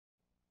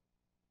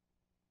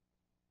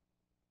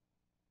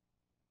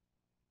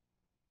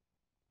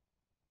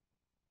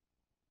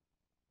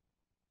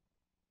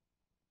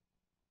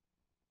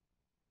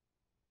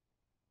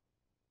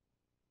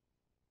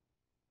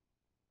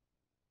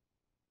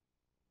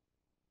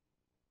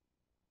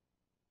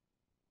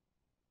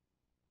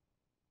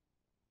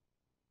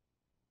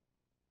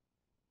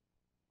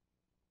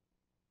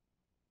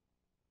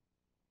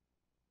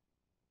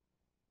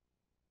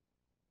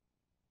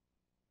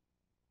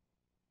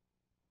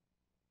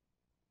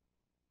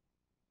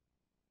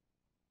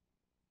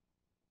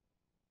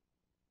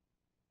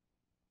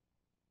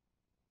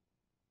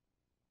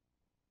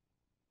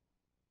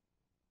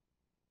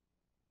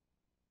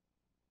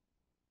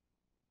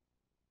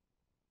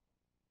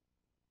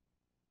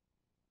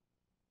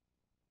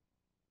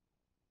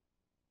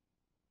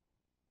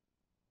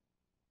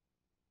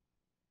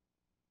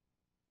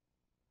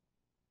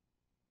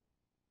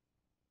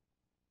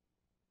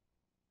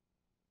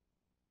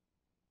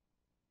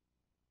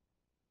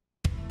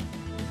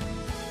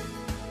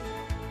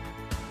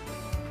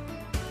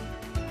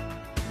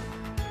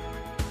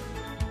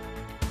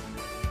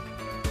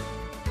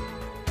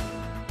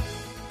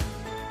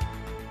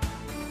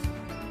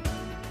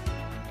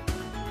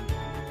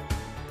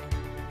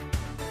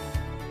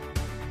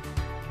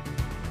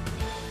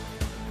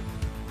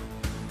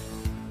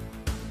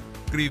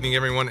Good evening,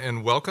 everyone,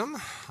 and welcome.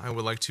 I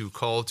would like to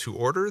call to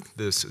order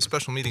this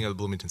special meeting of the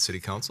Bloomington City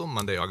Council,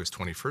 Monday, August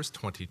 21st,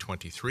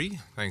 2023.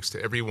 Thanks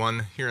to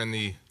everyone here in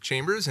the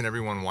chambers and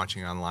everyone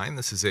watching online.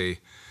 This is a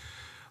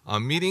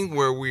meeting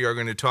where we are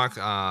going to talk,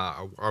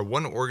 our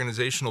one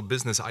organizational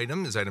business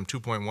item is item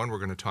 2.1. We're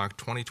going to talk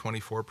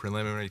 2024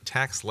 preliminary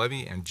tax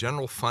levy and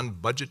general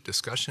fund budget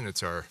discussion.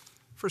 It's our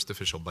first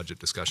official budget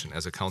discussion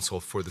as a council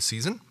for the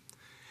season.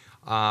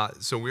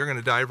 So we're going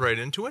to dive right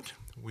into it.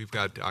 We've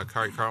got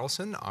Kari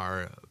Carlson,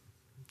 our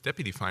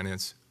Deputy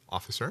Finance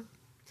Officer.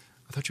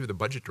 I thought you were the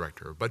budget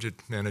director or budget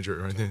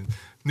manager or anything.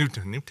 New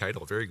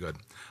title, very good.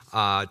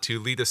 To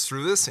lead us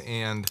through this.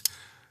 And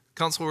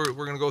Council, we're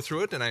going to go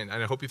through it, and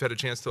I hope you've had a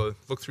chance to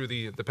look through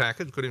the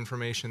package. Good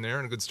information there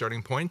and a good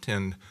starting point,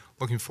 and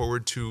looking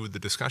forward to the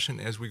discussion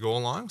as we go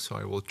along. So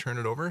I will turn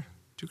it over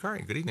to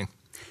Kari. Good evening.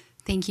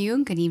 Thank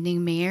you. Good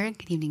evening, Mayor.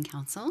 Good evening,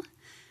 Council.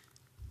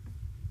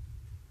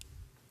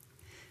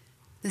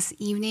 This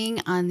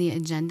evening on the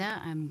agenda,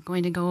 I'm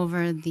going to go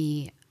over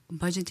the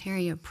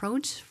budgetary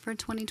approach for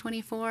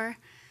 2024,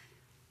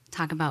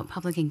 talk about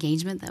public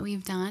engagement that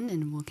we've done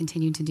and will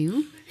continue to do.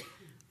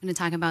 I'm going to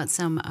talk about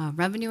some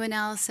revenue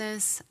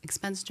analysis,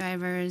 expense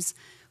drivers.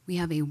 We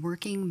have a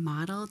working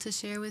model to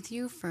share with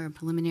you for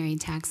preliminary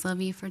tax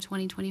levy for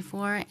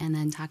 2024, and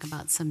then talk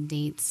about some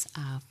dates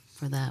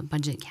for the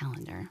budget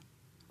calendar.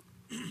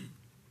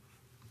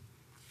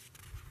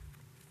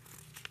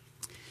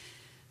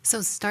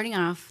 So starting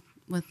off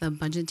with the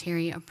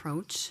budgetary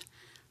approach,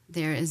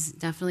 there is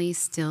definitely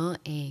still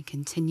a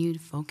continued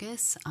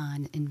focus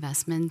on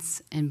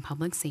investments in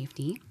public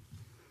safety.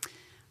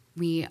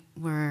 We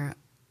were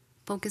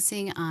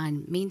focusing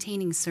on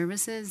maintaining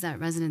services that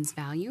residents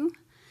value,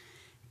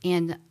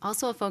 and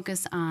also a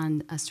focus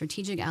on a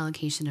strategic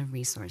allocation of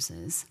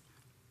resources.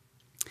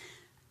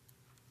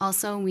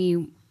 Also,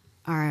 we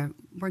are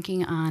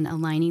working on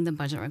aligning the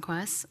budget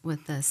requests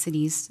with the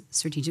city's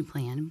strategic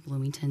plan,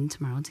 Bloomington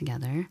Tomorrow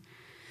Together.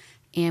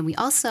 And we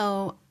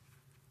also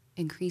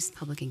increased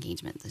public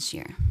engagement this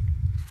year.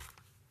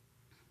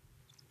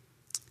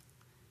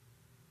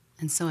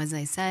 And so, as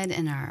I said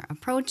in our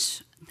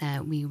approach,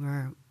 that we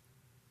were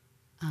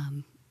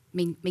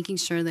making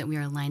sure that we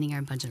are aligning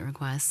our budget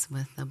requests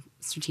with the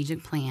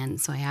strategic plan.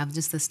 So I have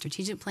just the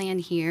strategic plan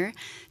here,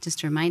 just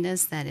to remind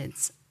us that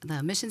it's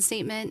the mission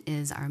statement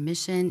is our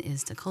mission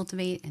is to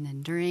cultivate an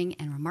enduring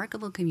and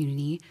remarkable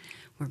community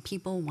where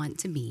people want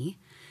to be.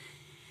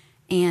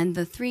 And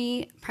the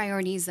three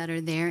priorities that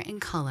are there in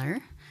color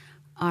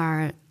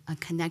are a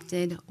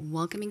connected,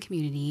 welcoming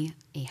community,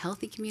 a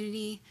healthy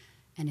community,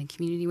 and a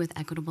community with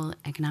equitable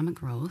economic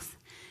growth.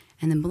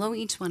 And then below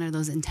each one are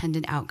those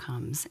intended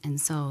outcomes. And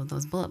so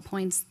those bullet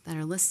points that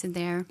are listed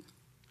there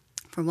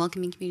for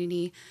welcoming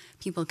community,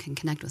 people can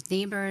connect with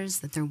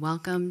neighbors, that they're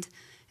welcomed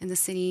in the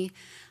city,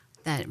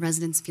 that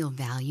residents feel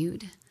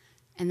valued.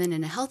 And then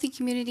in a healthy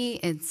community,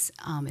 it's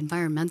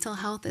environmental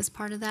health is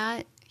part of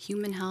that,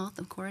 human health,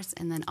 of course,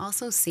 and then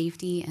also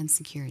safety and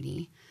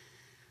security.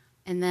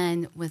 And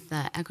then with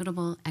the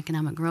equitable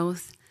economic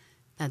growth,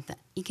 that the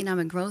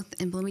economic growth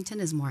in Bloomington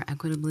is more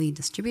equitably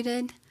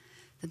distributed,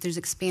 that there's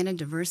expanded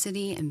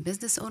diversity in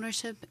business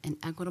ownership and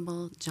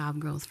equitable job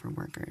growth for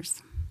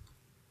workers.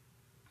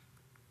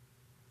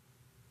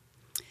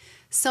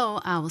 So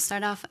we'll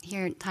start off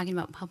here talking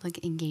about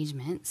public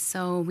engagement.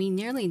 So we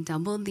nearly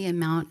doubled the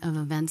amount of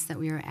events that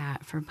we were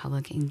at for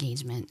public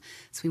engagement.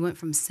 So we went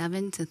from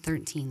 7 to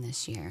 13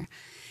 this year.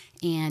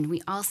 And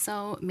we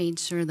also made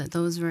sure that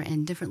those were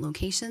in different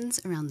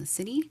locations around the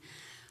city.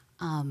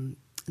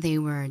 They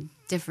were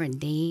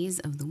different days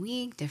of the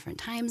week, different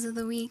times of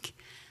the week.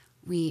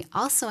 We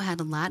also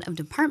had a lot of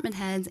department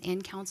heads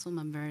and council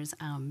members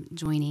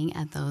joining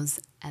at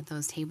those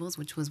tables,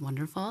 which was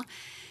wonderful.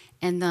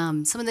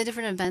 And some of the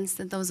different events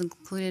that those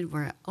included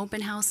were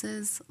open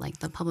houses, like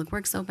the Public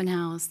Works open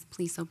house,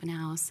 police open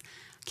house,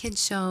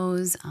 kids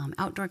shows,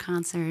 outdoor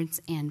concerts,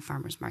 and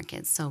farmers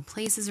markets. So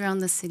places around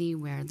the city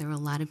where there were a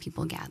lot of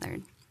people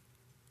gathered.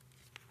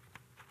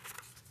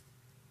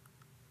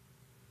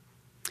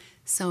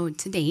 So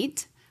to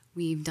date,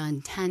 we've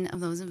done 10 of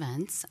those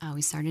events.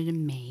 We started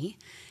in May.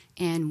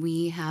 And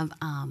we have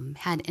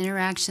had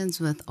interactions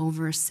with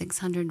over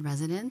 600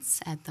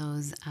 residents at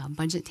those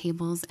budget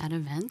tables at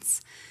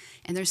events.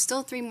 And there's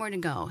still 3 more to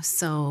go.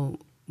 So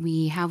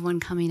we have one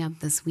coming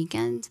up this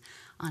weekend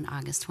on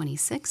August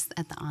 26th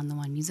at the On the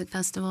One Music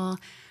Festival.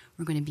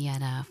 We're going to be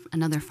at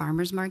another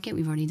farmers market.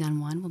 We've already done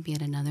one. We'll be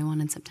at another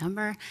one in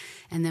September.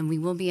 And then we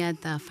will be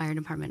at the fire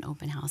department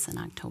open house in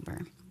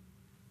October.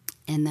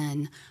 And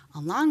then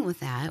along with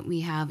that,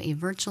 we have a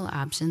virtual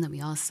option that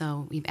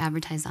we've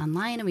advertised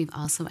online, and we've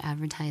also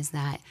advertised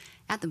that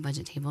at the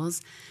budget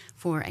tables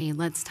for a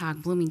Let's Talk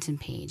Bloomington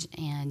page.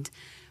 And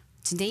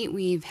to date,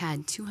 we've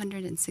had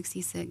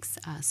 266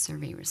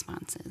 survey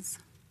responses.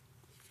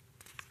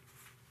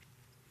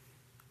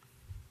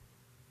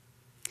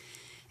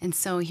 And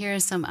so here are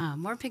some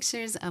more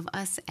pictures of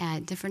us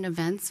at different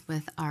events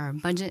with our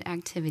budget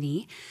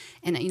activity.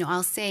 And,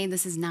 I'll say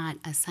this is not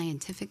a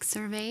scientific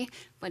survey,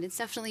 but it's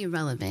definitely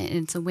relevant.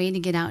 And it's a way to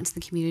get out into the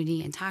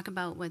community and talk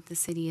about what the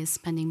city is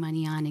spending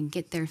money on and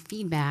get their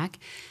feedback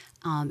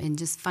and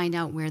just find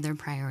out where their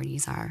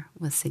priorities are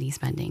with city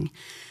spending.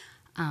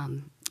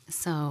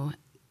 So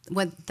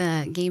what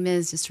the game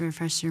is, just to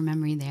refresh your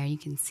memory there, you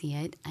can see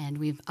it. And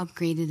we've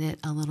upgraded it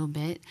a little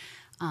bit.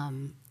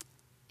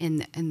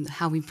 In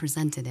how we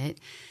presented it.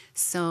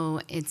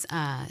 So it's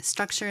a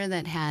structure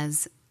that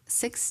has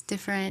 6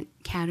 different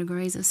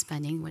categories of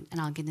spending, and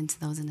I'll get into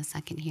those in a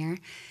second here.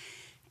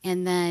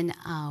 And then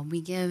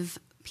we give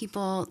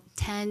people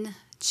 10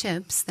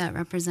 chips that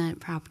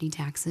represent property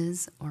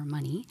taxes or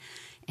money,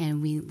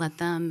 and we let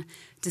them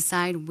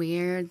decide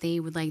where they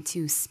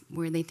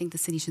think the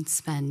city should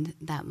spend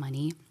that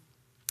money,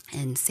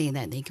 and say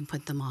that they can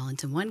put them all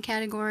into one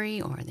category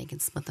or they can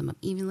split them up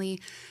evenly,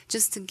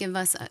 just to give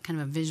us a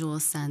kind of a visual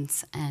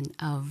sense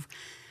of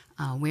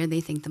where they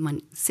think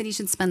the city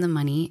should spend the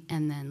money,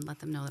 and then let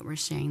them know that we're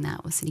sharing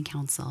that with City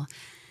Council.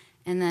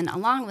 And then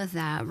along with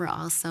that, we're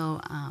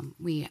also,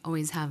 we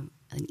always have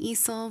an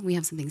easel. We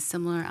have something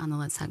similar on the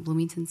Let's Talk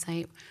Bloomington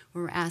site,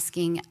 where we're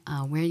asking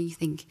where do you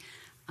think,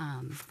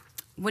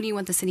 what do you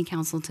want the City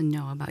Council to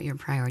know about your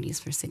priorities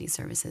for city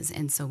services?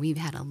 And so we've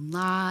had a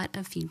lot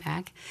of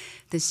feedback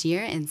this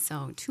year, and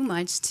so too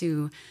much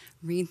to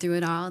read through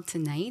it all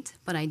tonight,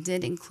 but I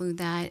did include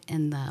that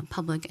in the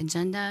public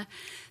agenda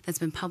that's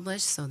been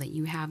published so that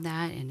you have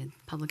that and the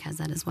public has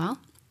that as well.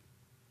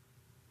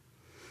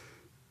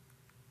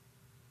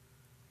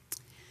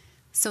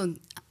 So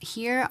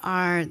here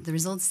are the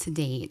results to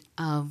date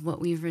of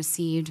what we've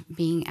received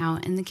being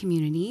out in the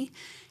community,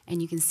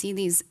 and you can see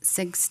these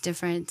 6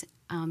 different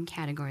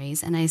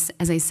categories. And as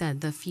I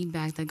said, the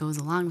feedback that goes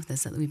along with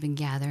this that we've been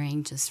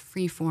gathering, just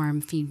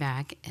free-form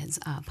feedback, is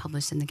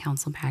published in the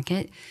council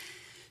packet.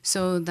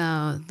 So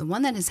the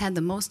one that has had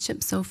the most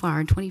chips so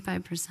far,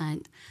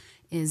 25%,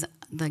 is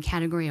the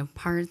category of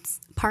parks,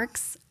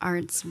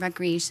 arts,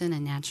 recreation,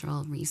 and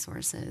natural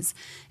resources.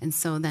 And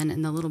so then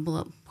in the little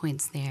bullet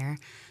points there,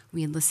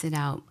 we had listed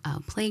out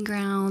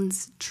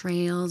playgrounds,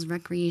 trails,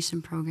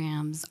 recreation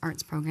programs,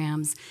 arts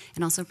programs,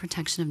 and also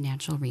protection of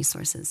natural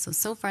resources.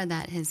 So far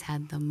that has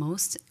had the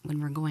most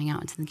when we're going out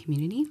into the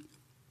community.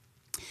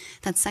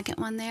 That second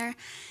one there,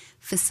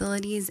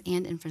 facilities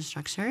and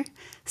infrastructure.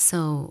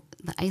 So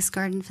the ice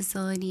garden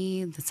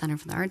facility, the Center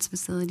for the Arts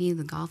facility,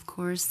 the golf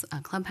course,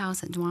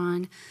 clubhouse at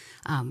Dwan,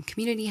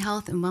 community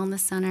health and wellness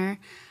center,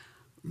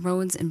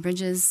 roads and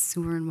bridges,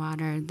 sewer and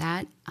water,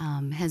 that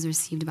has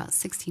received about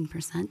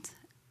 16%.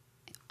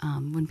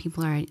 When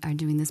people are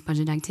doing this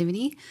budget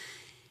activity.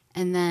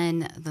 And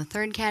then the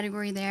third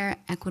category there,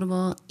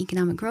 equitable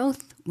economic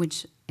growth,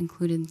 which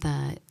included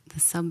the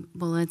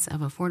sub-bullets of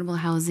affordable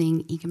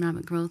housing,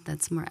 economic growth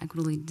that's more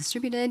equitably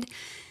distributed,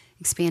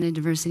 expanded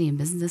diversity in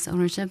business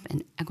ownership,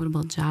 and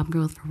equitable job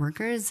growth for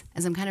workers.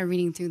 As I'm kind of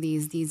reading through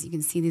these you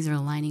can see these are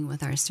aligning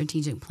with our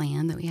strategic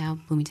plan that we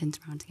have, Bloomington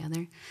Around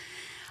Together.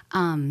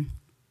 And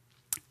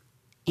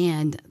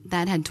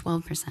that had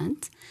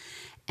 12%.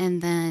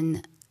 And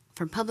then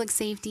for public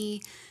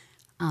safety,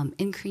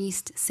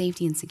 increased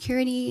safety and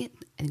security,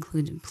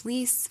 included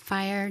police,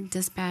 fire,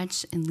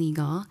 dispatch, and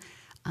legal.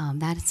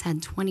 That has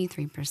had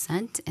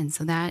 23%, and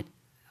so that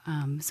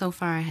so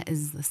far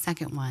is the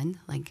second one,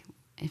 like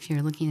if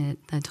you're looking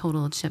at the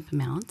total chip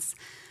amounts.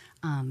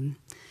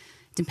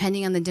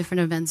 Depending on the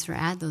different events we're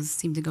at, those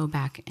seem to go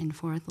back and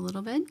forth a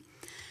little bit.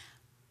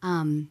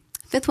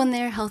 Fifth one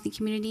there, healthy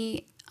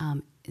community,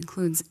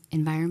 includes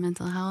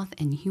environmental health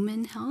and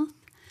human health,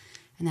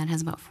 and that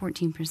has about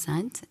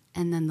 14%.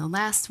 And then the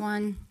last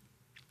one,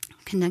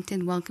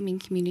 connected, welcoming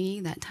community.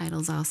 That title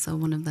is also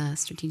one of the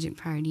strategic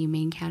priority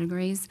main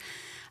categories.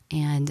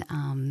 And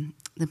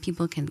the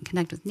people can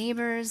connect with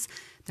neighbors,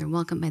 they're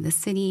welcomed by the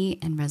city,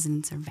 and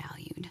residents are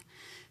valued.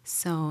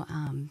 So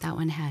that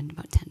one had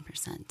about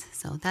 10%.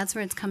 So that's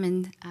where it's come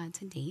in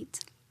to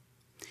date.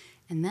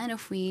 And then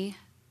if we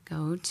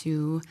go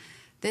to,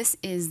 this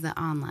is the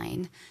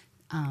online.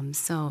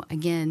 So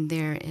again,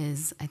 there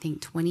is, I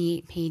think,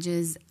 28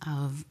 pages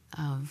of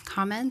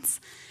comments.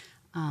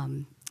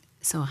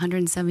 So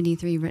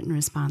 173 written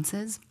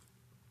responses.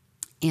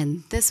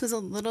 And this was a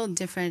little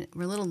different.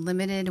 We're a little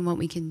limited in what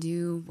we can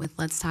do with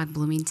Let's Talk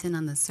Bloomington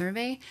on the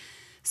survey.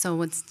 So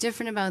what's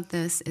different about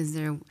this is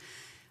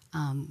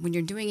when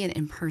you're doing it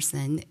in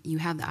person, you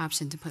have the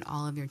option to put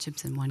all of your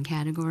chips in one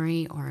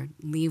category or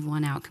leave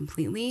one out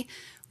completely.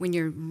 When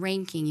you're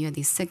ranking, you have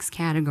these 6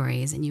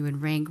 categories, and you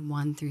would rank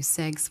 1 through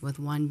 6, with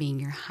 1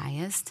 being your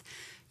highest.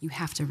 You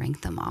have to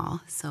rank them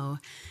all. So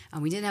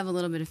we did have a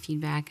little bit of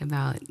feedback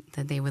about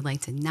that they would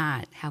like to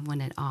not have one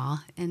at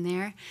all in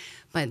there,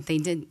 but they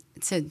did,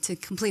 to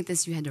complete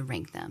this, you had to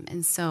rank them.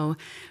 And so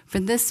for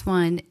this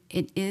one,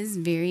 it is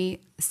very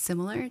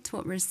similar to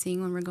what we're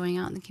seeing when we're going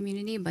out in the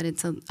community, but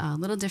it's a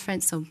little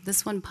different. So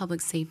this one,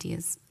 public safety,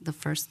 is the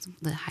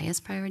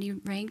highest priority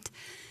ranked,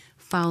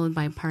 followed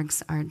by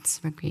parks,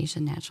 arts,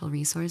 recreation, natural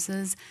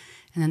resources.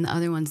 And then the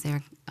other ones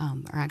there are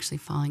actually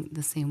falling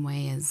the same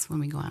way as when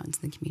we go out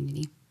into the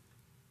community.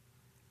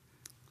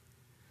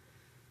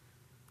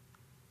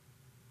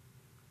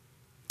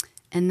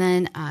 And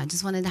then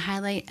just wanted to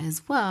highlight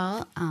as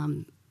well,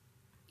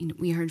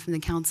 we heard from the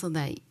council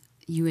that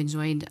you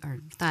enjoyed or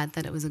thought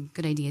that it was a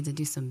good idea to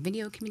do some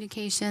video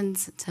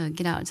communications to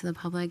get out to the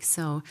public.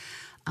 So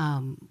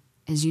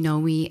as you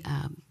know,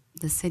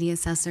 the city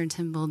assessor,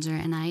 Tim Bulger,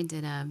 and I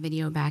did a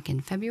video back in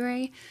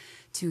February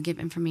to give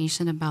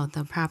information about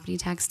the property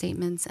tax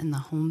statements and the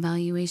home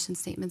valuation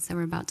statements that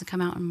were about to come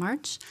out in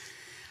March.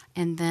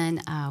 And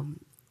then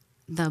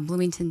the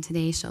Bloomington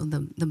Today show,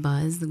 the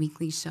Buzz, the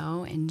weekly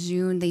show, in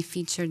June, they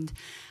featured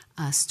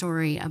a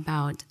story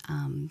about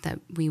that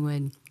we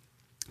would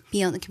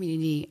be out in the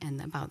community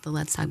and about the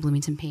Let's Talk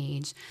Bloomington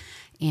page.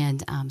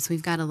 And so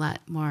we've got a lot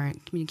more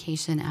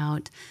communication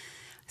out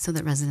so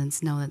that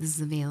residents know that this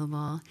is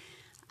available.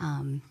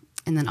 And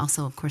then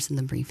also, of course, in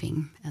the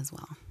briefing as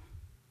well.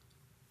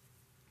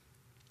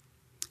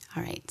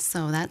 All right,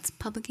 so that's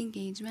public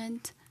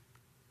engagement.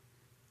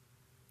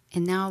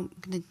 And now I'm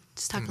going to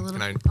just talk a little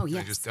bit. Oh,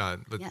 yes. Yes.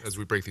 As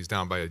we break these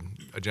down by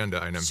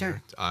agenda item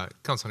Sure. here.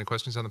 Council, any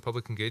questions on the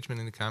public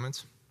engagement? Any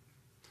comments?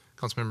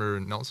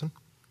 Councilmember Nelson?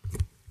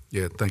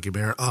 Yeah, thank you,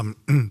 Mayor.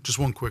 Just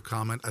one quick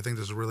comment. I think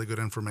this is really good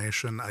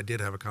information. I did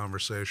have a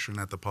conversation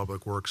at the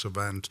Public Works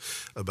event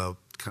about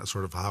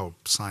sort of how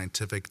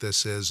scientific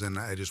this is, and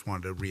I just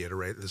wanted to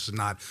reiterate, this is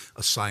not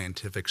a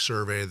scientific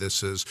survey.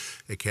 This is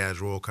a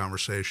casual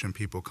conversation.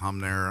 People come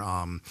there.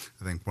 I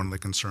think one of the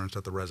concerns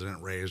that the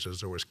resident raised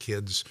is there was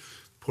kids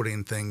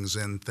putting things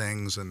in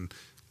things, and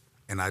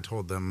I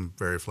told them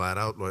very flat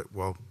out,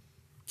 well,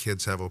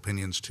 kids have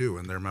opinions too,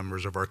 and they're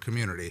members of our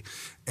community.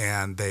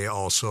 And they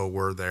also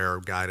were there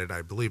guided,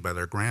 I believe, by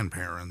their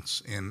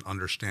grandparents in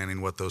understanding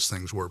what those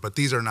things were. But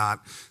this is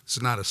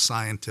not a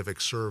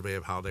scientific survey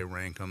of how they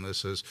rank them.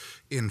 This is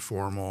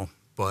informal,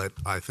 but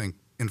I think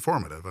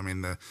informative. I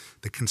mean, the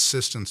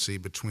consistency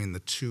between the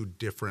two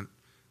different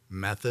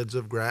methods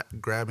of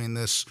grabbing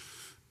this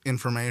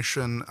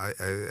information,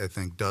 I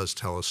think, does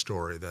tell a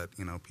story that,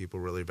 people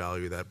really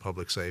value that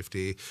public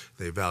safety.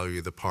 They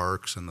value the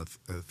parks and the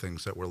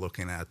things that we're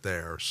looking at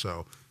there.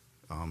 So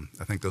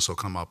I think this will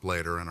come up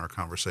later in our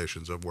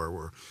conversations of where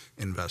we're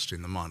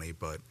investing the money.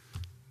 But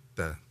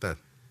I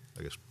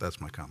guess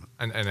that's my comment.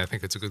 And I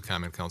think it's a good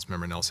comment,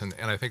 Councilmember Nelson.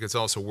 And I think it's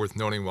also worth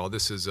noting, while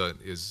this is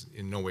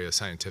in no way a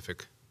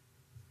scientific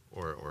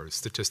or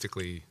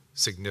statistically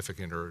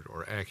significant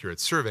or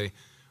accurate survey,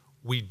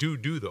 we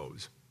do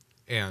those.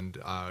 And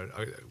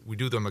we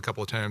do them a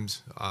couple of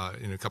times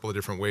in a couple of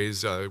different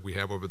ways we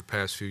have over the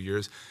past few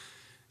years.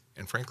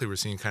 And frankly, we're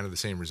seeing kind of the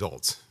same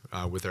results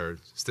with our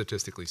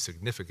statistically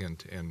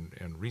significant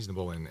and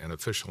reasonable and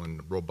official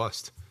and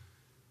robust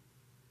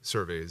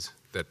surveys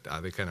that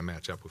they kind of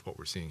match up with what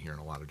we're seeing here in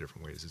a lot of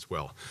different ways as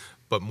well.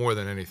 But more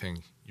than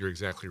anything, you're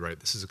exactly right.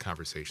 This is a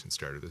conversation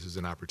starter. This is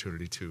an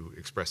opportunity to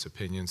express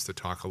opinions, to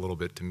talk a little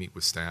bit, to meet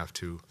with staff,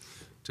 to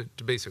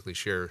basically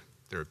share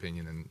their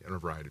opinion in a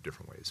variety of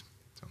different ways.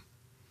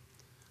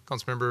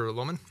 Councilmember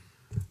Lohman?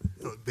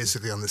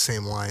 Basically on the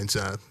same lines,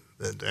 I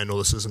know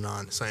this is a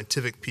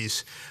non-scientific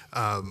piece.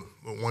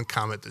 One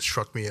comment that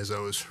struck me as I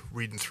was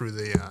reading through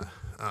the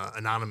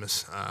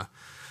anonymous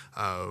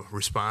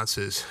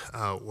responses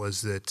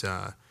was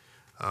that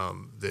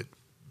that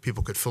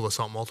people could fill this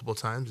out multiple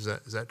times.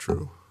 Is that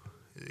true?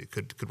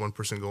 Could one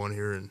person go in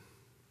here and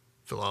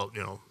fill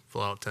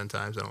out 10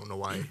 times? I don't know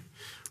why.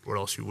 What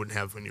else you wouldn't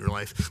have in your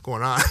life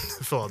going on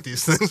to fill out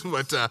these things,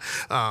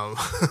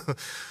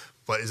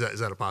 but is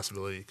that a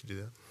possibility you could do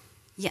that?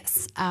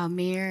 Yes,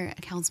 Mayor,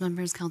 council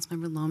members,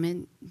 Councilmember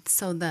Lohman.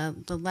 So the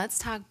Let's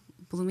Talk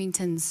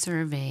Bloomington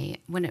survey,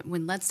 when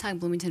Let's Talk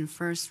Bloomington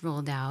first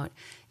rolled out,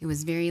 it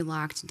was very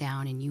locked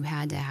down, and you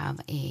had to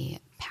have a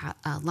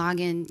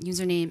login,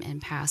 username,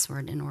 and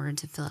password in order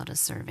to fill out a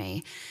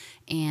survey.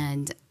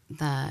 And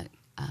the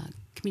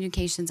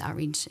Communications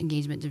Outreach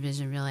Engagement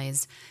Division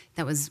realized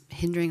that was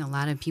hindering a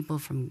lot of people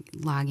from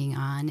logging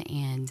on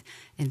and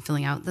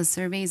filling out the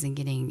surveys and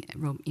getting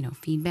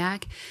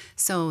feedback.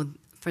 So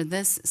for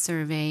this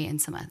survey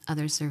and some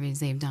other surveys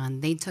they've done,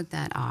 they took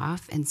that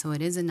off, and so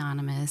it is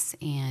anonymous.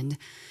 And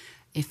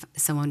if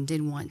someone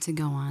did want to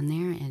go on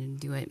there and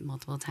do it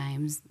multiple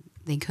times,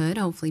 they could.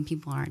 Hopefully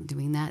people aren't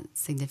doing that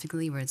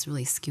significantly where it's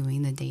really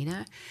skewing the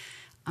data.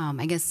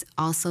 I guess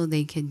also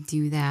they could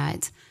do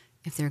that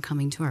if they're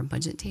coming to our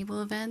budget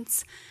table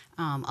events.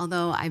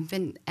 Although I've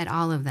been at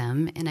all of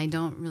them, and I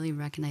don't really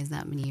recognize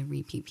that many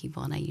repeat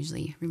people, and I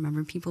usually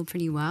remember people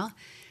pretty well.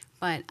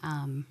 But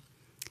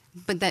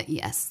that,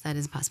 yes, that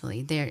is a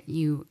possibility. There,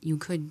 you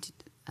could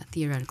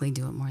theoretically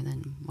do it more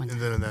than one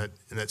time. And then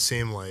in that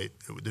same light,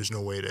 there's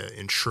no way to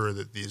ensure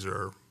that these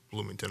are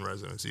Bloomington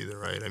residents either,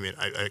 right? I mean,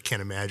 I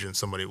can't imagine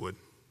somebody would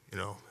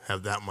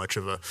have that much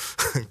of a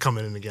come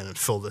in again and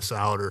fill this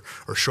out or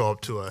show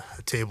up to a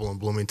table in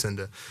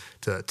Bloomington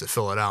to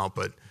fill it out.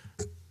 But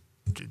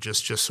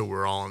just so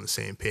we're all on the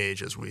same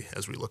page as we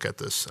look at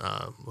this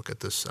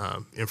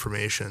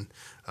information.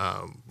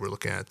 We're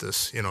looking at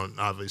this, and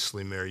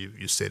obviously, Mayor,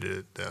 you stated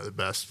it the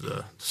best.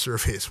 The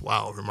surveys,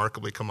 wow,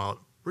 remarkably come out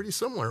pretty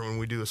similar when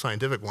we do a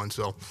scientific one.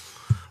 So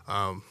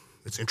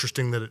it's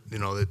interesting that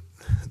that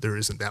there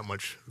isn't that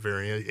much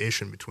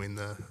variation between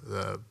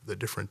the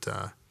different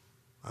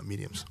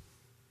mediums.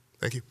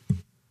 Thank you.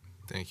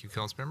 Thank you,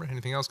 Councilmember.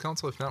 Anything else,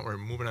 Council? If not, we're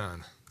moving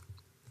on.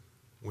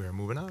 We're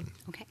moving on.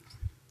 Okay.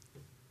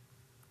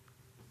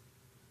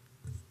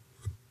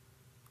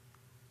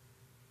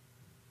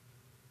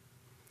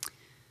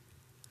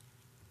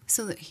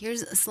 So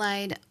here's a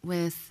slide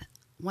with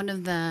one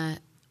of the,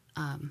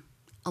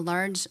 a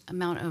large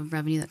amount of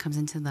revenue that comes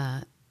into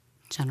the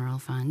general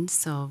fund.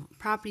 So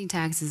property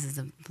taxes is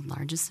the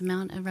largest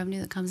amount of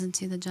revenue that comes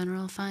into the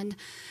general fund,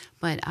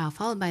 but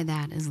followed by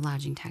that is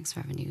lodging tax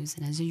revenues.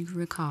 And as you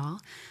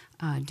recall,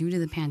 due to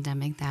the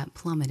pandemic, that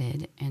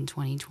plummeted in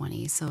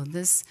 2020. So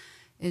this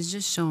is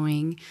just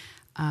showing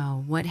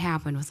what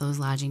happened with those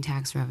lodging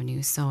tax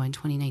revenues. So in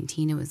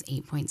 2019, it was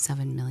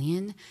 8.7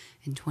 million.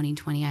 In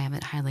 2020, I have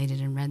it highlighted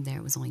in red there,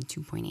 it was only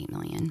 2.8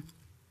 million.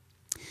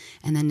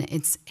 And then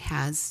it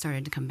has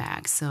started to come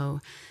back.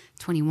 So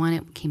 21,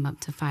 it came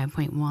up to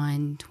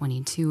 5.1.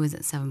 22 was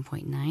at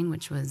 7.9,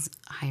 which was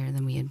higher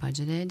than we had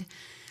budgeted.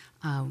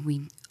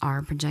 We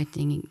are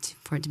projecting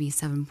for it to be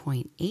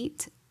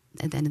 7.8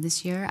 at the end of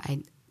this year.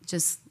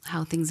 Just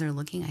how things are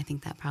looking, I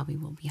think that probably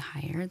will be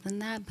higher than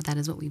that, but that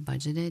is what we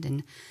budgeted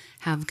and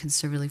have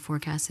conservatively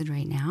forecasted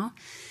right now.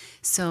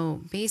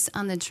 So based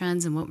on the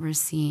trends and what we're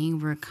seeing,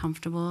 we're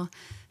comfortable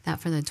that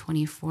for the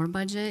 24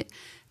 budget,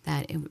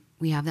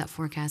 we have that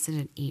forecasted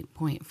at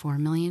 8.4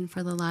 million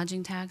for the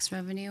lodging tax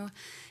revenue,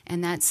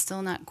 and that's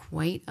still not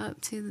quite up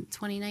to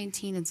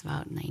 2019. It's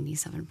about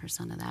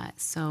 97% of that.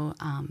 So,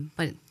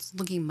 but it's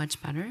looking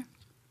much better.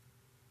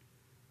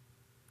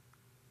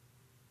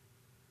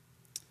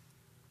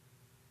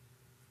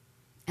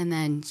 And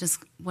then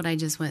just what I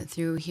just went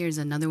through, here's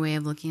another way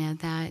of looking at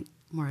that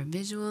more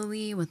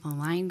visually with a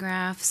line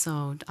graph.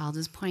 So I'll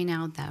just point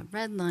out that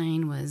red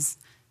line was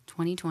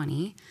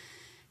 2020,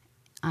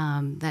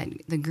 that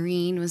the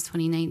green was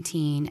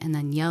 2019, and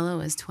then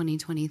yellow is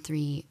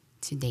 2023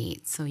 to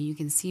date. So you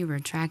can see we're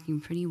tracking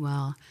pretty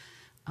well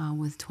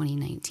with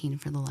 2019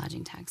 for the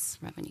lodging tax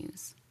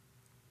revenues.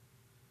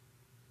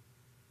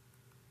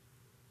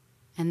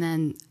 And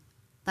then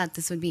thought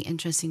this would be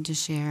interesting to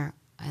share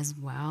as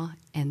well.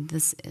 And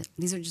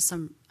these are just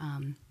some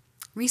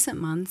recent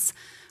months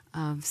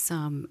of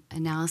some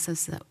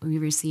analysis that we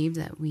received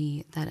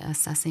that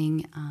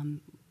assessing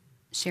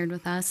shared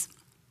with us.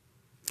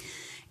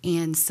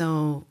 And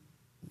so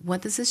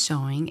what this is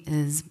showing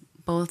is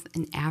both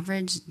an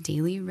average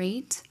daily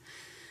rate,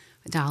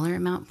 dollar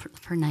amount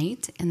per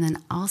night, and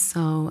then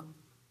also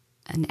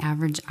an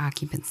average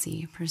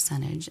occupancy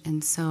percentage.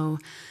 And so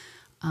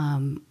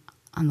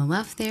on the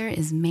left there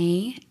is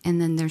May,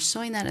 and then they're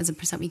showing that as a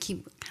percent. We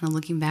keep kind of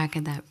looking back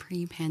at that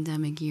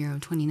pre-pandemic year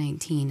of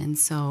 2019. And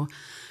so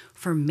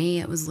for May,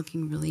 it was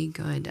looking really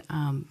good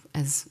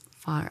as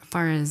far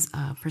as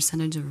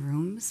percentage of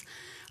rooms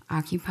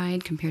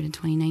occupied compared to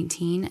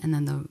 2019. And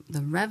then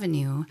the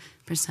revenue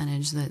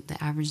percentage, the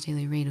average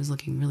daily rate was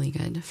looking really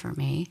good for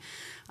May.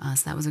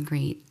 So that was a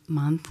great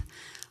month.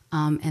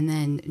 And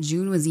then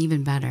June was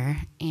even better,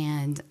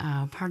 and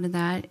part of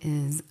that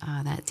is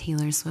that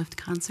Taylor Swift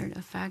concert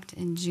effect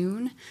in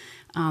June.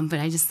 But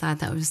I just thought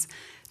that was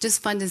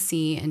just fun to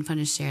see and fun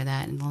to share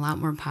that, and a lot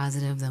more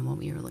positive than what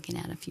we were looking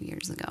at a few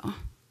years ago.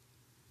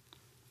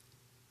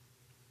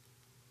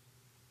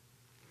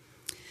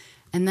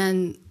 And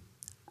then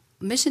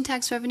mission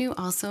tax revenue,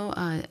 also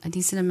a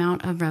decent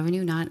amount of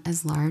revenue, not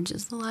as large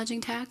as the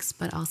lodging tax,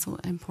 but also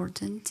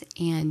important,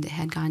 and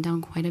had gone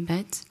down quite a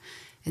bit.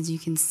 As you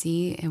can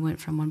see, it went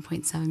from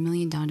 1.7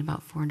 million down to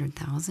about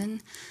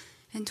 400,000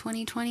 in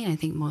 2020. And I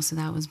think most of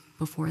that was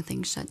before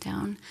things shut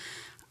down.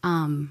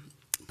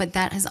 But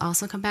that has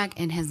also come back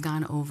and has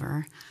gone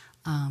over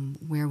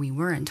where we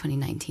were in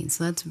 2019.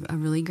 So that's a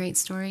really great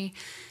story.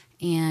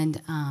 And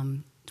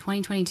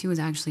 2022 was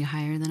actually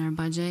higher than our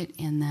budget.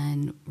 And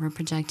then we're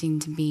projecting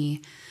to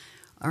be,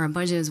 our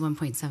budget is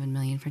 1.7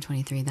 million for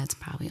 23. That's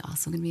probably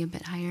also going to be a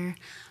bit higher.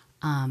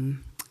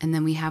 And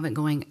then we have it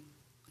going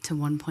to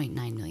 1.9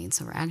 million.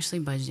 So we're actually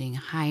budgeting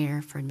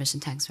higher for admission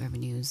tax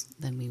revenues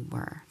than we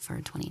were for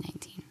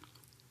 2019.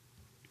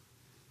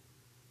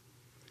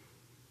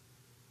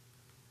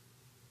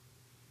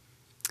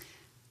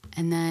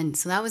 And then,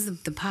 so that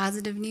was the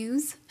positive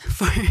news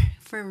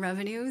for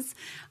revenues.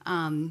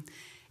 And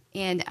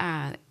this,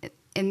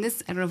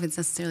 I don't know if it's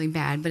necessarily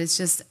bad, but it's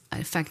just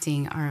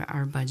affecting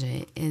our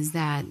budget, is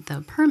that the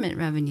permit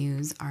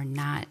revenues are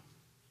not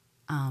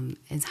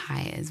as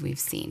high as we've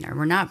seen, or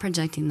we're not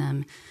projecting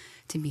them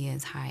to be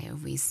as high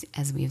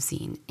as we have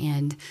seen.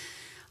 And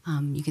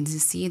you can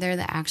just see there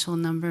the actual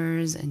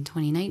numbers in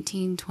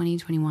 2019,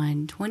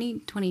 2021,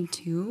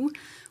 2022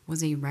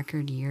 was a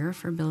record year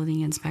for building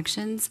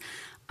inspections.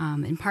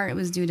 In part, it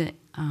was due to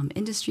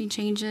industry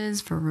changes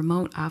for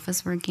remote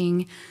office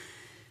working.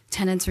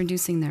 Tenants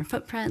reducing their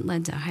footprint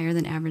led to higher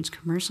than average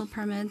commercial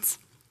permits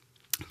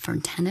for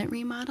tenant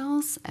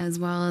remodels, as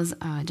well as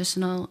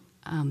an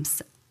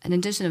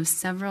addition of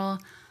several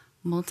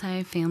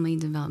multi-family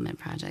development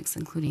projects,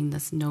 including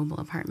this Noble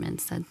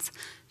Apartments that's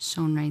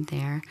shown right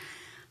there.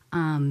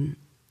 And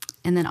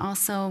then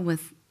also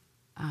with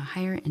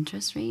higher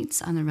interest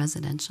rates on the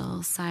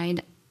residential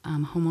side,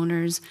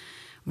 homeowners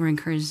were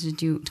encouraged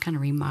to kind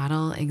of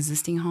remodel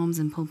existing homes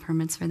and pull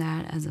permits for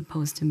that as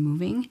opposed to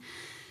moving.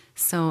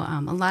 So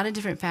a lot of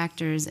different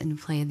factors in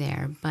play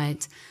there,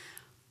 but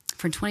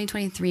for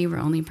 2023, we're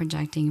only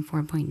projecting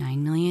 4.9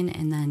 million,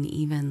 and then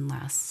even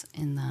less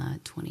in the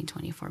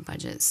 2024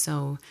 budget.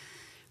 So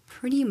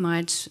pretty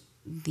much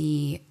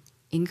the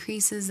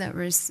increases that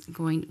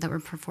we're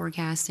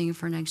forecasting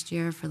for next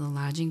year for the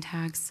lodging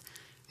tax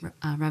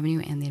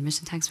revenue and the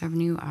admission tax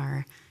revenue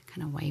are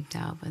kind of wiped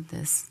out with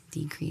this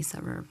decrease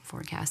that we're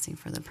forecasting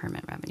for the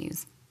permit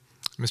revenues.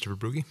 Mr.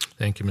 Verbrugge?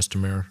 Thank you, Mr.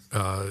 Mayor.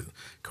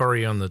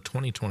 Kari, on the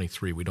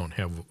 2023, we don't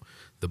have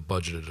the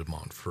budgeted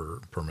amount for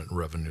permit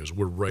revenues.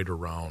 We're right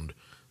around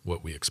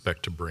what we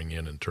expect to bring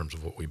in terms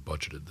of what we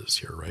budgeted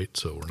this year, right?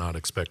 So we're not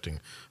expecting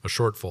a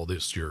shortfall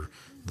this year.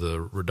 The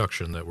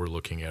reduction that we're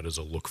looking at is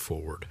a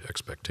look-forward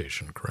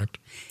expectation, correct?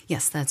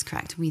 Yes, that's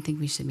correct. We think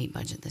we should meet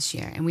budget this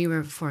year, and we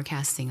were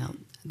forecasting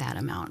that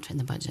amount in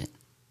the budget.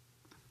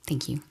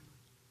 Thank you.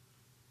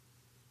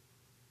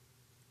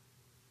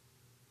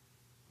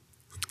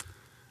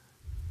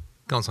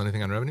 Council,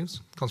 anything on revenues?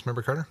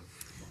 Councilmember Carter?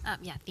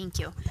 Yeah, thank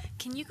you.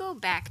 Can you go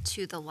back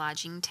to the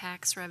lodging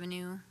tax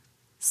revenue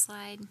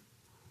slide?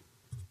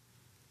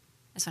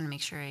 I just want to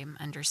make sure I'm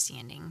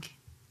understanding.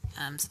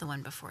 So the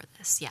one before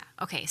this, yeah.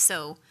 Okay,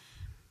 so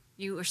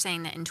you were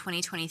saying that in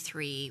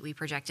 2023 we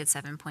projected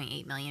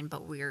 7.8 million,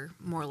 but we're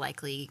more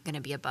likely going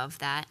to be above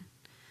that.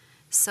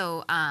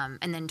 So,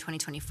 and then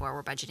 2024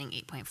 we're budgeting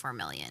 8.4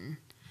 million.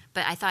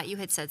 But I thought you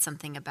had said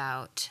something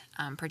about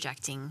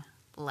projecting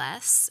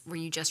less. Were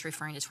you just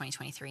referring to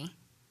 2023?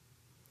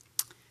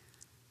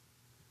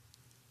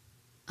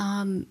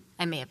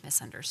 I may have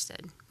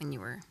misunderstood when you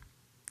were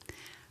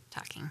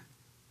talking.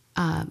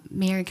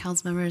 Mayor,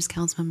 council members,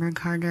 Councilmember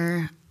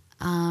Carter,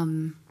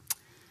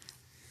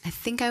 I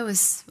think I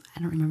don't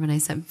remember what I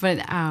said,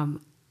 but I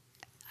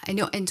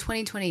know in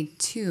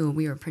 2022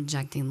 we were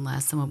projecting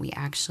less than what we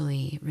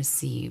actually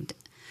received.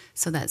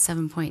 So that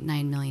 7.9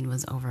 million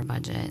was over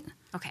budget.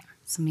 Okay.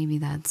 So maybe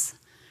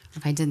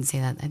if I didn't say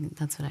that, I think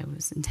that's what I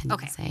was intending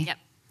Okay. to say. Yep.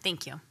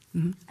 Thank you.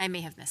 Mm-hmm. I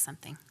may have missed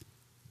something.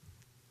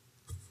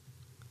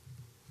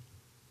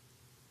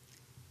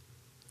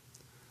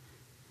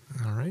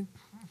 All right.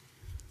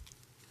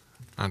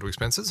 On to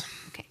expenses.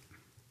 Okay.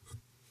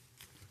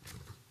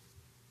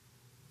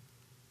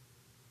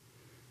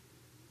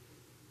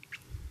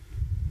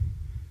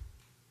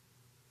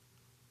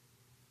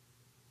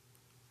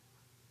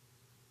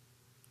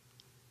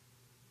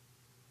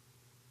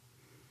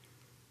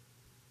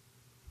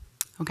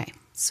 Okay,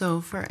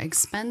 so for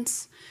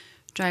expense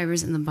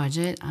drivers in the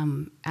budget,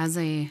 as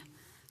a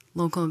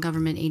local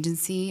government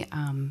agency,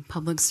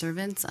 public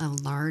servants, a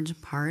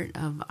large part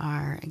of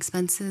our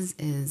expenses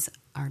is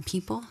our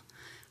people.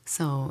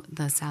 So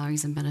the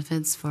salaries and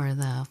benefits for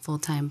the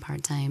full-time,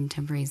 part-time,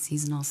 temporary,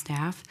 seasonal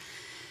staff.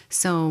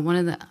 So one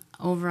of the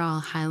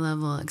overall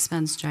high-level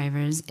expense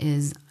drivers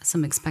is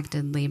some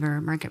expected labor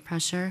market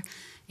pressure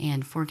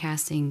and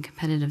forecasting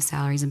competitive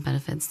salaries and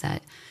benefits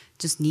that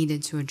just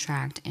needed to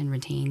attract and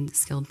retain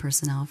skilled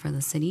personnel for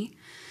the city.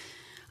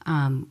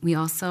 We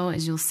also,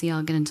 as you'll see,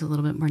 I'll get into a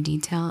little bit more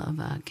detail of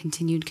a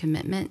continued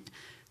commitment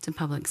to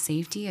public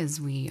safety as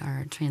we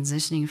are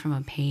transitioning from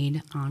a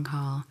paid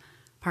on-call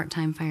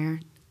part-time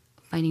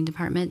firefighting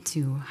department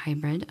to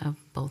hybrid of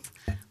both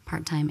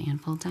part-time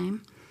and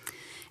full-time.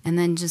 And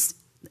then just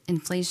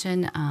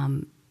inflation,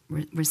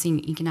 we're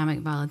seeing economic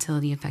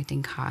volatility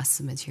affecting costs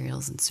of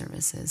materials and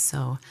services.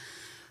 So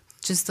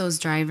just those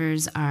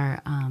drivers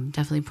are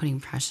definitely putting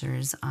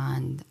pressures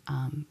on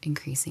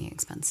increasing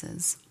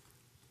expenses.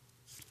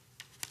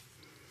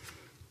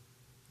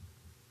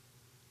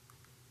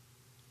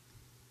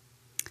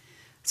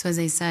 So as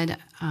I said,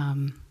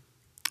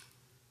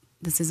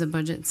 this is a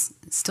budget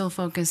still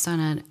focused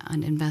on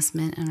an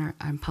investment in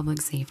our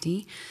public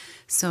safety.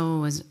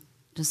 So as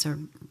just a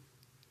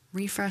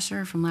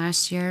refresher from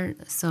last year,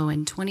 so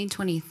in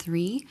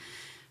 2023,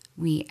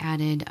 we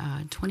added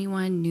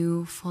 21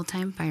 new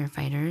full-time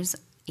firefighters.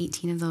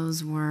 18 of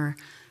those are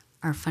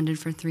funded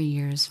for 3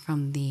 years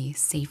from the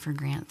SAFER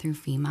grant through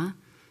FEMA.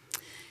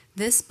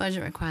 This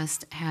budget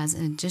request has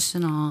an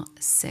additional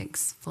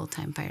 6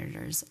 full-time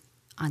firefighters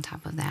on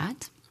top of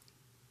that.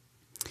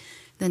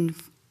 Then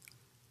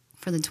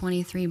for the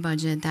 23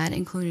 budget, that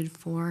included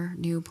 4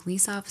 new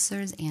police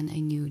officers and a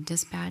new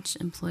dispatch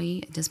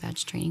employee, a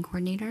dispatch training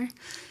coordinator.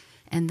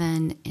 And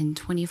then in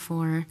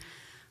 24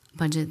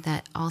 budget,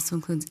 that also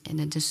includes an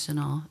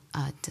additional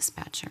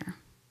dispatcher.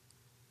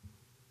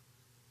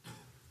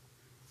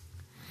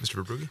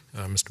 Mr. Verbrugge?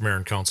 Mr. Mayor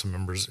and council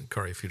members,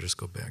 Kari, if you just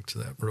go back to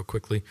that real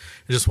quickly.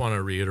 I just want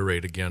to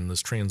reiterate again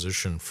this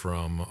transition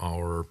from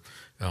our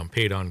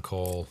paid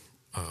on-call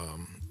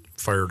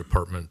fire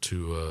department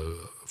to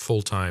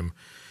full-time,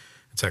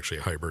 it's actually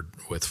a hybrid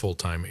with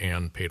full-time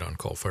and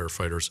paid-on-call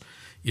firefighters,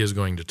 is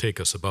going to take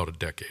us about a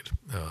decade.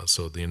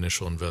 So the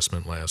initial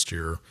investment last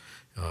year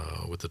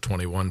with the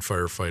 21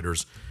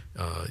 firefighters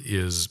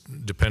is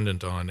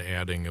dependent on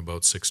adding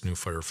about 6 new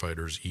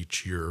firefighters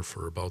each year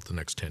for about the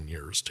next 10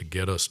 years to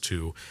get us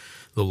to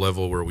the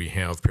level where we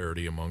have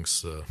parity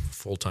amongst the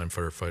full-time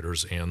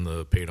firefighters and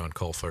the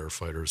paid-on-call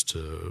firefighters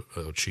to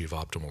achieve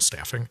optimal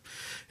staffing.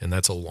 And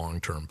that's a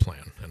long-term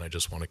plan. And I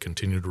just want to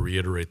continue to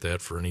reiterate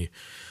that for any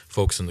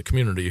folks in the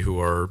community who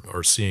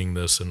are seeing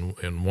this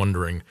and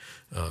wondering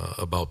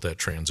about that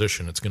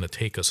transition. It's going to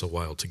take us a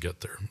while to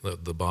get there.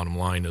 The bottom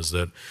line is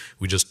that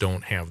we just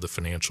don't have the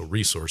financial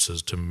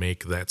resources to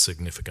make that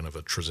significant of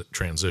a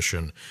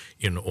transition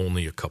in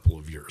only a couple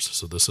of years.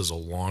 So this is a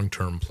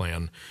long-term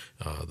plan.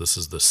 This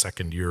is the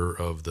second year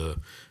of the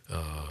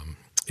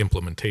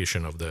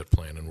implementation of that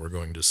plan, and we're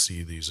going to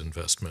see these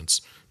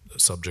investments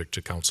subject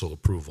to council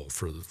approval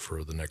for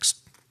the next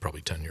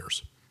probably 10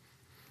 years.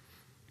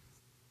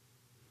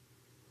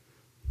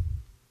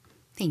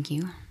 Thank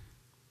you.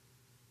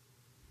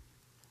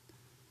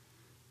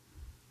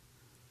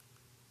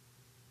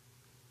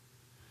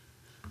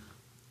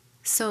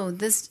 So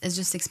this is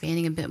just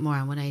expanding a bit more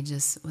on what I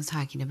just was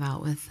talking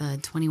about with the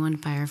 21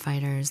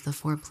 firefighters, the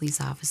 4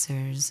 police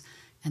officers,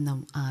 and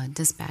the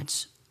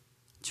dispatch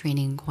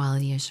training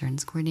quality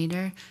assurance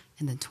coordinator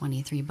in the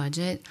 23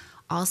 budget.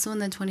 Also in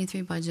the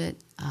 23 budget,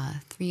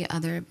 3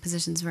 other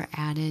positions were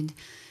added.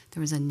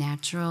 There was a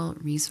natural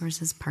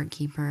resources park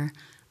keeper,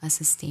 a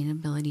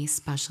sustainability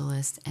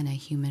specialist, and a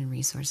human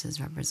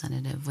resources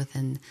representative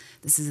within,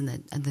 this is in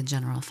the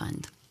general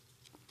fund.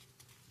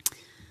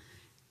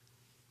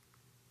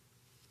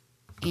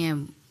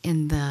 And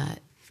in the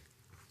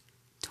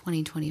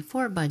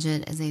 2024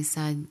 budget, as I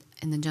said,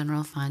 in the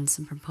general fund,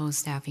 some proposed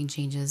staffing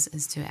changes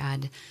is to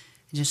add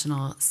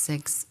additional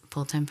 6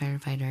 full-time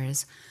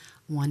firefighters,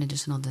 1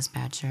 additional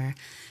dispatcher,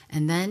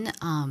 and then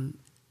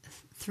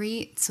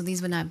 3, so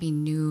these would not be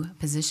new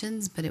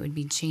positions, but it would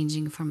be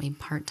changing from a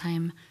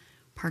part-time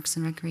Parks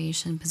and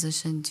Recreation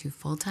position to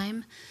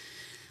full-time.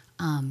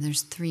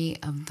 There's 3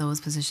 of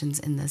those positions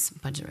in this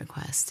budget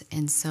request.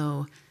 And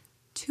so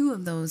 2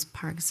 of those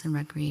Parks and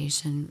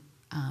Recreation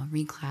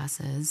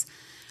reclasses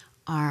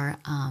are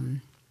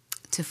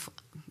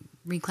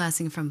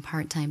reclassing from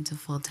part-time to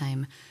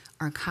full-time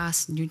are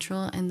cost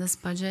neutral in this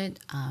budget,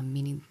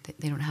 meaning that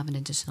they don't have an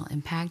additional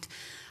impact.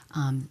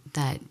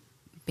 That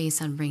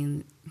based on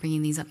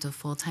bringing these up to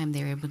full-time,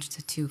 they were able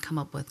to come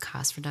up with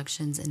cost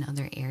reductions in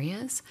other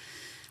areas.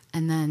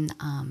 And then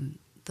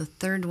the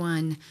third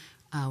one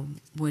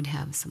would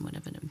have somewhat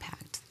of an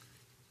impact.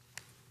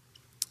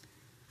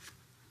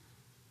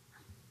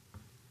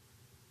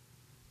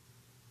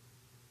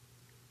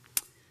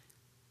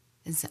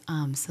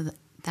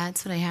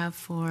 That's what I have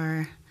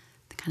for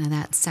kind of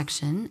that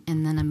section,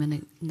 and then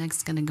I'm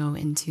next going to go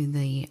into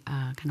the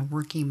kind of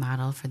working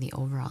model for the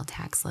overall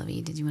tax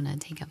levy. Did you want to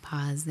take a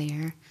pause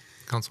there?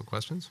 Council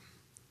questions?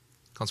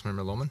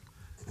 Councilmember Lohman?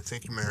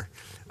 Thank you, Mayor.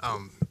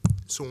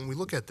 So when we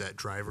look at that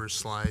driver's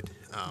slide,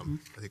 I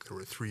think there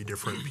were 3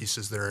 different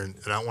pieces there, and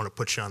I don't want to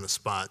put you on the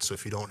spot, so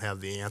if you don't have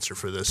the answer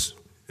for this,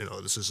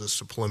 this is just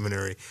a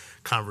preliminary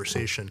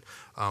conversation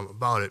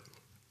about it.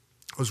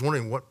 I was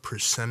wondering what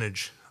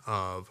percentage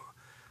of,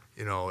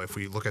 if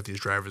we look at these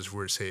drivers, if we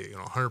were to say,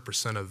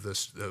 100% of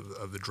this,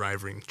 of the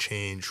driving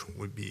change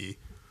would be,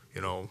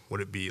 would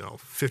it be,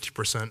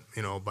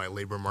 50%, by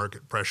labor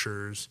market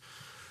pressures,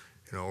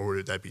 or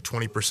would that be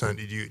 20%?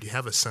 Do you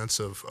have a sense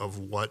of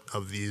what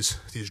of these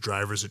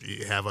drivers that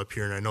you have up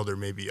here? And I know there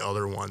may be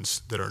other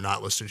ones that are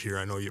not listed here.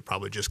 I know you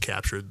probably just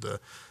captured the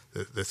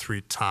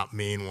 3 top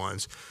main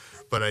ones,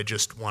 but I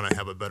just want to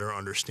have a better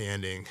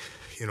understanding,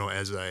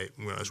 as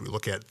we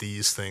look at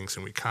these things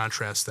and we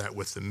contrast that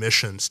with the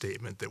mission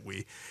statement that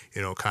we,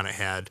 kind of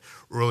had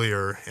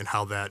earlier, and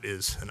how that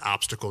is an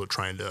obstacle to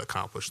trying to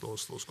accomplish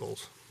those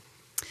goals.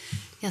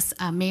 Yes,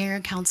 Mayor,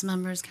 council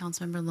members,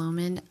 Councilmember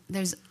Lohman,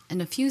 there's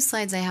in a few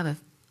slides I have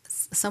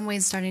some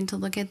ways starting to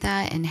look at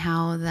that and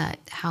how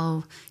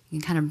you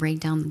can kind of break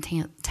down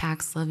the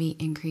tax levy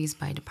increase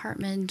by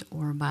department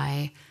or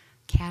by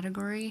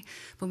category,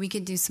 but we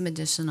could do some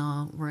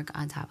additional work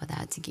on top of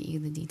that to get you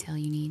the detail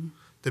you need.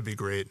 That'd be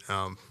great.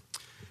 And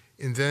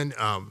then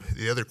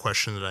the other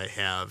question that I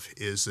have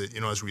is that,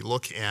 as we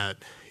look at,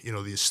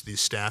 these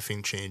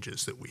staffing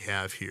changes that we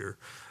have here,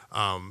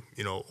 and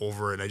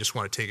I just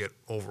want to take it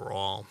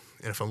overall.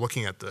 And if I'm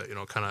looking at the,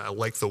 I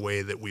like the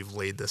way that we've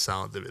laid this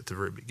out at the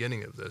very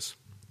beginning of this,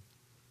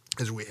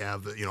 is we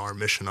have, our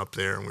mission up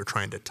there, and we're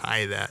trying to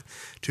tie that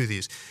to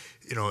these.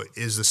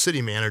 Is the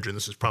city manager, and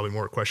this is probably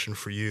more a question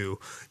for you,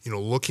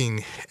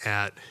 looking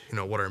at,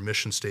 what our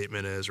mission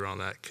statement is around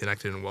that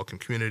connected and welcome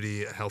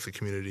community, a healthy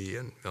community,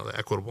 and the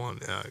equitable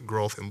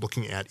growth, and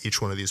looking at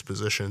each one of these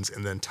positions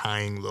and then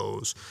tying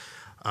those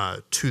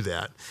to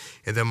that.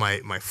 And then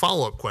my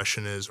follow-up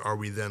question is, are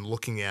we then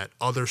looking at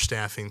other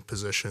staffing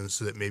positions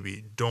that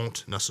maybe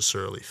don't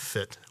necessarily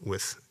fit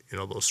with,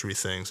 those three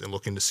things, and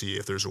looking to see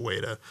if there's a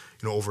way to,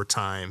 over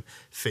time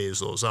phase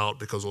those out,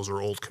 because those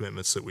are old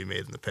commitments that we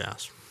made in the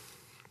past.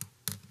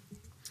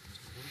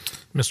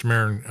 Mr.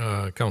 Mayor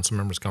and council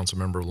members,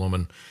 Councilmember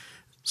Lohman,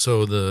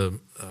 so the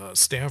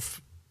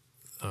staff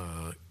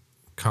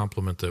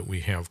complement that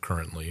we have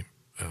currently,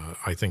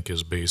 I think,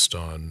 is based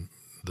on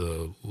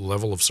the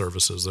level of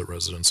services that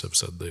residents have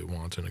said they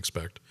want and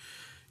expect,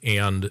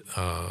 and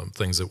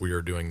things that we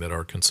are doing that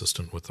are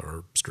consistent with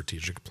our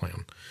strategic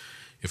plan.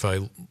 If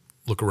I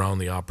look around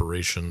the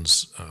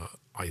operations,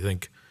 I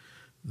think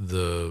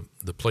the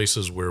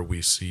places where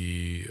we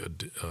see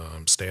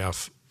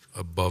staff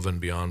above and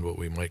beyond what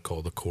we might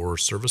call the core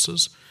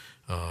services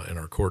in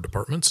our core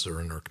departments, or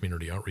in our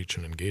Community Outreach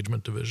and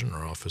Engagement Division,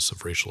 our Office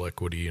of Racial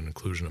Equity and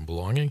Inclusion and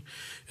Belonging,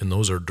 and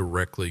those are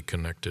directly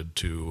connected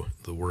to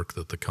the work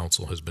that the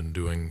council has been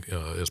doing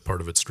as part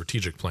of its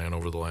strategic plan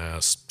over the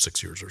last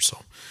 6 years or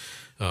so.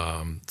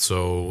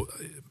 So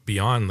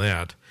beyond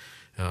that,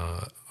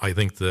 I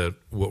think that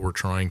what we're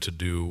trying to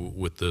do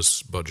with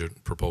this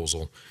budget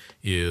proposal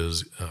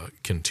is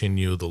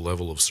continue the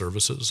level of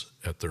services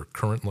at their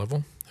current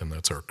level, and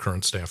that's our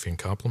current staffing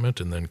complement,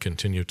 and then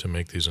continue to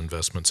make these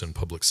investments in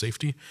public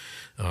safety.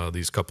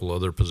 These couple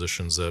other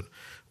positions that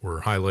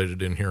were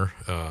highlighted in here,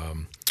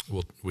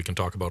 we can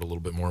talk about a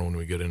little bit more when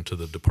we get into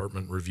the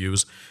department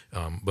reviews,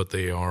 but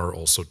they are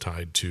also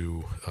tied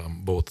to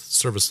both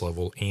service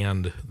level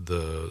and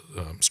the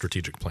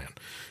strategic plan,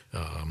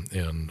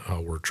 and how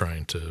we're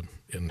trying to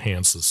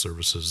enhance the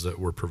services that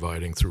we're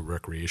providing through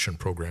recreation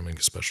programming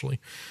especially,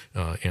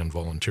 and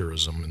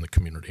volunteerism in the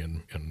community,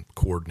 and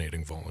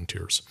coordinating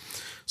volunteers.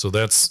 So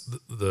that's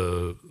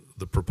the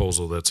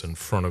proposal that's in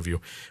front of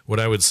you. What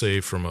I would say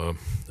from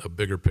a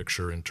bigger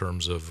picture in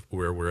terms of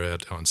where we're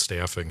at on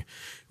staffing,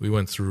 we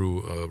went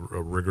through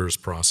a rigorous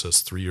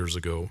process 3 years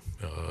ago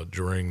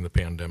during the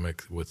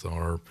pandemic with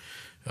our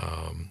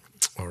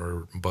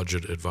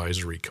budget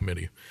advisory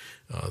committee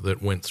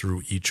that went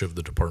through each of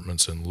the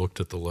departments and looked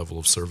at the level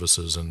of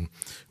services, and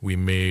we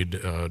made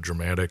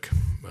dramatic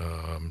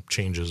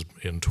changes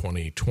in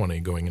 2020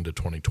 going into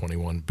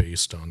 2021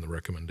 based on the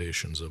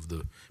recommendations of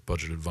the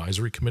budget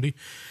advisory committee,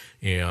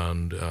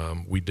 and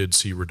we did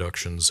see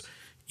reductions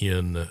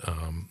in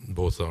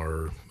both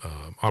our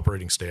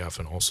operating staff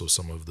and also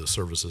some of the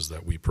services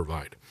that we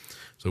provide.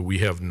 So we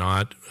have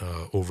not,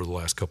 over the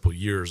last couple of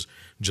years,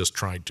 just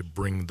tried to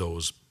bring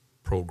those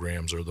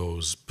programs or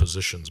those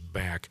positions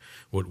back.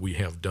 What we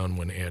have done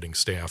when adding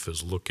staff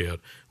is look at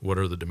what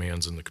are the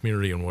demands in the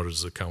community and what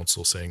is the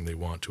council saying they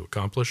want to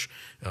accomplish,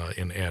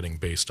 and adding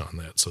based on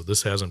that. So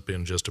this hasn't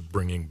been just a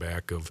bringing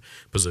back of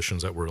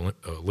positions that were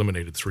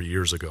eliminated 3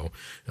 years ago.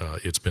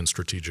 It's been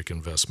strategic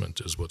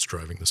investment is what's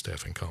driving the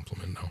staffing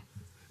complement now.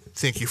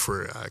 Thank you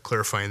for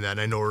clarifying that.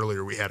 And I know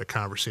earlier we had a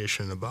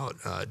conversation about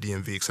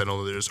DMV, because I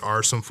know there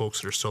are some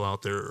folks that are still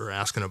out there are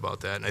asking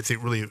about that. And I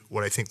think really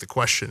what I think the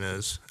question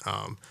is,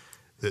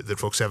 that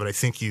folks have, and I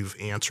think you've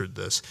answered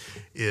this,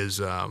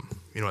 is at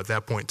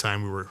that point in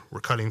time we're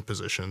cutting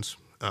positions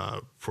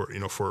for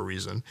a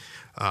reason,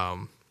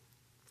 and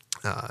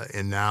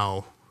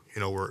now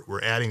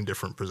we're adding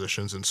different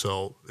positions, and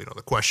so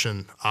the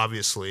question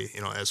obviously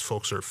as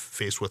folks are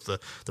faced with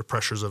the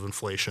pressures of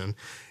inflation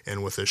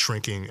and with a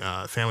shrinking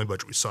family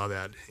budget, we saw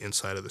that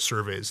inside of the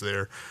surveys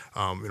there.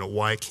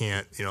 Why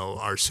can't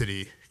our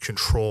city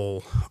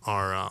control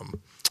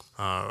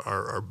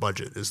our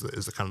budget is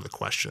the kind of the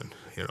question,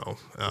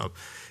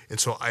 and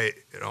so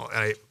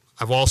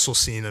I've also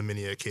seen on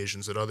many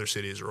occasions that other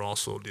cities are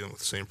also dealing with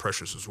the same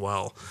pressures as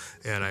well,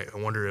 and I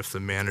wonder if the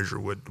manager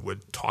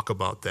would talk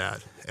about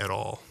that at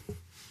all.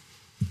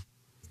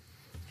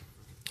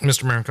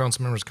 Mr. Mayor and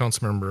council members,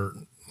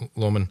 Councilmember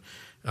Lohman,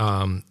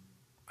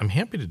 I'm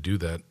happy to do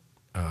that.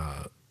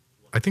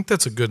 I think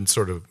that's a good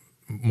sort of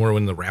more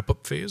in the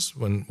wrap-up phase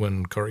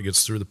when Kari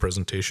gets through the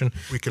presentation,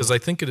 because I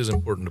think it is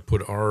important to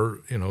put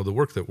our, the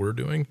work that we're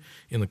doing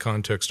in the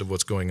context of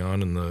what's going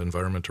on in the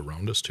environment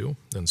around us too.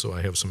 And so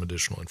I have some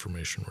additional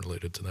information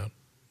related to that.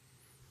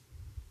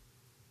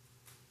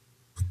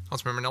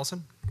 Councilmember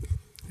Nelson?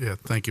 Yeah,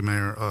 thank you,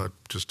 Mayor.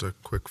 Just a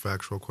quick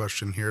factual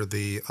question here.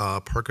 The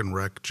Park and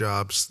Rec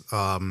jobs,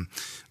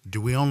 do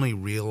we only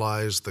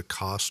realize the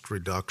cost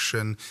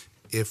reduction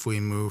if we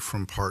move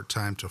from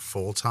part-time to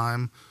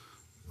full-time?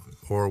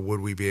 Or would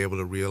we be able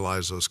to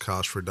realize those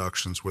cost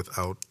reductions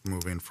without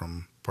moving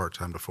from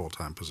part-time to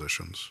full-time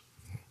positions?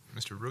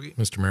 Mr. Ruge?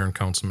 Mr. Mayor and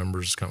council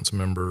members,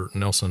 Councilmember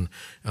Nelson,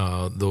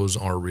 those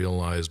are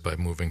realized by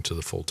moving to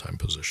the full-time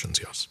positions,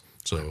 yes.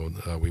 So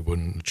we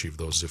wouldn't achieve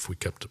those if we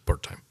kept it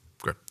part-time.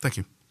 Great, thank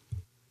you.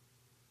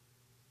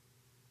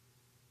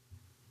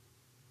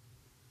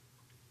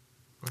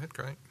 Go ahead,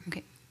 Kari.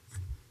 Okay.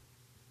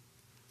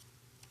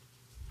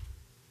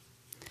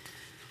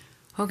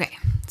 Okay,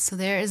 so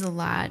there is a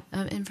lot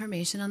of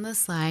information on this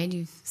slide.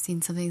 You've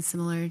seen something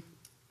similar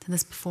to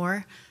this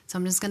before. So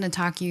I'm just going to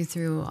talk you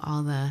through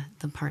all the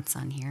parts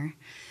on here.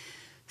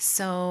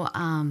 So,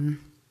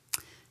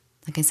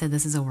 like I said,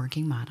 this is a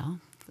working model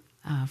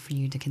for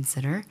you to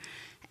consider.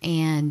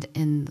 And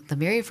in the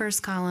very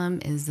first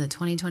column is the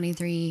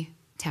 2023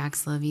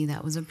 tax levy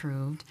that was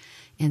approved.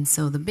 And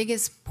so the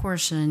biggest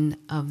portion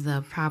of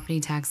the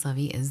property tax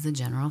levy is the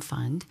general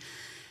fund.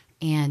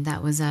 And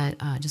that was at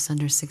just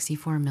under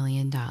 $64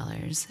 million.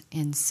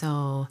 And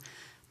so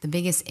the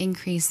biggest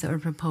increase that we're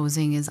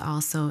proposing is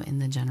also in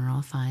the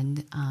general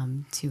fund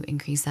to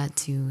increase that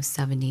to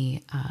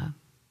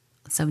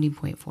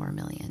 $70.4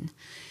 million.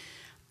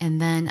 And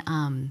then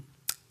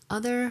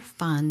other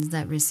funds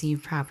that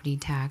receive property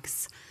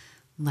tax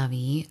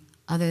levy,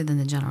 other than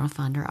the general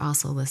fund, are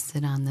also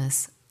listed on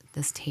this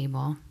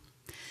table.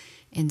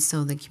 And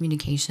so the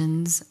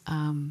communications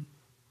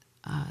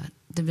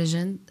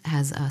division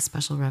has a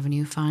special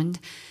revenue fund,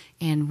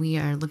 and we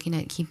are looking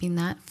at keeping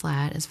that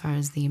flat as far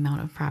as the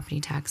amount of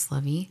property tax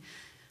levy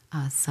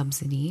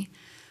subsidy.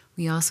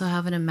 We also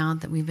have an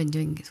amount that we've been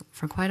doing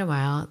for quite a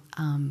while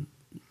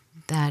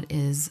that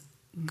is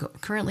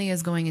currently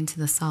is going into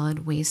the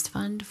solid waste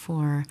fund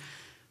for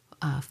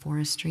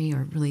forestry,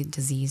 or really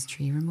disease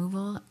tree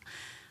removal.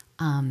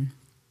 And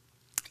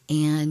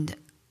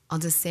I'll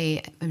just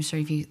say, I'm sure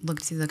if you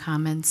look through the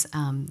comments,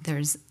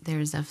 there's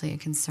definitely a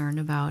concern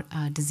about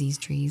disease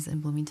trees in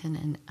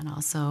Bloomington, and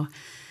also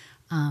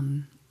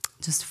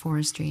just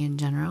forestry in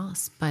general.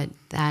 But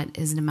that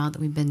is an amount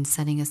that we've been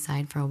setting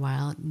aside for a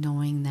while,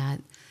 knowing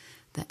that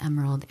the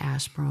emerald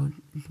ash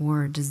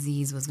borer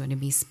disease was going to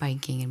be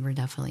spiking, and we're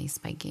definitely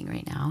spiking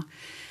right now.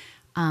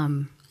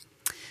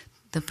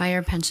 The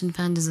fire pension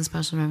fund is a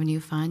special revenue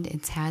fund.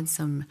 It had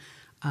some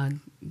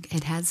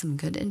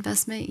good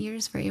investment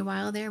years for a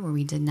while there, where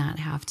we did not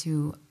have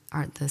to.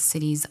 The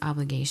city's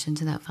obligation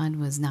to that fund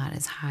was not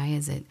as high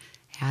as it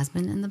has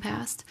been in the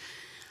past.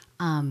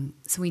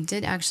 So we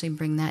did actually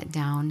bring that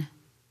down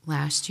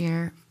last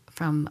year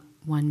from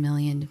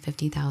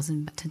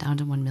 $1,050,000 to down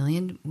to $1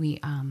 million. We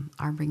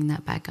are bringing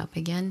that back up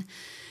again.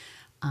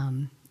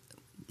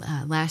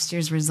 Last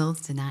year's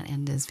results did not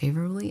end as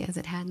favorably as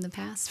it had in the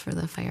past for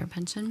the fire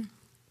pension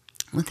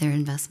with their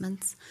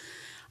investments.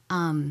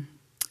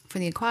 For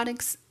the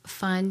aquatics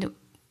fund,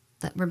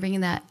 that we're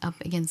bringing that up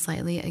again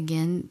slightly.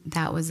 Again,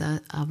 that was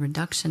a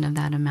reduction of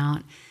that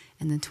amount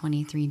in the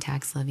 23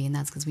 tax levy, and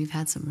that's because we've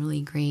had some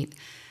really great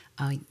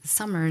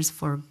summers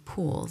for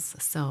pools.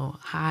 So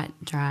hot,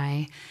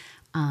 dry,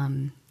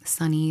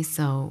 sunny,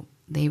 so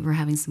they were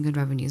having some good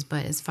revenues.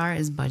 But as far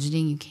as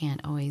budgeting, you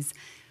can't always.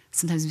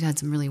 Sometimes we've had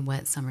some really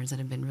wet summers that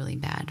have been really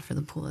bad for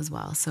the pool as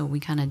well. So we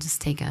kind of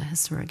just take a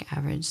historic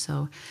average.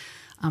 So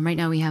right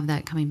now we have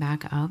that coming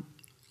back up.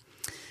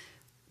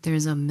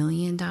 There's $1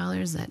 million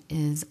that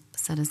is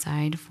set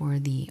aside for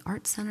the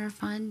Art Center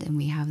Fund, and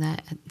we have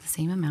that at the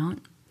same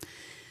amount.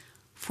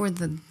 For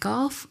the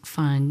golf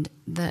fund,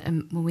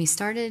 when we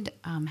started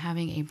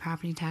having a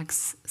property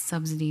tax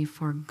subsidy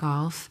for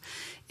golf,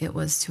 it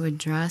was to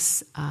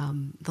address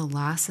the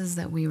losses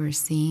that we were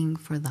seeing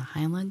for the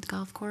Highland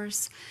Golf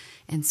Course.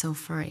 And so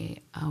for a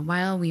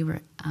while, we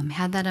were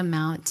had that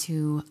amount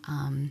to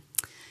kind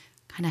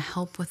of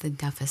help with the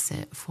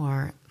deficit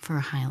for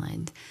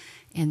Highland.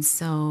 And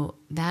so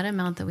that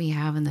amount that we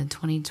have in the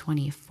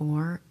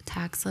 2024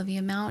 tax levy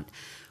amount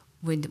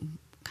would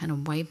kind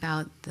of wipe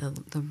out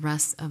the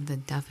rest of the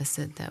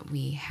deficit that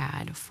we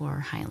had for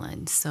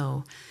Highland.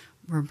 So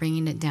we're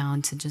bringing it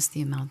down to just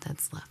the amount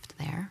that's left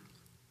there.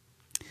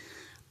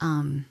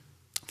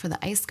 For the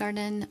ice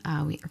garden,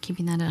 we are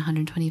keeping that at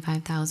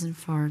 $125,000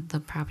 for the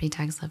property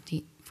tax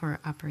levy for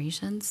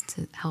operations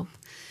to help.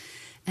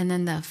 And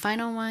then the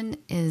final one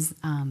is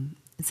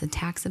it's a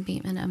tax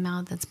abatement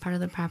amount that's part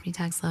of the property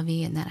tax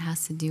levy, and that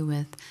has to do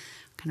with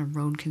kind of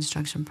road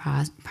construction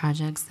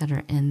projects that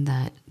are in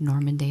that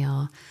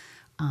Normandale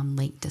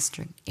Lake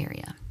District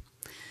area.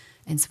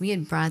 And so we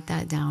had brought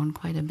that down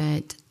quite a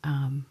bit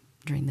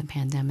during the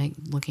pandemic,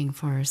 looking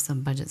for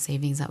some budget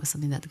savings. That was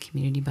something that the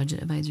Community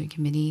Budget Advisory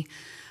Committee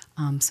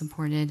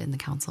supported, and the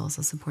council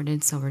also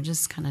supported. So we're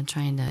just kind of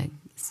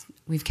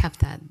we've kept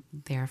that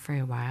there for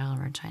a while,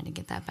 and we're trying to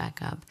get that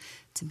back up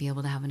to be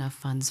able to have enough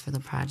funds for the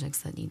projects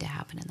that need to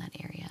happen in that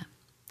area.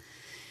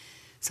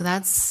 So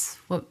that's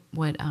what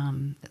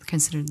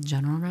considered the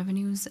general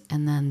revenues.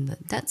 And then the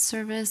debt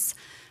service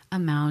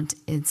amount,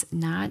 it's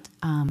not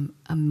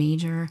a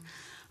major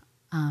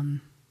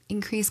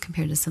increase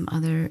compared to some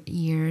other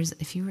years.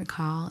 If you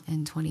recall,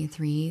 in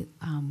 23,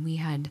 we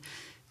had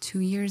 2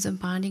 years of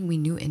bonding. We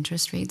knew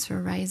interest rates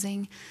were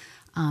rising.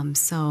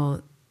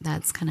 So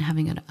that's kind of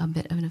having a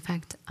bit of an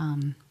effect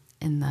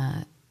in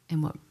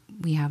what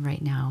we have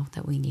right now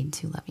that we need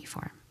to levy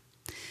for.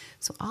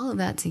 So all of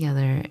that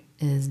together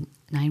is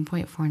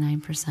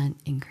 9.49%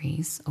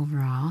 increase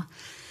overall.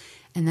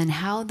 And then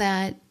how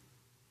that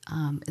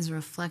is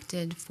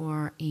reflected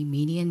for a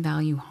median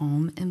value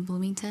home in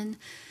Bloomington.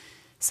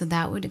 So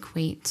that would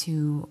equate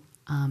to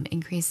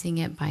increasing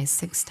it by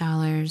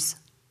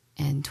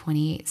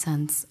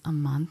 $6.28 a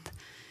month,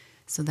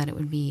 so that it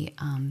would be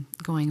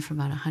going from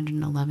about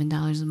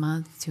 $111 a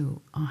month to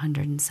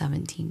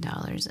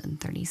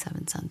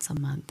 $117.37 a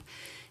month.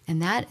 And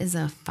that is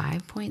a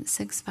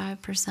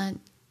 5.65%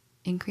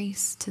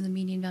 increase to the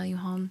median value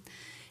home.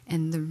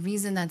 And the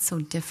reason that's so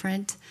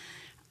different,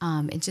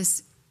 and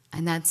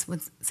that's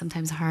what's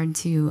sometimes hard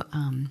to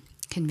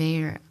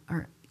convey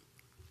or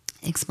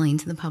explain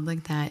to the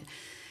public that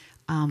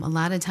a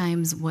lot of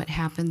times what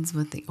happens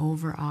with the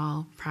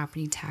overall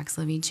property tax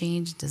levy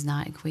change does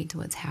not equate to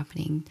what's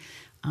happening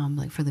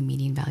like for the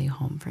median value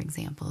home, for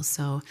example.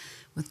 So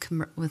with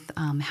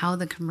how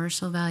the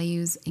commercial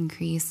values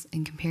increase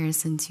in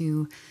comparison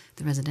to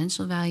the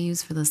residential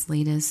values for this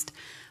latest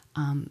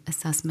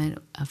assessment,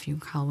 if you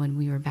recall when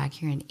we were back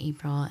here in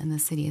April and the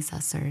city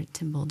assessor,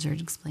 Tim Bulger,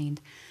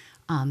 explained,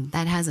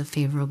 that has a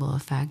favorable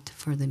effect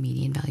for the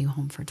median value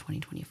home for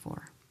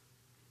 2024.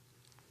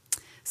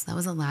 So that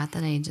was a lot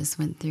that I just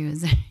went through.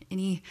 Is there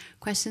any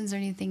questions or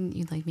anything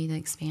you'd like me to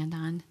expand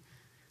on?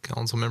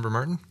 Councilmember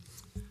Martin?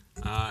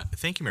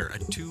 Thank you, Mayor.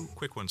 Two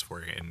quick ones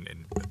for you,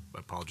 and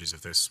apologies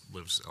if this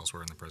lives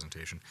elsewhere in the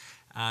presentation.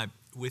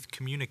 With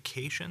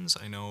communications,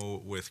 I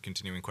know with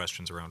continuing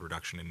questions around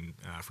reduction in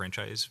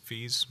franchise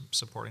fees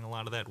supporting a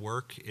lot of that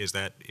work, is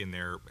that in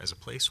there as a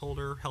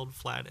placeholder held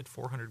flat at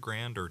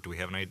 $400,000, or do we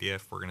have an idea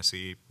if we're going to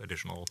see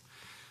additional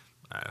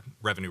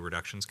revenue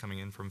reductions coming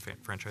in from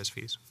franchise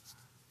fees?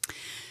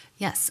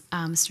 Yes,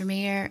 Mr.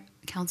 Mayor,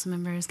 council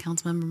members,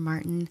 Councilmember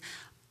Martin,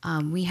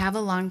 we have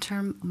a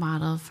long-term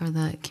model for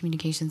the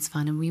communications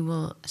fund, and we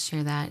will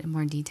share that in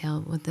more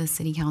detail with the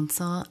city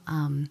council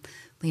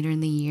later in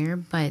the year.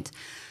 But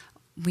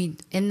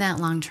in that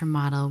long-term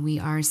model, we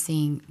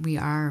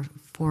are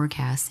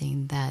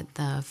forecasting that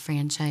the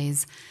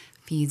franchise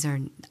fees are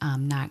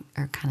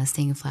kind of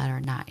staying flat or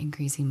not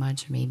increasing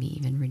much, or maybe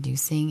even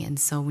reducing. And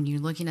so when you're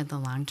looking at the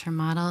long-term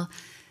model,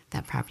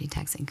 that property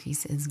tax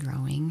increase is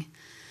growing.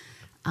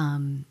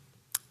 And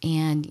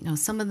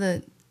some of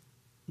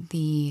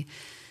the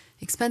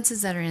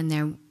expenses that are in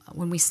there,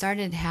 when we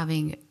started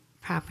having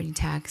property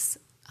tax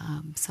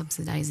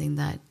subsidizing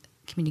that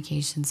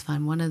communications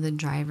fund, one of the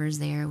drivers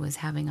there was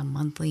having a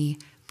monthly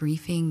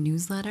briefing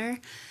newsletter,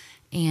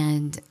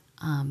 and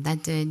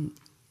that did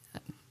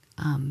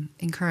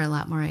incur a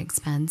lot more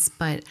expense.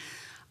 But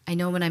I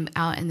know when I'm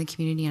out in the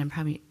community, and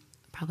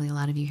probably a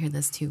lot of you hear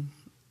this too,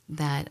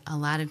 that a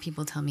lot of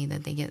people tell me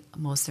that they get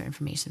most of their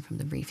information from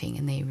the briefing,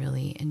 and they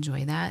really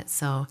enjoy that.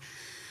 So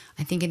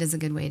I think it is a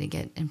good way to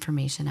get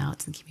information out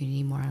to the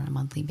community more on a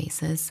monthly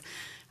basis.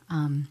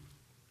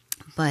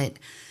 But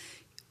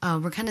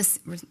we're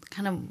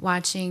kind of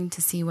watching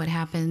to see what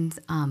happens.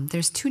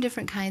 There's two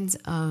different kinds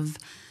of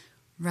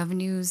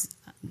revenues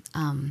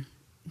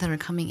that are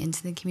coming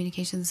into the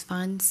communications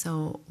fund.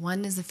 So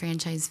one is the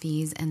franchise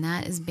fees, and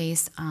that is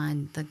based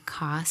on the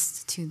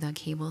cost to the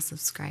cable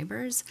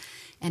subscribers.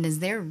 And as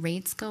their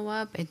rates go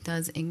up, it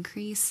does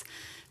increase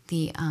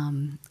the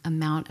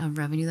amount of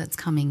revenue that's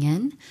coming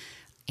in.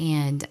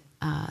 And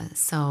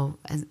as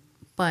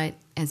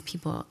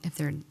people, if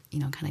they're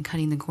kind of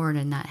cutting the cord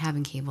and not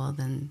having cable,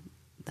 then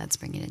that's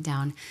bringing it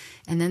down.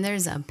 And then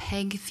there's a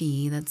PEG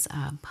fee, that's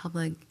a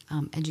public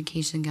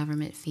education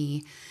government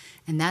fee,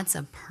 and that's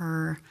a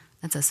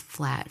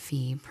flat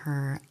fee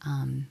per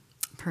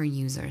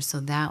user. So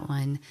that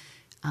one,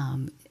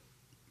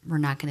 we're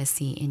not going to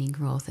see any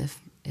growth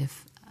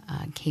if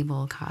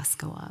cable costs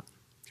go up.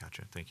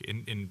 Gotcha. Thank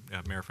you. And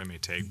Mayor, if I may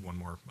take one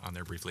more on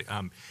there briefly.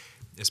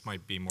 This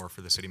might be more for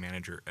the city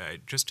manager.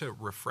 Just to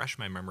refresh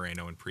my memory, I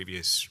know in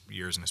previous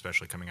years, and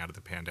especially coming out of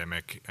the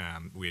pandemic,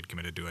 we had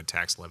committed to a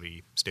tax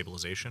levy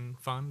stabilization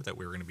fund that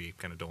we were going to be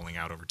kind of doling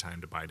out over time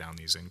to buy down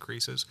these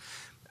increases.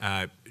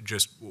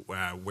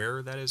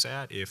 Where that is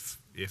at, if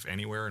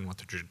anywhere, and what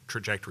the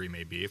trajectory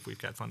may be if we've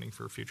got funding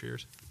for future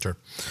years. Sure.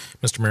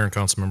 Mr. Mayor and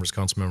council members,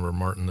 Councilmember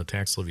Martin, the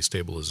tax levy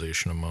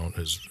stabilization amount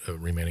is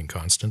remaining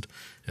constant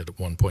at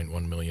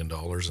 $1.1 million,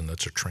 and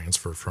that's a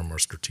transfer from our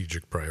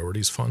strategic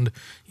priorities fund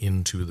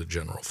into the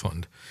general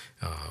fund.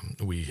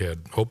 We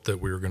had hoped that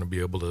we were going to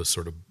be able to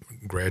sort of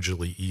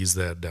gradually ease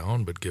that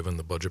down, but given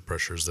the budget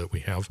pressures that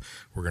we have,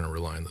 we're going to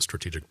rely on the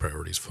strategic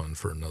priorities fund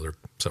for another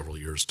several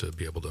years to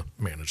be able to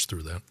manage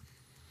through that.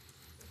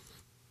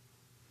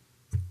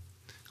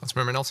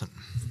 Councilmember Nelson.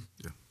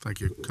 Yeah, thank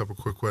you. A couple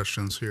quick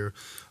questions here.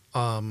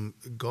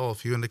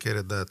 Golf, you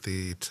indicated that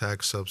the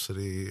tax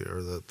subsidy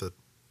or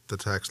the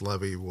tax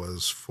levy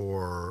was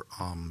for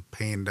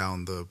paying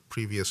down the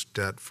previous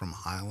debt from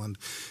Highland,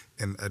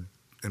 and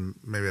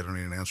maybe I don't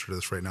need an answer to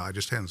this right now. I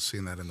just hadn't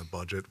seen that in the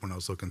budget when I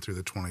was looking through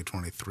the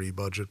 2023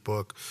 budget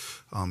book,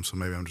 so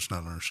maybe I'm just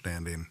not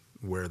understanding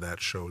where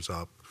that shows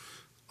up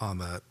on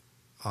that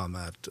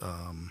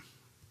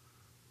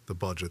the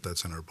budget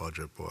that's in our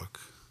budget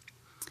book.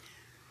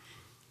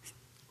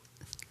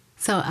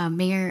 So,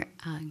 Mayor,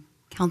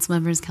 council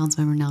members,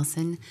 Councilmember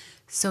Nelson.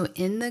 So,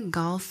 in the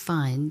golf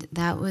fund,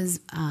 that was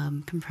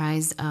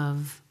comprised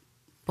of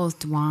both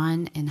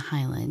Dwan and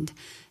Highland.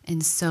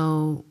 And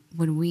so,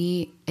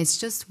 it's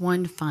just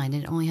one fund.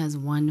 It only has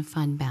one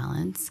fund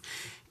balance.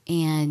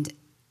 And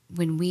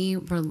when we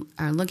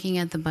are looking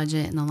at the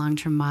budget and the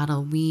long-term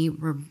model, we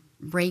were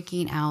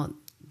breaking out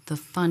the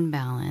fund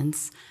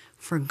balance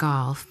for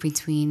golf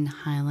between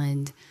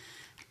Highland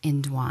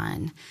and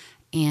Dwan,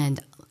 and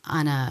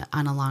on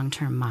a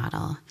long-term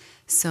model.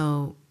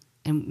 So,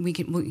 and we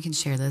can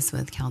share this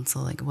with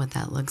council, like what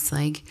that looks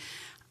like.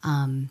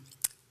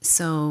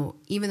 So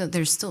even though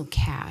there's still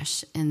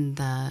cash in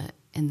the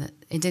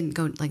it didn't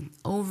go like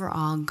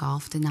overall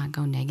golf did not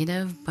go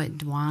negative, but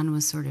Dwan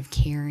was sort of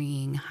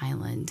carrying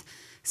Highland.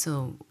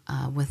 So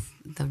with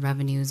the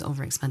revenues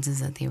over expenses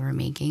that they were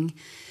making,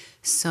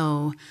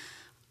 so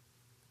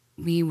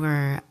we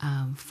were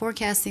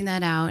forecasting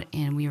that out,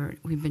 and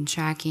we've been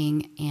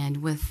tracking,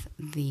 and with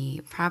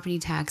the property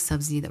tax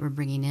subsidy that we're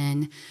bringing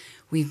in,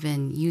 we've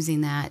been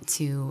using that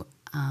to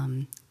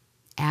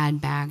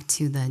add back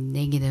to the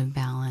negative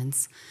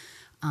balance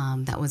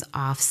that was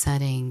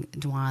offsetting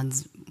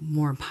Dwan's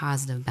more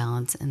positive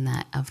balance in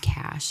that of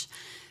cash.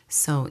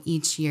 So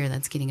each year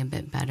that's getting a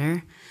bit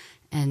better,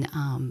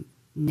 and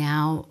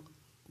now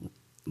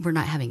we're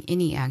not having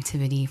any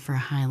activity for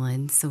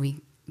Highland, so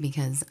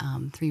because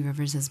Three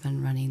Rivers has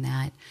been running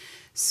that,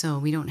 so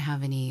we don't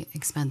have any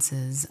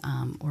expenses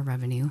or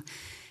revenue,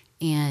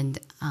 and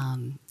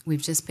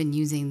we've just been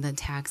using the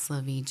tax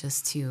levy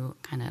just to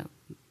kind of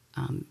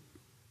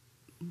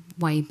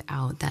wipe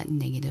out that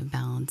negative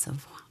balance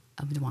of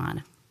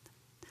Dwan.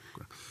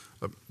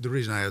 The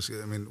reason I ask,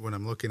 I mean, when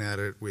I'm looking at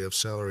it, we have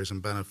salaries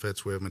and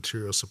benefits, we have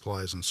material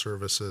supplies and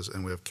services,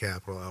 and we have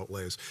capital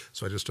outlays.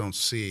 So I just don't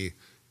see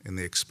in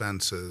the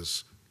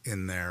expenses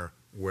in there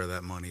where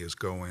that money is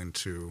going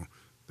to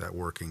that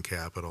working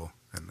capital.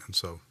 And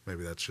so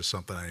maybe that's just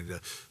something I need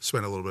to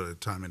spend a little bit of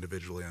time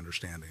individually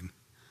understanding.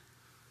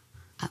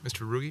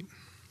 Mr. Ruge?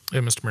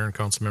 Yeah, Mr. Mayor and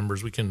council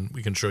members, we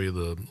can show you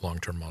the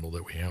long-term model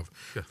that we have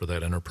for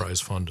that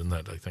enterprise fund, and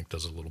that I think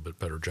does a little bit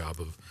better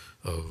job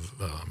of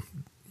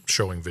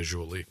showing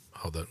visually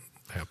how that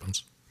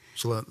happens.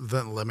 So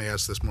then let me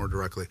ask this more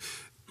directly.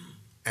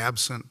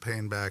 Absent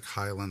paying back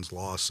Highland's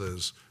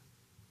losses,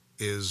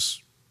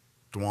 is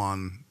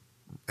Dwan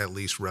at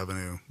least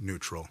revenue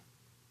neutral?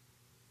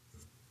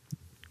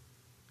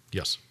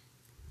 Yes.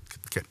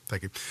 Okay,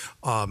 thank you.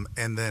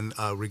 And then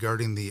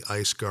regarding the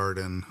ice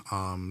garden,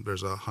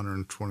 there's a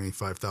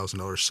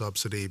 $125,000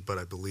 subsidy, but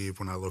I believe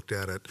when I looked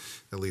at it,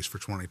 at least for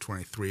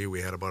 2023,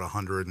 we had about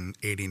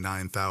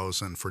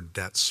 $189,000 for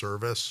debt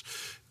service.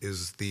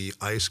 Is the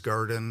ice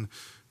garden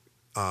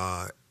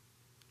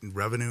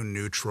revenue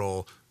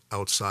neutral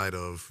outside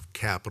of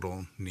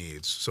capital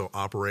needs? So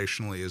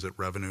operationally, is it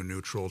revenue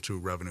neutral to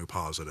revenue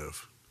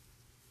positive?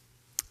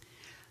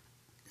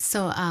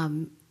 So,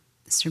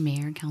 Mr.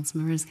 Mayor, council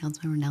members,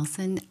 Councilmember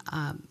Nelson,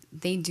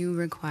 they do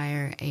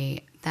require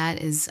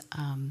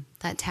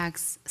that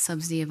tax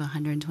subsidy of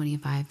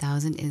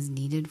 $125,000 is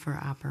needed for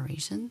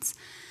operations,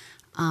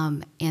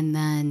 and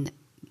then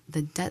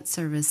the debt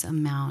service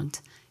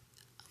amount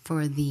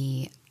for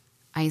the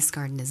ice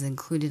garden is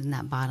included in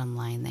that bottom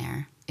line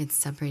there. It's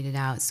separated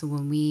out, so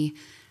when we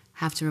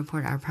have to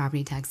report our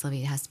property tax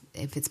levy,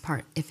 if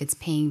it's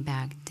paying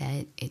back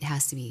debt, it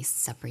has to be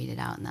separated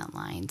out in that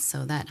line.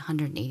 So that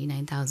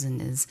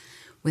 $189,000 is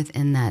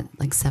within that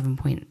like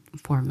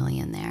 $7.4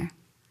 million there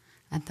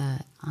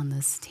on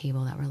this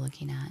table that we're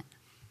looking at.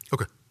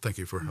 Okay, thank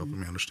you for helping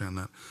me understand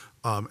that.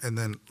 And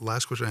then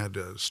last question I had,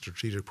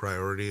 strategic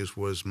priorities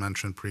was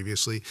mentioned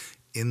previously.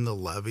 In the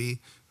levy,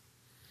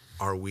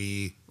 are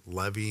we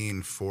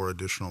levying for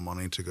additional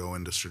money to go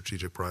into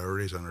strategic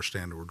priorities? I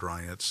understand we're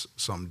drawing it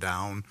some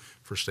down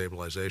for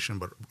stabilization,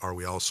 but are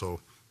we also,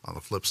 on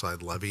the flip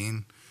side,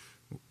 levying?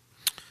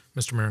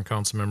 Mr. Mayor and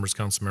council members,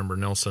 Councilmember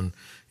Nelson,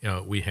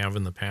 we have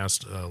in the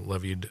past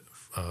levied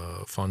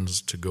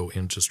funds to go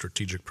into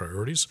strategic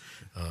priorities.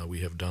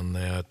 We have done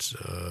that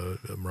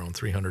around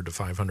 $300,000 to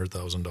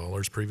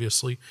 $500,000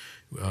 previously.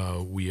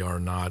 We are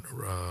not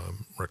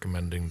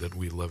recommending that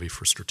we levy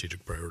for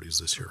strategic priorities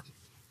this year.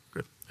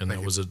 Good. And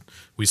that was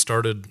we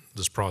started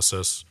this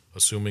process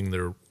assuming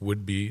there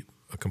would be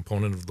a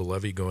component of the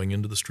levy going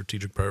into the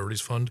strategic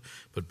priorities fund,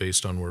 but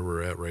based on where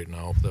we're at right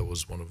now, that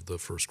was one of the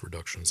first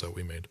reductions that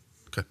we made.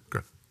 Okay,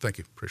 good. Thank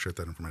you. Appreciate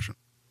that information.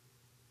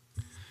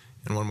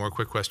 And one more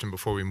quick question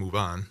before we move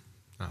on.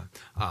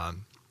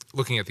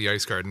 Looking at the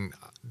ice garden,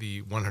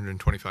 the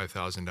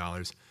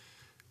 $125,000.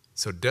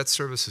 So debt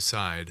service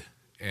aside,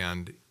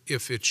 and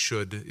if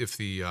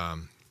the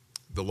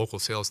local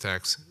sales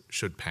tax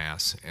should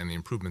pass and the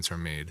improvements are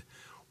made,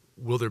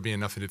 will there be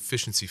enough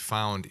efficiency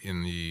found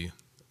in the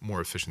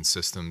more efficient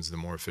systems, the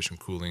more efficient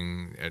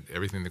cooling,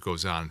 everything that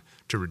goes on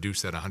to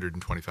reduce that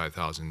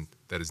 $125,000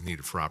 that is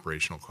needed for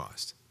operational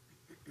costs?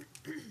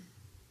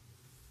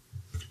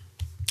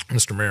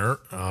 Mr.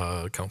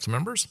 Mayor, council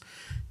members,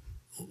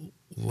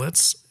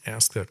 let's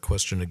ask that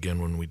question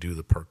again when we do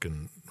the Park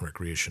and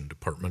Recreation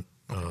Department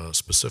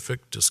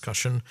specific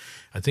discussion.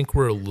 I think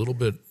we're a little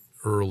bit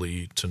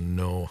early to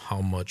know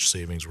how much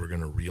savings we're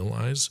going to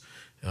realize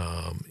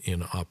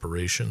in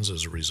operations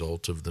as a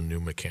result of the new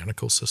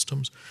mechanical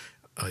systems.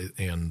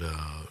 And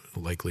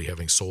likely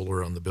having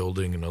solar on the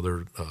building and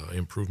other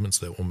improvements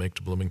that will make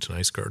to Bloomington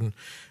Ice Garden,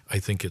 I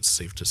think it's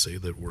safe to say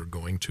that we're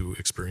going to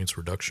experience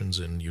reductions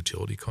in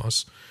utility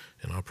costs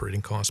and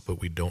operating costs,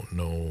 but we don't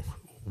know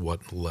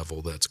what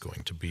level that's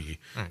going to be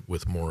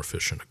with more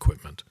efficient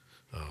equipment.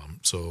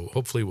 So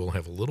hopefully we'll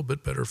have a little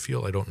bit better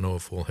feel. I don't know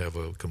if we'll have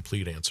a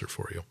complete answer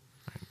for you.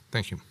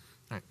 Thank you.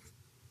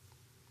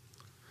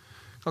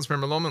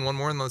 Councilmember Lohman, one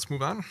more, and let's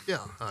move on.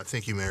 Yeah,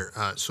 thank you, Mayor.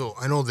 So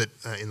I know that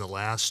in the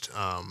last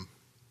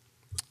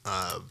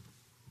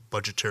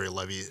budgetary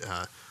levy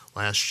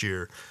last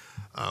year,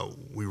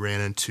 we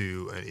ran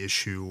into an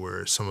issue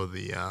where some of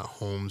the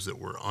homes that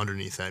were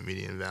underneath that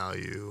median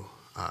value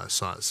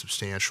saw a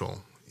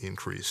substantial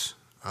increase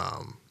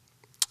to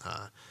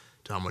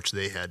how much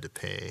they had to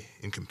pay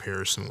in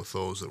comparison with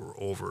those that were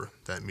over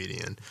that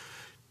median.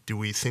 Do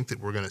we think that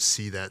we're going to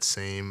see that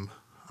same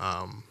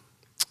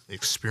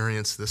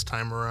experience this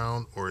time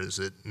around, or is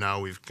it now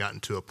we've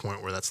gotten to a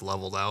point where that's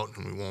leveled out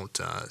and we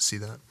won't see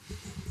that?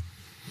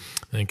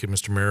 Thank you,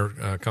 Mr.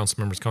 Mayor, council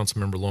members,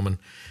 Councilmember Lohman.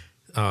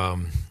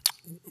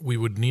 We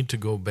would need to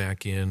go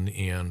back in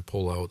and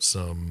pull out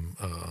some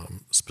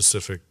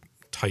specific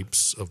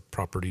types of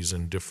properties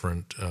in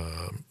different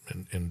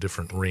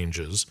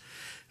ranges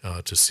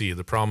to see.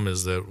 The problem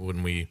is that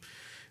when we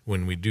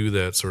do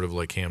that, sort of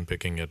like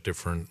handpicking at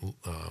different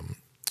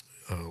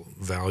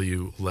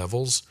value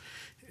levels,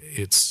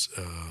 it's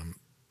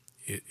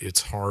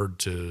hard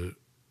to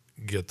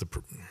get the,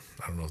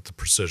 I don't know if the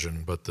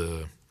precision, but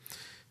the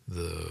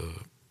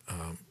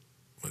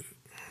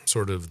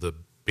sort of the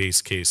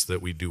base case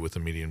that we do with a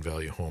median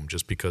value home,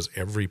 just because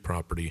every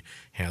property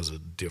has a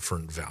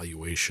different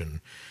valuation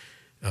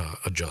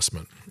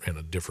adjustment and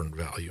a different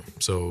value.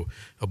 So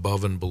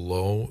above and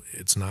below,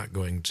 it's not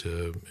going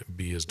to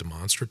be as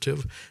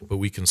demonstrative, but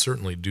we can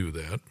certainly do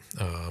that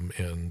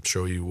and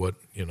show you what,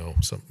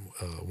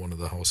 one of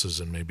the houses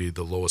in maybe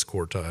the lowest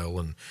quartile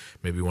and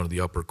maybe one of the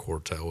upper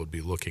quartile would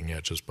be looking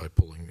at just by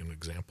pulling an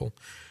example.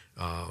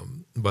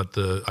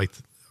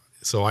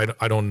 So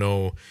I don't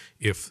know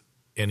if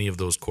any of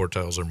those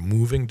quartiles are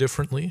moving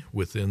differently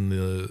within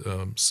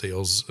the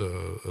sales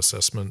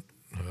assessment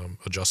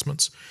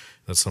adjustments.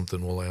 That's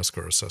something we'll ask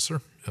our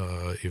assessor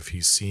if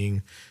he's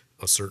seeing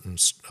a certain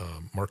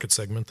market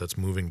segment that's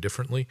moving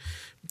differently.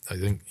 I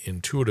think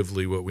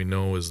intuitively what we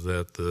know is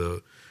that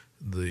the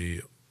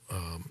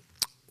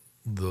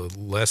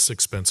less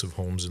expensive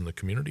homes in the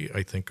community,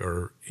 I think,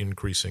 are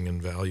increasing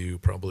in value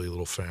probably a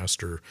little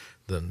faster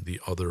than the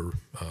other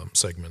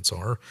segments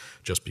are,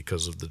 just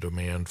because of the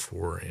demand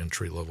for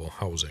entry-level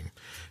housing.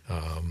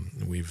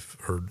 We've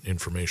heard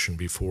information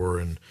before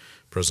in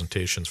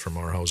presentations from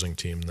our housing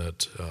team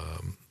that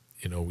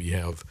we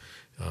have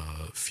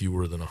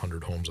fewer than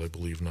 100 homes, I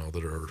believe, now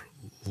that are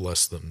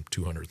less than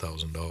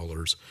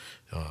 $200,000,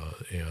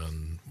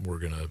 and we're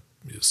going to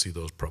see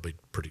those probably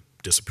pretty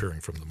disappearing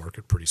from the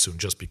market pretty soon,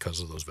 just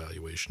because of those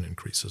valuation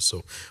increases.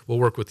 So we'll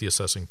work with the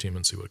assessing team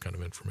and see what kind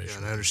of information. Yeah,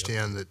 and I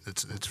understand that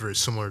it's very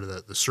similar to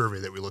the survey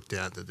that we looked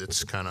at, that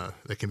it's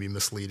that can be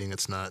misleading.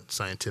 It's not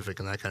scientific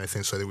and that kind of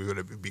thing. So I think we've got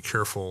to be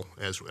careful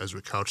as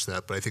we couch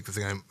that. But I think the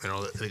thing I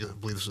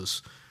believe this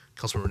was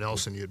Councilmember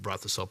Nelson, you had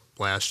brought this up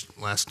last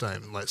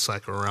time, last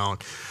cycle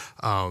around,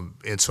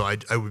 and so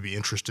I would be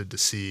interested to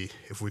see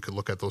if we could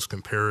look at those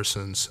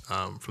comparisons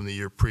from the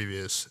year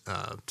previous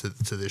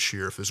to this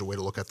year, if there's a way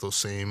to look at those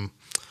same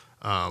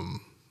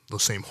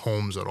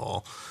homes at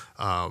all,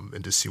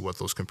 and to see what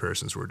those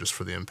comparisons were just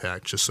for the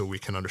impact, just so we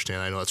can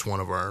understand. I know that's one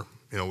of our,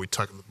 we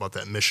talked about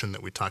that mission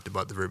that we talked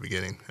about at the very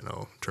beginning, in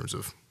terms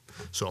of,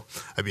 so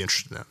I'd be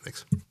interested in that.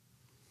 Thanks.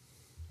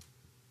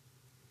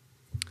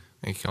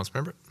 Thank you,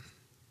 Councilmember.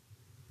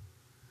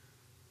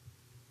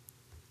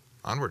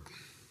 Onward.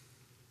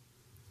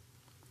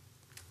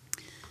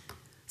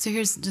 So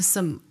here's just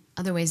some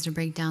other ways to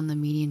break down the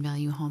median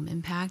value home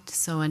impact.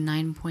 So a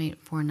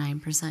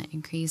 9.49%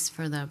 increase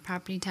for the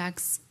property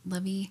tax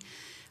levy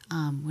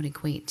would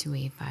equate to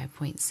a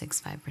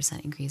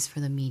 5.65% increase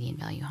for the median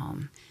value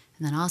home.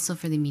 And then also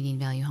for the median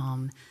value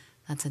home,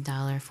 that's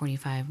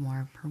 $1.45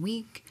 more per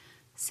week,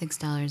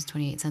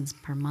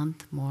 $6.28 per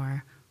month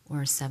more,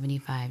 or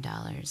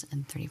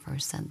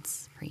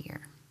 $75.34 per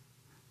year.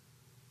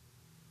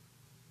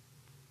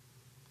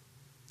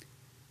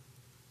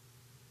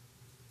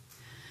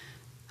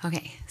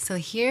 Okay, so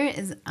here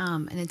is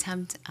an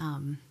attempt,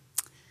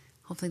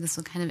 hopefully this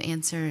will kind of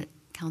answer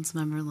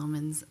Councilmember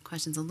Lohman's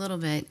questions a little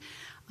bit,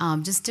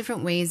 just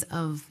different ways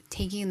of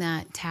taking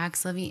that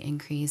tax levy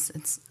increase.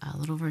 It's a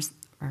little over,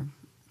 or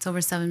it's over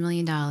 $7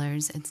 million.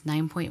 It's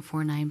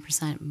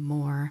 9.49%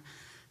 more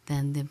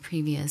than the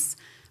previous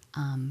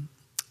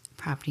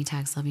property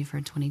tax levy for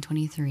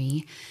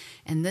 2023.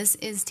 And this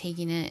is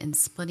taking it and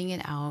splitting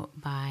it out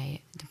by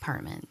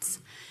departments.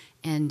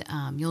 And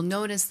you'll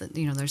notice that,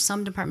 there's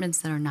some departments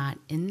that are not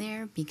in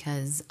there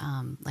because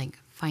like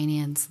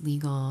finance,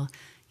 legal,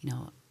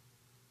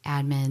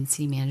 admin,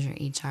 city manager,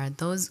 HR,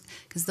 because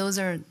those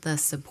are the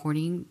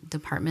supporting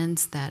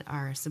departments that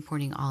are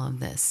supporting all of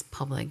this,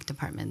 public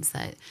departments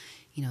that,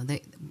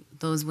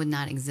 those would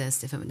not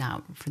exist if it were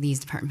not for these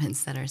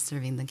departments that are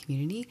serving the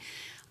community.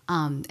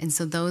 And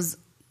so those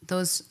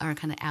are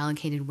kind of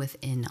allocated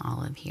within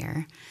all of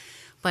here.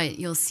 But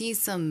you'll see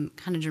some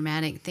kind of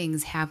dramatic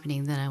things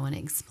happening that I want to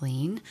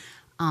explain.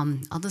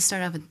 I'll just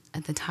start off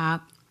at the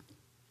top.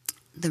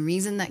 The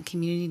reason that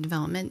community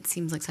development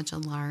seems like such a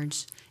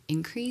large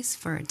increase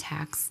for a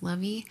tax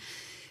levy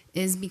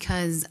is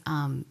because,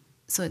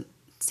 so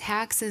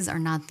taxes are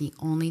not the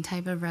only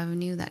type of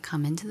revenue that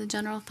come into the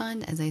general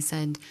fund. As I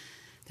said,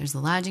 there's the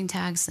lodging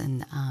tax,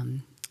 and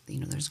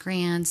there's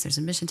grants, there's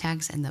admission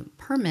tax, and the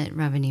permit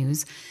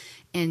revenues.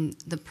 And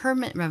the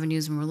permit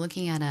revenues, when we're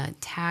looking at a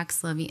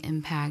tax levy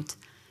impact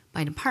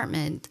by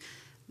department,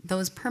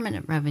 those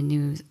permit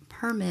revenues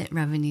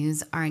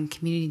are in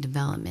community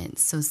development.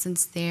 So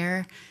since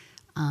their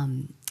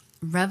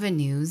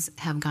revenues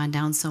have gone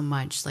down so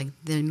much, like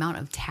the amount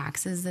of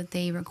taxes that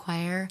they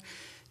require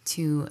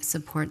to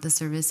support the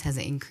service has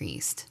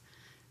increased.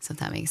 So if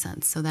that makes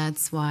sense. So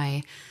that's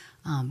why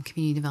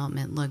community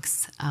development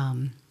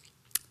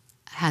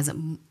has a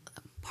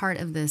part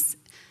of this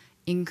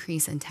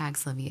increase in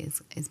tax levy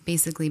is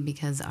basically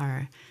because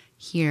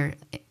here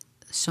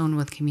shown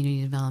with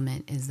community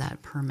development is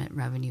that permit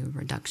revenue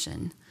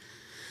reduction.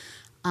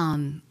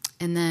 And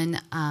then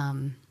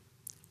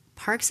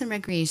Parks and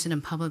Recreation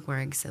and Public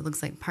Works, it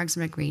looks like Parks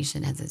and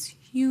Recreation has this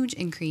huge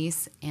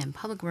increase and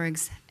Public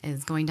Works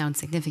is going down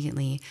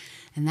significantly.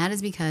 And that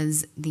is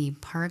because the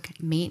Park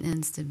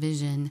Maintenance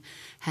Division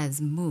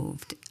has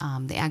moved.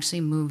 They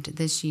actually moved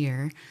this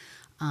year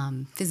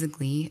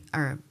physically,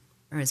 or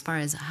as far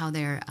as how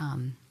they're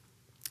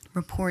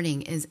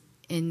reporting is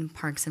in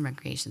Parks and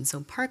Recreation.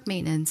 So Park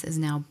Maintenance is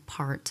now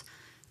part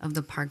of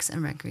the Parks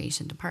and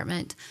Recreation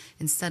Department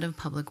instead of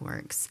Public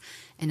Works.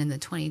 And in the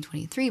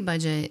 2023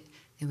 budget,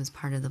 it was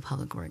part of the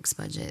Public Works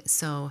budget.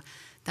 So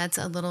that's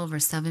a little over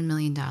 $7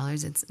 million.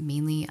 It's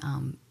mainly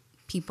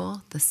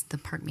people, the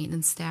park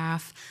maintenance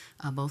staff,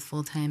 both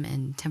full-time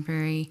and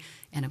temporary,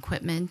 and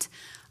equipment.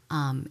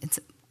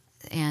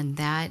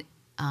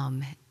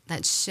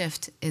 That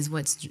shift is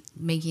what's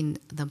making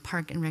the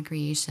Park and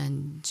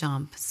Recreation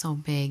jump so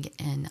big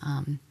and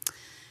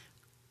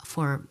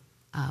for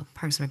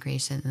Parks and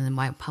Recreation, and then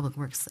why Public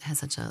Works has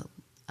such a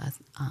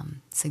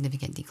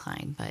significant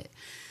decline. But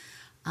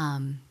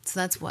so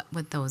that's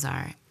what those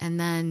are, and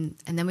then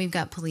we've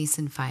got police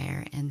and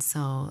fire, and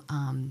so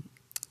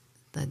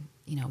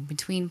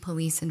between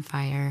police and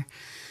fire,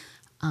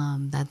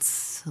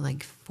 that's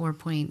like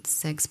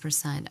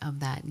 4.6% of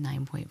that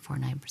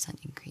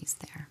 9.49% increase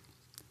there.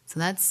 So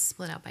that's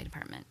split out by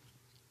department.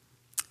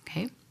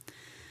 Okay,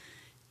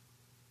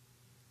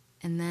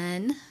 and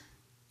then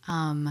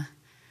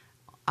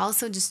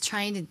also just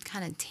trying to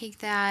kind of take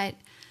that,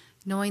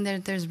 knowing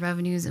that there's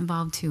revenues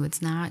involved too.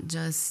 It's not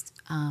just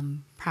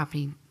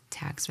property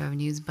tax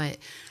revenues, but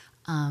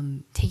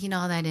taking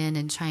all that in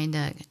and trying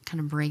to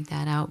kind of break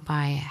that out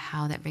by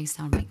how that breaks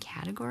down by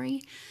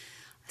category.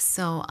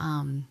 So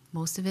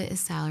most of it is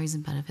salaries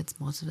and benefits.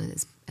 Most of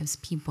it is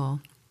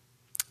people,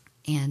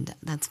 and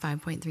that's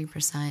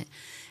 5.3%.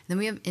 Then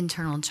we have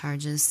internal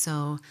charges.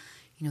 So,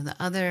 the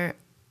other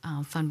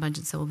fund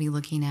budgets that we'll be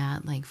looking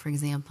at, like for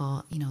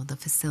example, the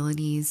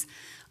facilities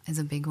is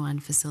a big one.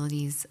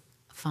 Facilities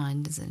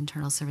fund is an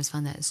internal service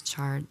fund that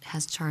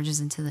has charges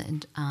into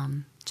the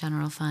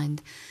general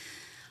fund,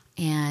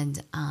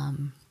 and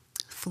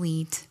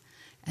fleet,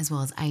 as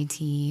well as IT,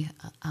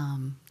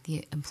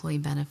 the employee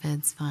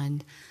benefits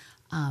fund,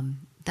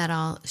 that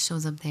all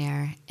shows up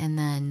there. And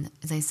then,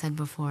 as I said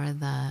before,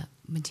 the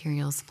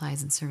materials,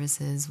 supplies, and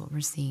services, what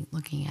we're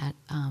looking at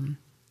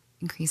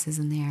increases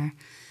in there.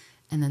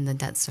 And then the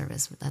debt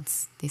service,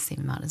 that's the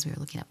same amount as we were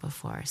looking at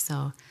before.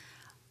 So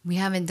we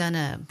haven't done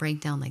a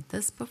breakdown like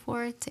this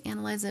before to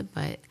analyze it,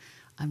 but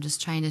I'm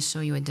just trying to show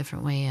you a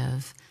different way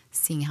of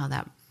seeing how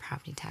that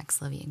property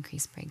tax levy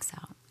increase breaks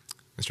out.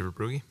 Mr.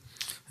 Verbrugge?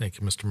 Thank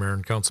you, Mr. Mayor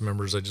and council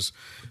members. I just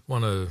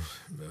want to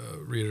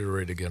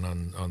reiterate again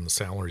on the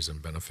salaries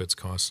and benefits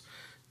costs.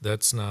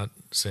 That's not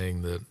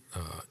saying that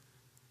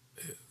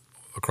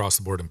across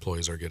the board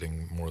employees are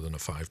getting more than a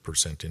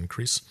 5%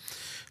 increase.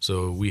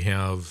 So we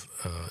have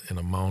an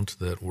amount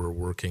that we're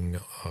working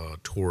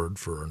toward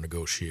for our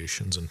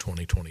negotiations in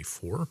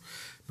 2024.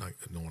 I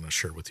don't want to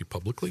share with you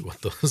publicly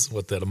what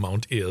that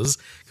amount is,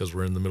 because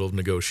we're in the middle of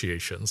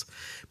negotiations.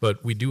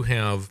 But we do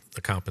have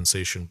a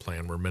compensation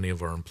plan where many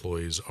of our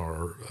employees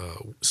are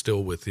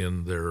still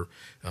within their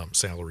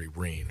salary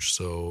range.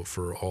 So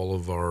for all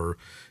of our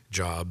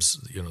jobs,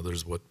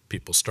 there's what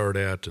people start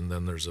at, and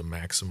then there's a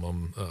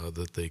maximum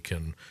that they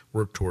can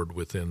work toward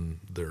within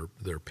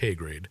their pay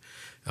grade,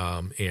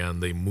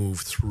 and they move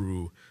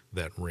through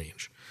that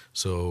range.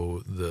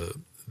 So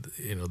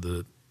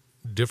the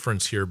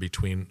difference here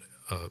between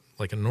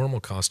like a normal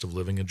cost of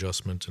living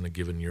adjustment in a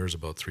given year is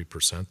about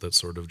 3%. That's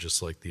sort of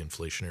just like the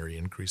inflationary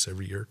increase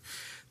every year.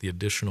 The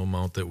additional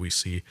amount that we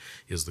see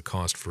is the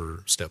cost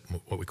for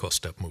what we call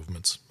step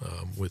movements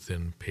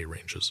within pay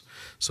ranges.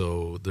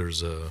 So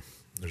there's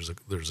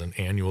an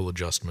annual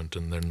adjustment,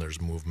 and then there's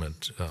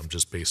movement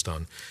just based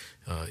on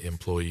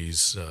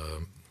employees,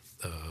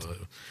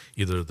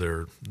 either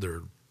their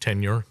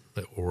tenure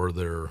or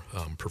their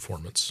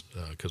performance,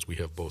 because we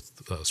have both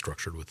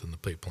structured within the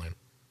pay plan.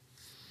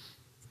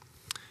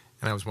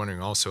 And I was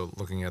wondering also,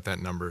 looking at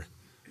that number,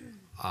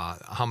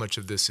 how much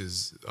of this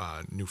is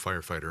new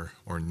firefighter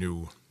or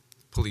new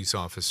police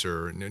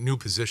officer, new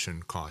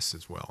position costs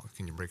as well?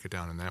 Can you break it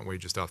down in that way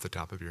just off the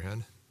top of your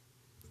head?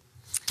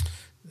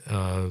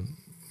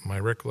 My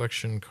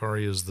recollection,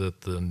 Kari, is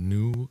that the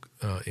new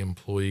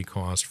employee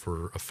cost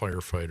for a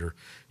firefighter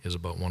is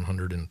about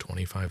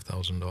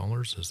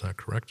 $125,000. Is that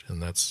correct?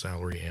 And that's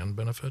salary and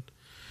benefit?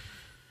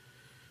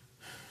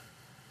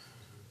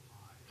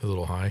 A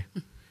little high?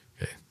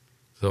 Okay.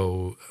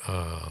 So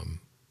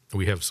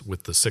we have,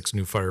 with the 6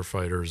 new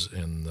firefighters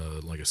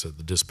and, like I said,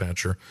 the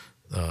dispatcher,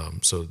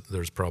 so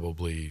there's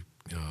probably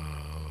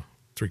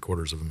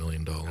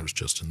 $750,000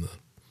 just in the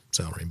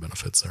salary and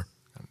benefits there.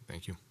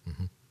 Thank you.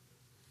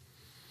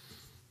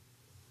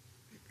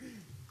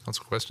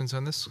 Council questions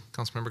on this?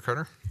 Councilmember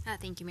Carter?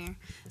 Thank you, Mayor.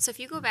 So if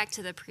you go back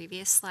to the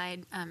previous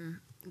slide,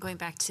 going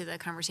back to the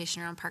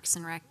conversation around Parks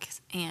and Rec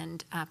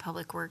and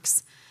Public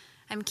Works,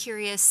 I'm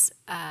curious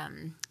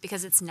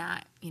because it's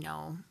not,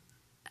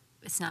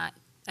 it's not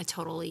a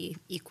totally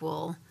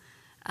equal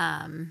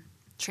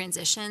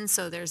transition.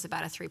 So there's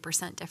about a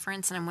 3%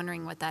 difference, and I'm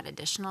wondering what that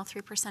additional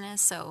 3% is.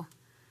 So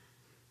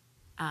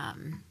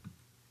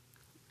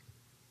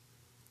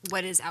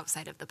what is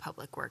outside of the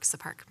Public Works, the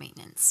park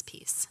maintenance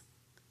piece?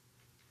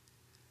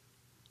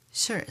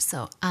 Sure.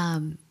 So,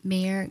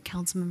 Mayor,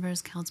 council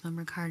members,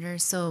 Councilmember Carter.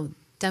 So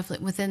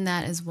definitely within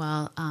that as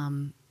well,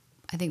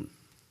 I think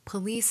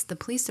the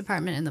police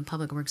department and the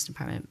Public Works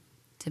department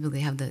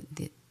typically have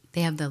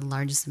they have the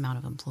largest amount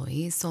of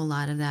employees. So a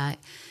lot of that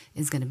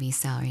is going to be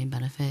salary and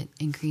benefit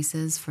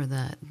increases for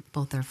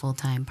both their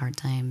full-time,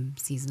 part-time,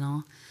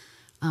 seasonal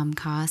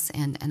costs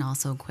and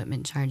also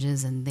equipment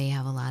charges. And they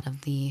have a lot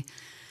of the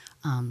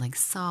like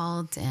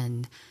salt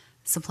and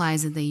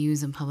supplies that they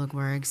use in Public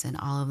Works and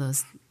all of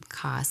those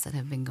costs that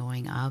have been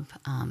going up.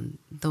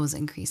 Those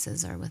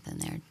increases are within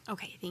there.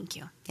 Okay, thank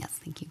you. Yes,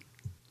 thank you.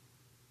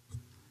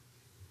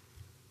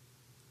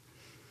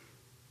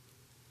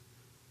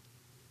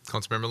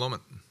 Councilmember Lohman?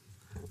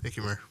 Thank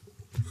you, Mayor.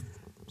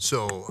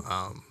 So,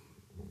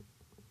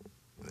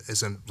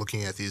 as I'm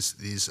looking at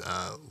these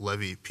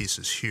levy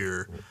pieces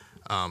here,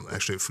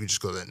 actually, if we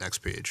just go to that next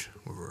page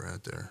where we're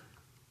at there.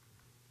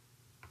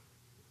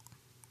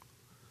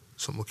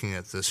 So I'm looking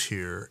at this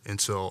here,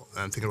 and so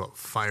I'm thinking about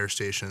fire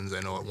stations.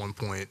 I know at one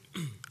point,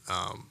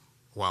 a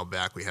while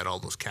back, we had all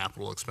those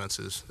capital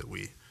expenses that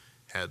we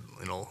had,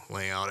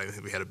 laying out. I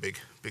think we had a big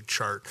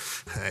chart.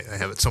 I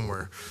have it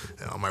somewhere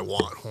on my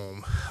wall at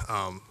home.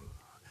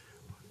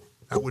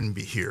 That wouldn't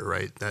be here,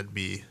 right? Would that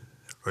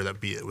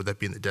be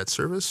in the debt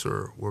service,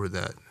 or where would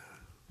that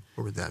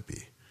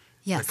be?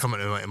 Yes.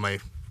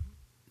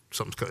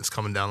 Something's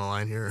coming down the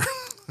line here?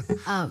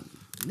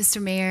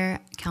 Mr. Mayor,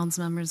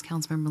 council members,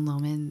 Councilmember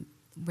Lohman,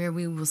 where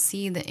we will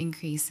see the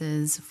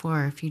increases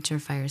for future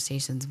fire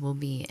stations will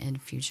be in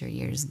future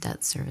years'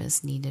 debt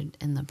service needed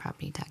in the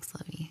property tax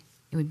levy.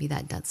 It would be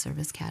that debt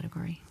service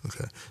category.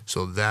 Okay,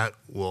 so that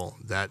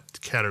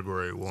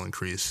category will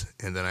increase,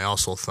 and then I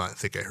also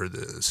think I heard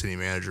the city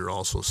manager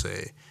also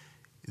say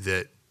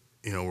that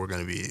we're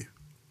going to be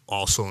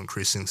also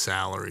increasing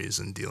salaries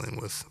and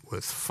dealing with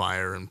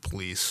fire and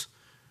police,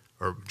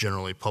 or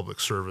generally public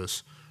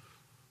service,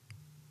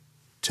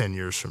 10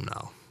 years from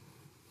now.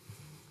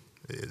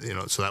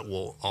 So that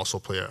will also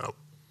play a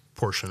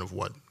portion of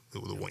what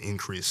will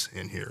increase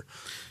in here.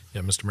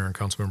 Yeah, Mr. Mayor and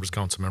council members,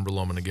 Councilmember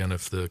Lohman, again,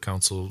 if the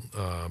council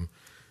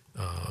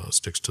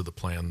sticks to the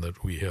plan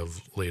that we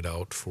have laid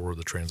out for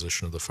the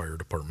transition of the fire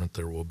department,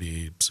 there will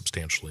be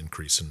substantial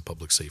increase in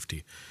public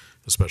safety,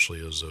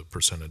 especially as a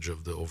percentage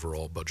of the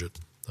overall budget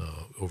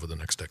over the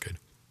next decade.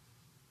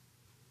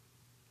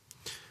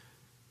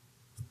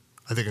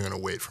 I think I'm going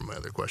to wait for my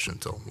other question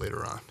until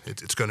later on.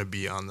 It's going to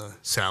be on the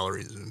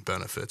salaries and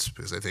benefits,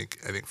 because I think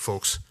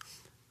folks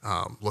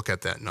look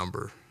at that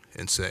number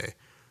and say,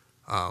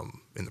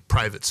 in the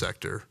private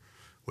sector,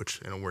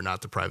 which we're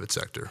not the private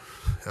sector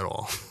at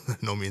all,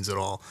 no means at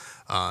all,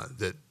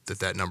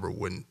 that number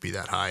wouldn't be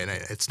that high. And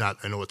it's not.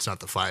 I know it's not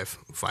the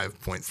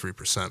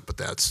 5.3%, but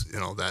that's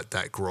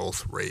that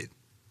growth rate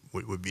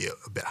would be a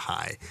bit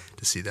high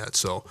to see that.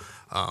 So.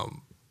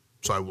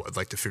 So I would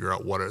like to figure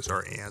out what is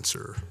our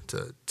answer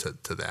to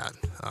that.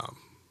 I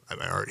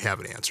already have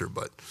an answer,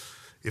 but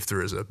if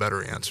there is a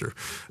better answer,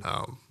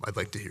 I'd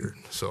like to hear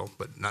it. So,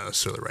 but not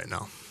necessarily right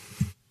now.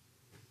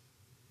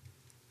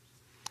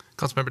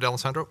 Councilmember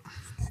D'Alessandro?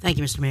 Thank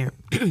you, Mr. Mayor.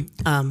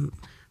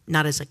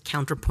 Not as a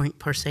counterpoint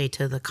per se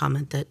to the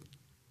comment that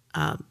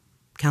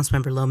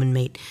Councilmember Lohman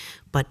made,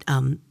 but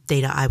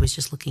data I was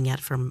just looking at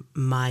from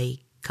my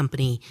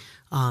company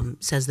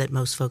says that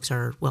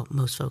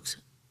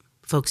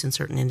folks in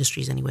certain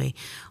industries anyway,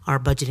 are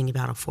budgeting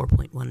about a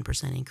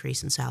 4.1%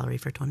 increase in salary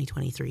for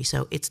 2023.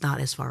 So it's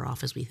not as far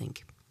off as we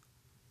think.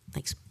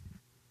 Thanks.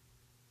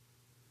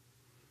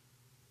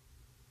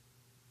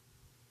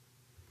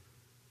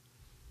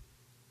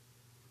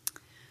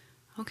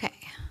 Okay.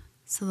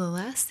 So the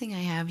last thing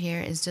I have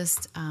here is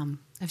just,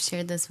 I've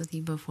shared this with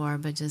you before,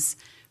 but just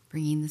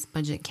bringing this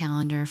budget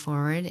calendar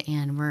forward,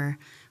 and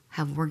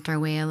have worked our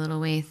way a little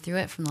way through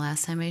it from the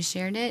last time I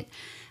shared it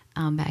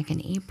back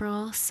in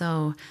April.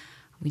 So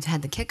we've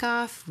had the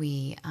kickoff.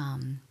 We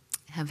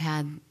have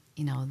had,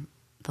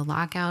 the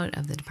lockout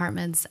of the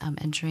departments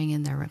entering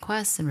in their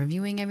requests and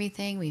reviewing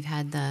everything. We've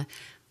had the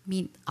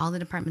all the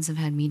departments have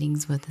had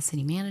meetings with the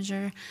city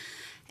manager.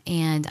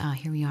 And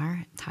here we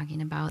are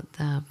talking about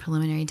the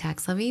preliminary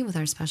tax levy with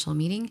our special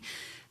meeting.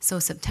 So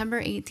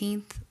September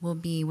 18th will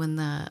be when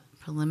the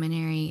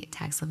preliminary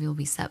tax levy will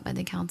be set by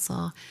the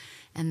council.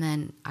 And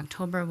then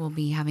October we'll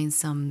be having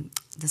some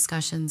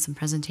discussions, some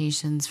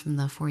presentations from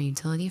the 4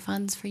 utility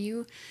funds for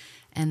you.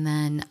 And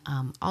then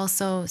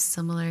also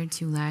similar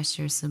to last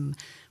year, some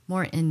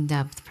more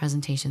in-depth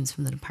presentations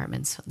from the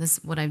departments.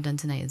 What I've done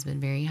tonight has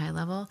been very high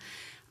level.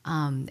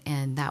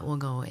 And that will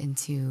go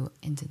into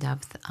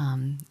depth,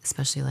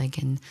 especially like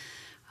in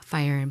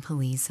fire and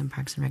police and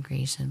parks and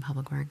recreation,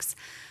 public works.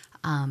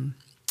 And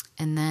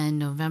then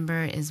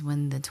November is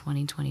when the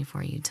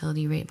 2024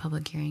 utility rate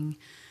public hearing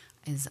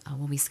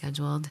will be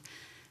scheduled.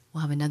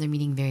 We'll have another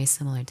meeting very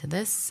similar to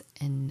this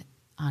on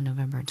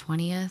November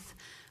 20th,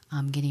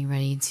 getting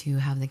ready to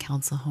have the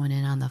council hone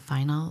in on the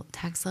final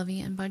tax levy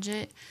and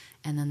budget.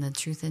 And then the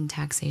truth in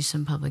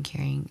taxation public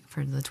hearing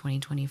for the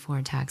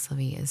 2024 tax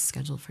levy is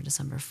scheduled for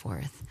December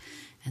 4th.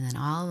 And then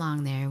all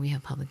along there, we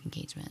have public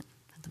engagement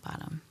at the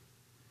bottom.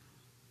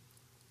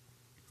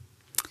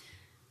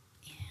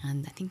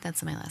 And I think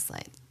that's my last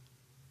slide.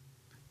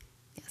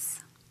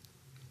 Yes.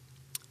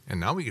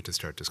 And now we get to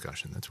start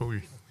discussion. That's what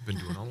we've been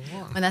doing all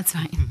along. But that's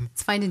fine.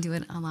 It's fine to do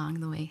it along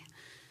the way.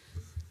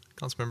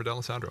 Councilmember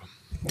D'Alessandro.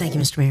 Thank you,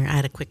 Mr. Mayor. I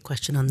had a quick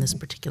question on this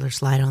particular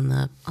slide on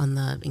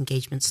the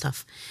engagement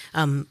stuff.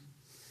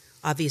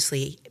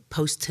 Obviously,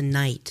 post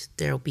tonight,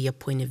 there'll be a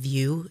point of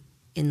view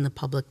in the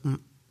public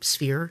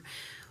sphere.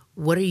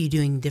 What are you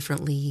doing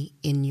differently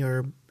in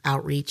your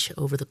outreach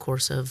over the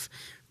course of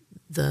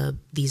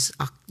these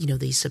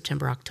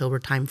September, October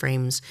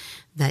timeframes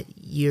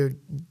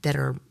that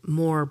are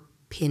more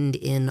pinned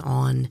in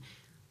on,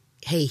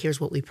 hey, here's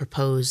what we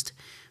proposed.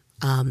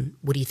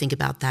 What do you think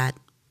about that?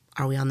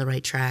 Are we on the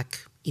right track?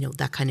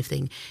 That kind of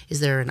thing. Is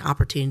there an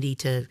opportunity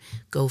to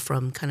go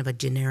from kind of a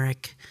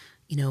generic,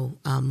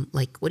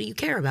 like, what do you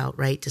care about,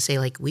 right? To say,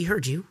 like, we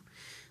heard you,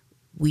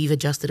 we've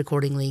adjusted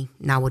accordingly.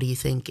 Now, what do you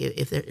think?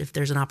 If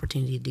there's an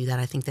opportunity to do that,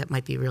 I think that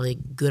might be a really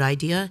good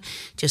idea,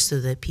 just so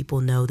that people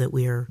know that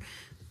we're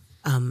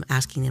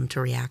asking them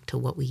to react to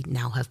what we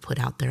now have put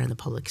out there in the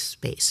public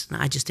space.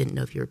 And I just didn't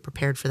know if you were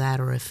prepared for that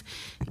or if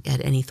you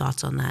had any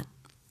thoughts on that.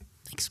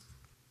 Thanks.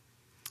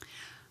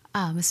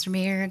 Mr.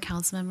 Mayor,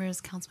 council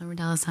members, Councilmember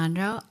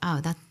D'Alessandro,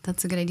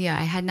 that's a good idea.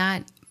 I had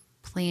not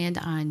planned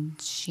on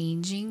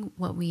changing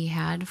what we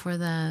had for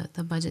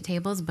the budget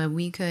tables, but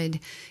we could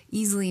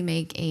easily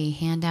make a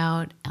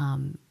handout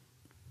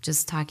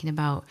just talking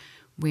about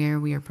where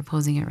we are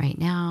proposing it right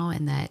now,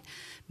 and that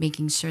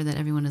making sure that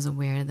everyone is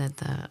aware that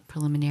the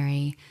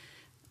preliminary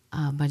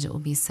budget will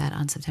be set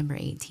on September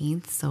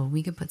 18th. So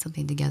we could put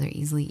something together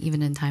easily,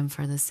 even in time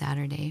for this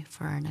Saturday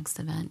for our next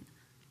event.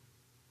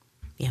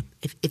 Yeah,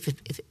 if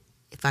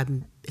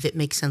it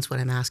makes sense what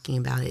I'm asking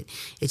about it,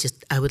 it's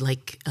just I would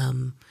like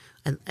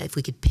if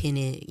we could pin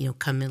it,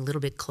 come in a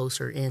little bit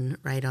closer in,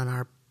 right, on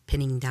our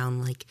pinning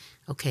down, like,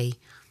 okay,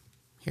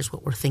 here's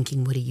what we're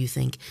thinking, what do you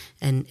think,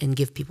 and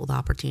give people the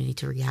opportunity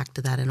to react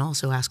to that, and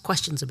also ask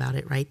questions about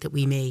it, right, that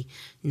we may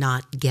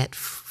not get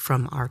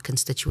from our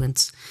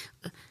constituents.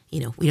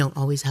 We don't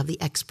always have the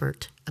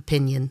expert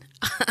opinion,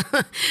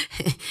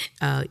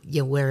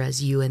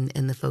 whereas you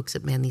and the folks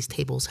that man these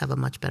tables have a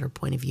much better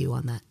point of view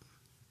on that.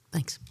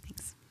 Thanks.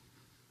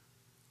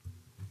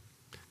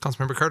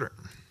 Councilmember Carter.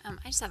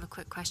 I just have a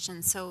quick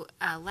question. So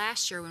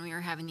last year when we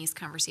were having these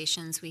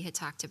conversations, we had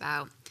talked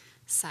about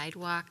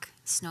sidewalk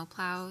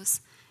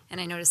snowplows, and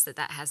I noticed that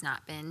has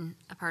not been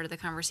a part of the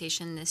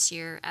conversation this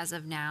year as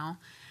of now.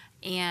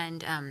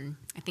 And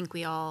I think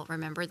we all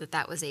remember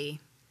that was a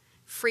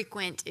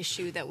frequent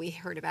issue that we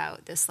heard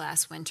about this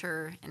last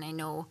winter. And I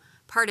know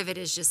part of it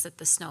is just that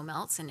the snow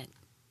melts and it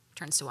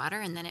turns to water,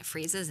 and then it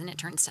freezes and it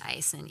turns to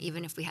ice. And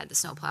even if we had the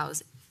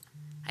snowplows,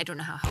 I don't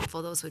know how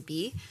helpful those would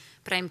be.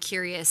 But I'm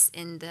curious,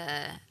 in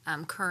the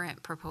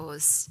current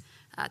proposed,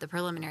 the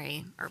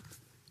preliminary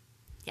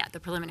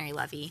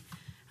levy,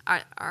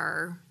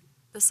 are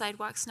the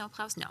sidewalk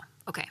snowplows? No.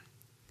 Okay.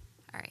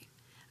 All right.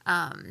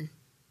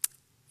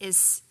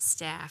 Is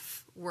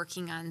staff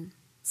working on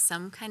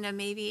some kind of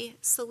maybe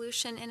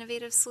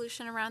innovative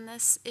solution around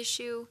this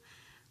issue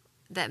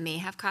that may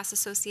have costs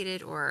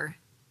associated, or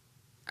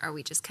are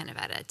we just kind of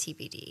at a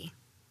TBD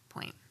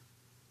point?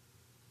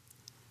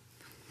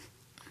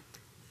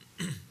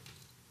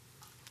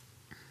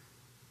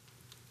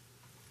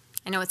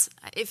 I know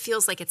it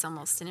feels like it's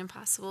almost an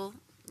impossible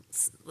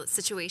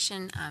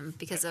situation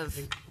because of,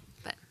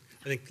 but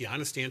I think the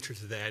honest answer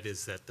to that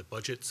is that the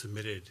budget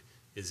submitted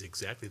is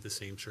exactly the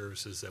same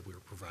services that we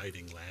were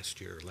providing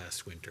last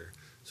winter.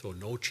 So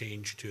no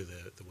change to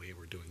the way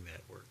we're doing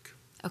that work.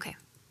 Okay,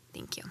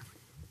 thank you.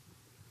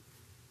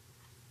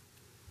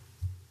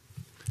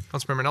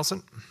 Councilmember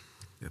Nelson.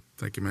 Yeah,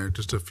 thank you, Mayor.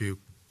 Just a few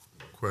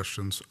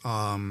questions.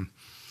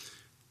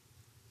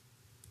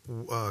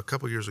 A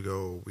couple years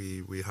ago,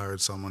 we hired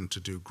someone to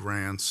do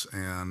grants,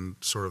 and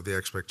sort of the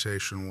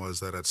expectation was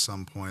that at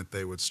some point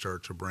they would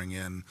start to bring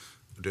in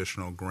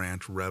additional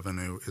grant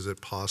revenue. Is it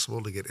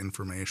possible to get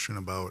information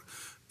about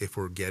if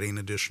we're getting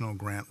additional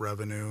grant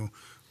revenue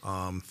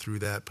through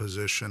that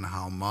position,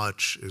 how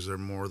much? Is there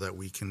more that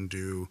we can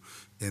do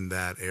in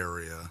that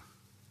area?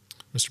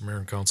 Mr. Mayor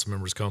and council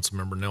members,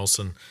 Councilmember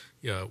Nelson,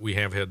 yeah, we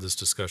have had this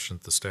discussion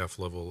at the staff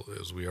level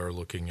as we are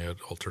looking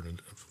at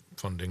alternative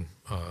funding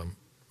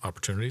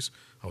opportunities,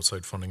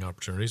 outside funding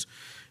opportunities.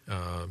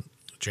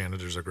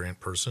 Janet is a grant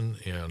person,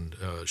 and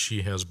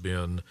she has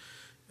been,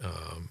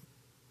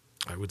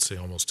 I would say,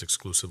 almost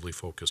exclusively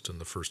focused in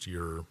the first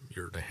year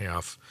and a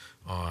half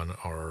on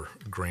our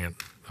grant,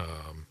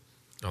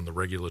 on the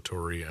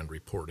regulatory and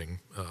reporting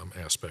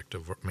aspect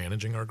of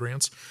managing our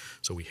grants.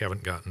 So we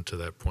haven't gotten to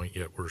that point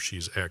yet where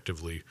she's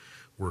actively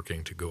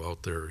working to go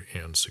out there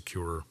and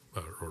secure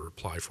or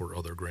apply for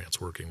other grants,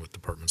 working with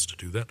departments to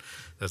do that.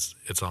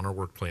 It's on our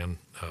work plan.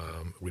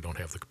 We don't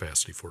have the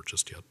capacity for it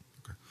just yet.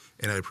 Okay.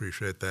 And I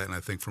appreciate that. And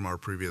I think from our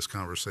previous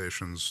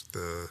conversations,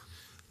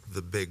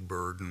 the big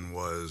burden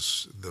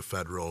was the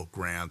federal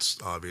grants,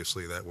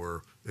 obviously, that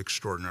were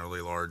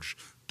extraordinarily large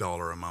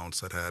dollar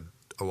amounts that had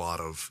a lot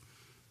of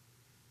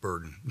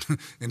burden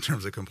in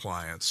terms of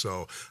compliance.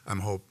 So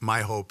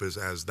my hope is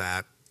as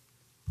that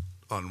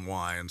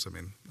unwinds, I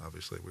mean,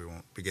 obviously we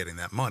won't be getting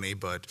that money,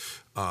 but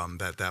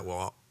that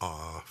will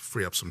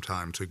free up some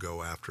time to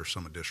go after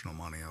some additional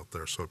money out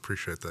there. So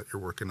appreciate that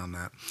you're working on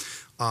that.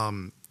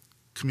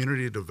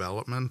 Community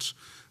development,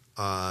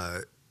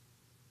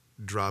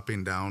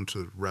 dropping down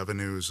to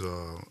revenues,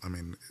 I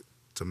mean,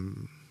 to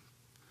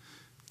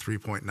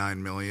 3.9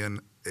 million.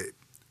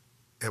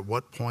 At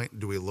what point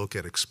do we look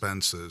at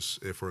expenses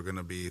if we're going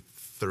to be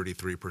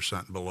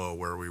 33% below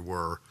where we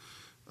were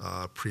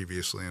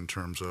previously in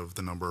terms of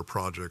the number of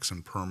projects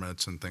and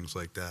permits and things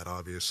like that?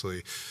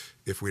 Obviously,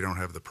 if we don't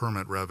have the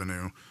permit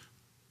revenue,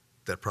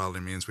 that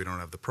probably means we don't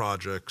have the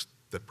projects.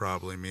 That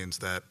probably means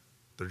that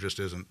there just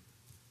isn't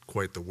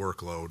quite the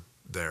workload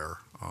there.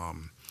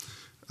 And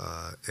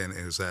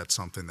is that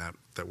something that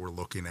we're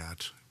looking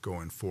at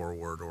going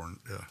forward, or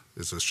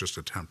is this just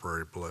a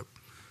temporary blip?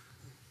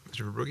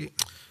 Mr. Verbrugge?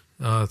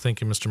 Thank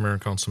you, Mr. Mayor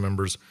and council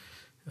members.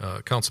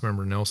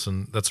 Councilmember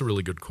Nelson, that's a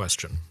really good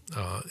question.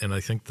 And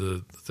I think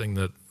the thing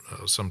that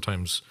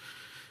sometimes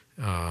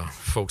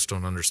folks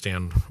don't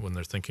understand when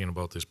they're thinking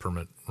about these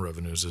permit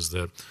revenues is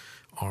that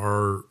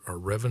our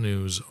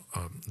revenues,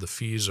 the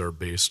fees are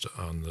based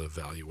on the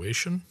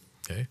valuation,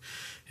 okay?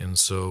 And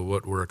so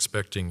what we're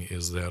expecting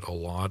is that a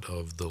lot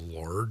of the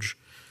large,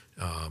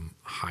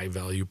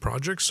 high-value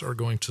projects are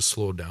going to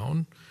slow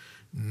down,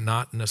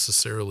 not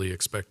necessarily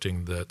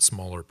expecting that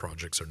smaller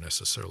projects are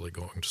necessarily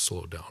going to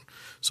slow down.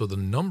 So the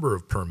number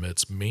of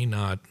permits may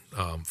not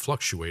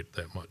fluctuate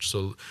that much.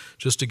 So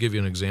just to give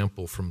you an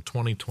example, from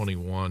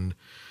 2021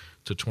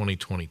 to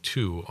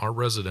 2022, our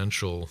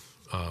residential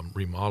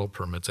remodel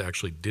permits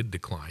actually did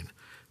decline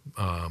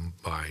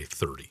by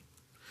 30.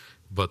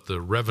 But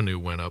the revenue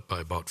went up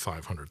by about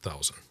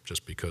 500,000,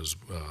 just because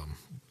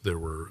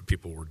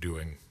people were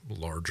doing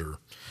larger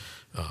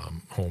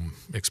home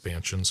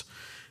expansions.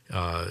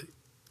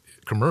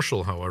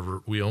 Commercial,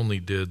 however, we only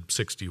did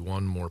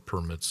 61 more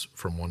permits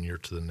from one year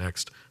to the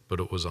next, but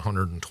it was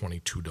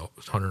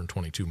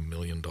 $122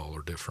 million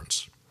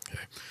difference.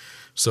 Okay,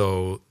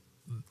 so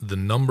the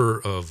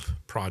number of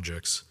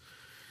projects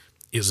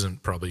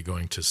isn't probably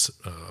going to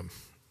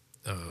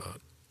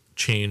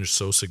change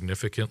so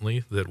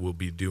significantly that we'll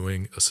be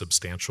doing a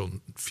substantial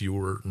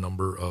fewer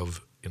number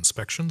of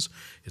inspections.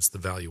 It's the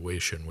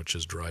valuation which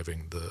is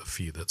driving the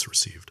fee that's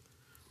received.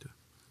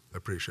 I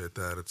appreciate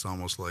that. It's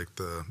almost like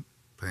the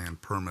paying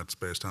permits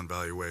based on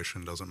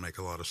valuation doesn't make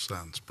a lot of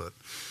sense, but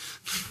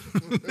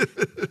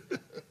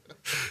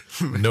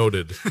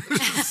Noted.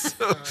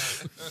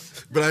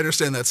 but I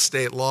understand that's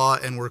state law,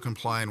 and we're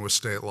complying with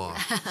state law.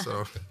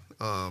 So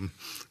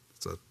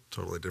it's a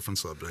totally different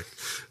subject.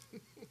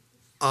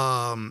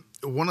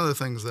 One of the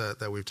things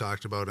that we've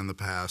talked about in the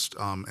past,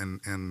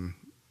 and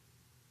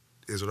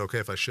is it okay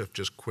if I shift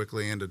just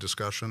quickly into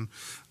discussion?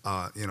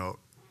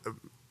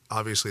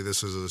 Obviously,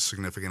 this is a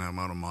significant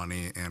amount of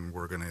money, and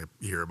we're going to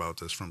hear about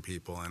this from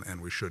people, and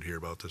we should hear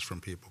about this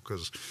from people,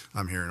 because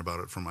I'm hearing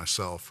about it from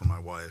myself, from my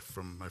wife,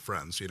 from my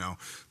friends.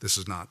 This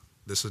is not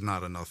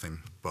a nothing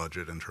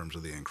budget in terms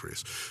of the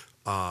increase,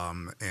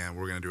 and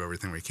we're going to do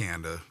everything we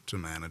can to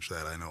manage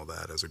that. I know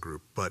that as a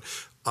group, but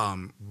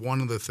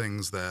one of the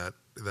things that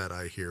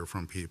I hear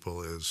from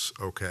people is,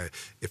 okay,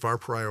 if our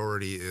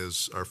priority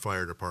is our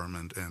fire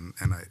department, and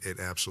it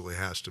absolutely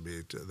has to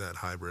be that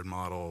hybrid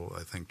model.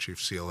 I think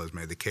Chief Seal has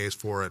made the case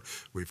for it.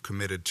 We've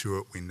committed to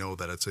it. We know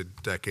that it's a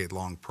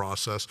decade-long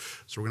process.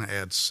 So we're going to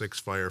add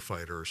 6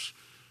 firefighters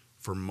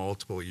for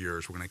multiple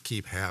years. We're going to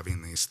keep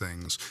having these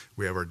things.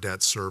 We have our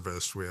debt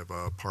service. We have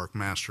a park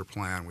master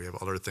plan. We have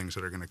other things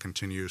that are going to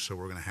continue. So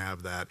we're going to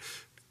have that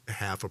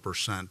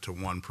 0.5% to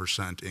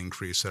 1%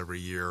 increase every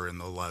year in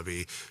the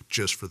levy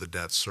just for the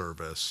debt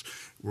service.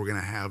 We're going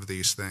to have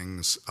these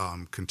things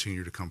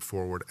continue to come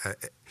forward.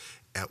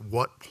 At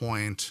what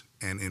point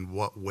and in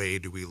what way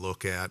do we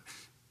look at,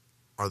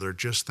 are there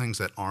just things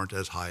that aren't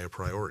as high a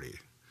priority?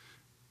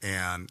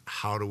 And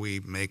how do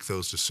we make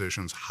those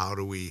decisions? How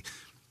do we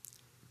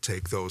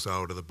take those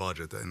out of the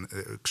budget. And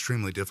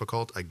extremely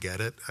difficult. I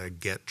get it. I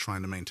get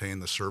trying to maintain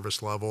the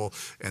service level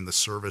and the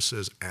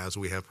services as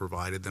we have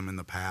provided them in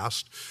the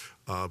past.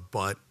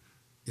 But,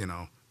 you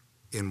know,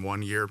 in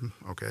 1 year,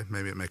 okay,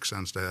 maybe it makes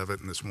sense to have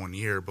it in this 1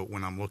 year, but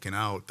when I'm looking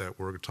out that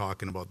we're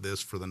talking about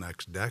this for the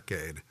next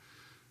decade,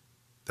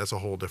 that's a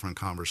whole different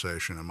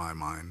conversation in my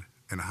mind.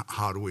 And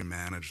how do we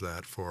manage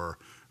that for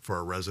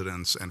our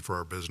residents and for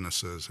our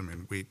businesses? I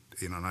mean,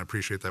 and I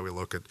appreciate that we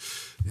look at,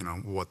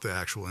 what the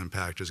actual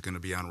impact is going to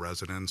be on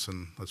residents.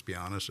 And let's be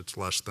honest, it's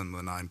less than the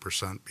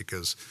 9%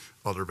 because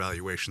other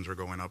valuations are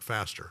going up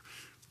faster.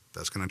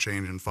 That's going to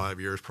change in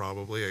 5 years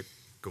probably. It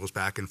goes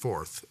back and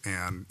forth.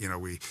 And,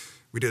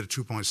 we did a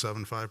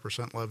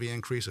 2.75% levy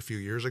increase a few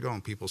years ago,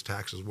 and people's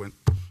taxes went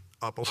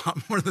up a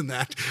lot more than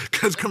that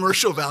because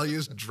commercial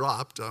values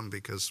dropped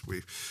because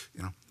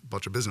a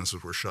bunch of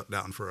businesses were shut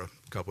down for a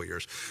couple of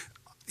years.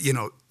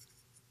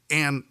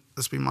 And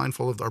let's be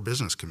mindful of our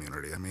business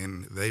community. I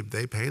mean,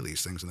 they pay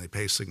these things, and they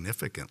pay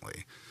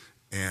significantly,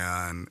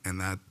 and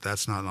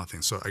that's not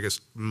nothing. So I guess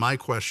my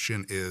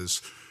question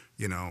is,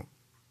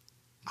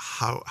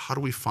 how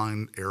do we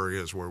find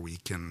areas where we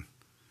can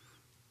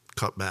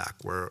cut back,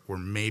 where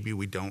maybe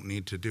we don't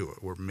need to do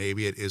it, where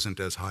maybe it isn't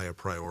as high a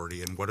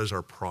priority, and what is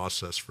our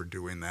process for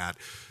doing that?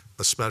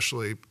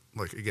 Especially,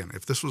 like, again,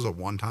 if this was a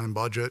one-time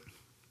budget,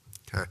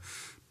 okay,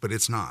 but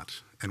it's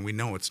not, and we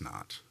know it's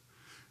not.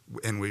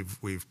 And we've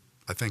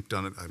I think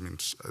done it. I mean,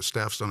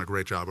 staff's done a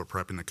great job of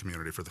prepping the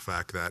community for the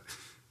fact that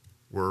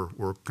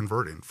we're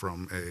converting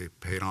from a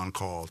paid on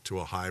call to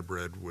a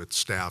hybrid with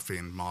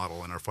staffing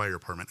model in our fire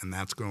department, and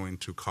that's going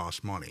to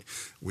cost money.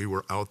 We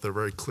were out there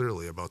very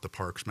clearly about the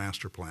parks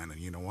master plan, and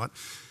you know what?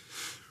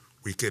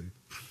 We could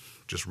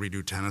just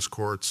redo tennis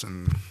courts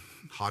and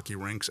hockey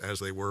rinks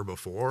as they were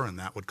before, and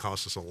that would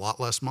cost us a lot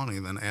less money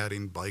than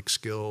adding bike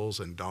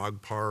skills and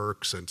dog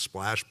parks and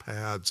splash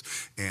pads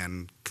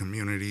and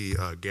community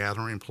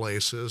gathering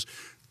places.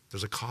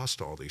 There's a cost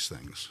to all these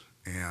things,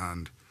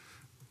 and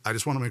I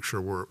just want to make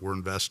sure we're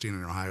investing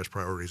in our highest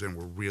priorities, and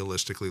we're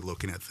realistically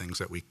looking at things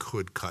that we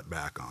could cut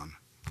back on.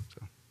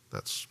 So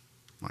that's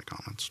my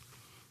comments.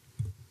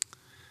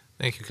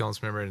 Thank you,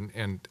 Councilmember,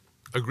 and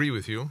agree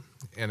with you.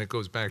 And it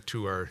goes back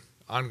to our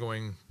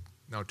ongoing,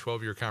 now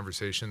 12-year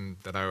conversation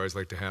that I always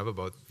like to have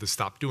about the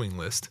stop doing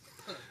list.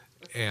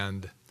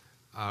 And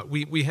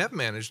we have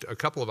managed a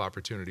couple of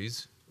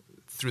opportunities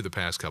through the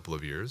past couple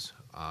of years,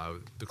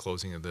 the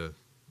closing of the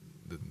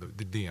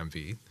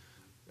DMV,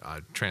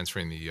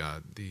 transferring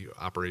the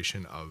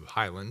operation of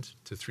Highland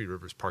to Three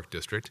Rivers Park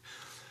District.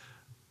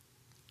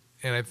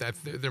 And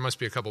there must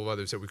be a couple of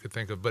others that we could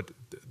think of, but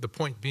the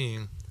point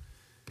being,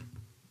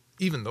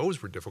 even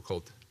those were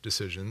difficult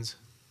decisions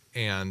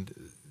and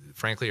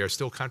frankly are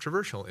still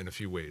controversial in a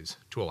few ways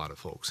to a lot of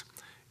folks.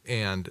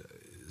 And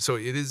so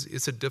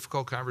it's a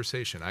difficult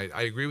conversation.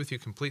 I agree with you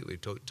completely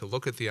to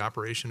look at the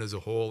operation as a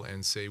whole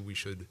and say we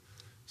should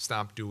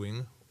stop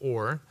doing,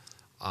 or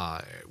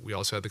we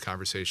also had the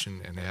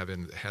conversation and have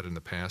had in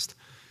the past,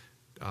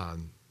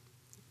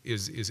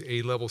 is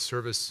A-level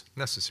service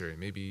necessary?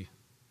 Maybe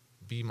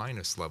B-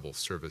 level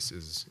service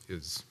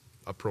is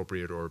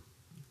appropriate or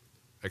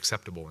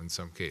acceptable in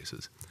some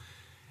cases.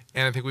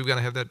 And I think we've got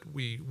to have that,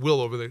 we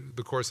will over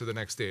the course of the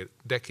next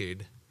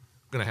decade,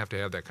 going to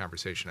have that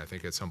conversation, I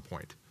think, at some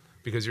point.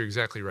 Because you're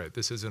exactly right.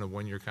 This isn't a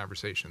one-year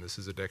conversation. This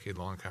is a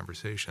decade-long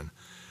conversation.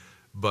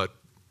 But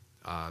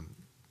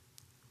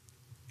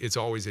it's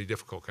always a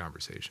difficult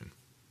conversation.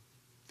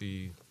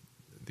 The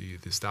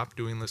stop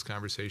doing list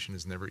conversation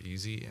is never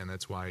easy, and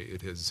that's why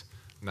it has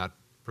not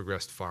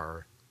progressed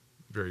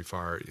very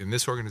far in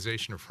this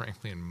organization, or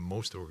frankly in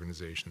most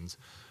organizations,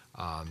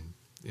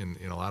 in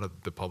a lot of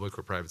the public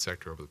or private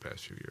sector over the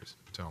past few years.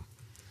 So,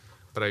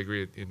 but I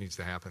agree it needs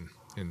to happen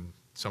in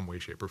some way,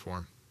 shape, or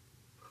form.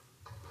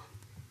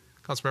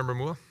 Councilmember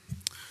Mua.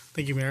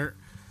 Thank you, Mayor.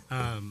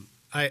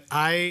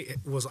 I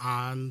was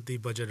on the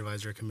Budget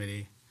Advisory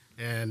Committee,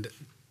 and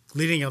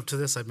leading up to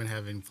this, I've been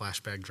having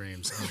flashback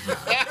dreams of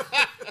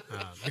that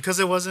because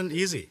it wasn't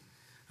easy.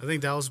 I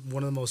think that was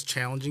one of the most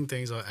challenging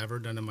things I've ever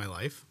done in my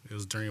life. It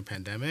was during a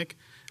pandemic.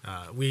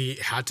 We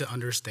had to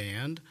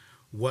understand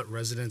what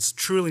residents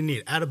truly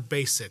need at a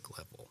basic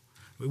level.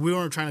 We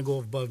weren't trying to go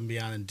above and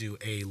beyond and do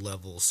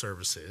A-level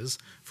services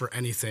for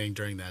anything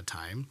during that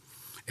time.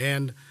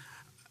 And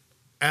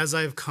as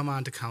I've come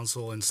onto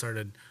council and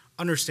started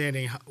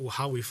understanding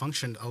how we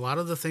functioned, a lot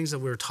of the things that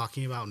we're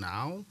talking about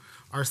now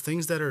are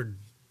things that are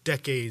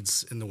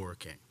decades in the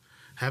working.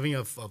 Having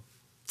a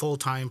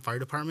full-time fire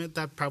department,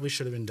 that probably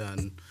should have been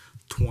done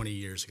 20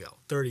 years ago,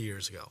 30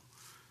 years ago.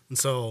 And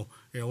so,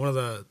 one of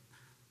the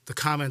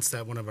comments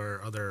that one of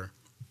our other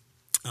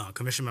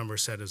commission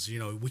members said is,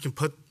 we can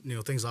put,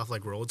 things off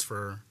like roads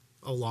for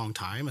a long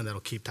time and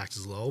that'll keep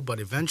taxes low, but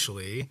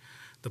eventually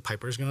the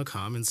piper is going to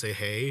come and say,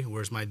 hey,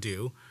 where's my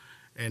due?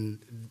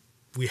 And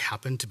we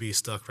happen to be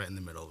stuck right in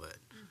the middle of it.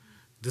 Mm-hmm.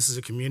 This is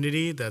a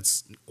community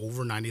that's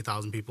over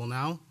 90,000 people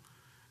now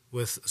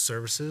with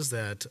services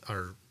that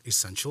are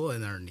essential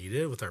and are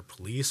needed with our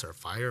police, our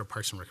fire, our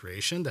parks and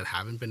recreation that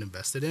haven't been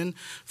invested in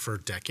for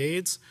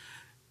decades.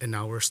 And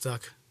now we're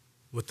stuck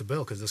with the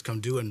bill because it's come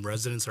due and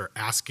residents are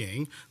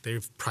asking.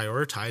 They've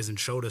prioritized and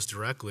showed us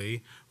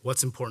directly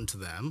what's important to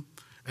them.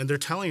 And they're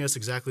telling us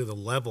exactly the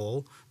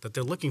level that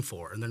they're looking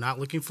for. And they're not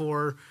looking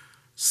for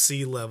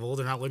C level.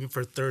 They're not looking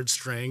for third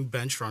string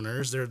bench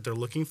runners. They're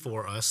looking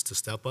for us to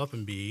step up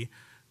and be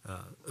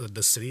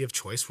the city of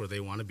choice where they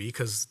want to be,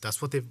 because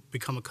that's what they've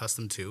become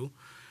accustomed to.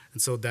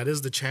 And so that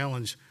is the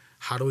challenge.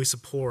 How do we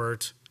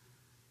support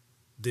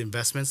the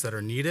investments that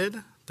are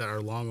needed, that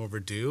are long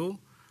overdue,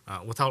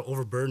 without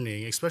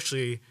overburdening,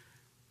 especially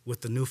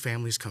with the new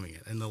families coming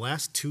in? In the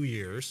last 2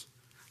 years,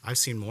 I've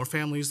seen more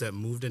families that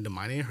moved into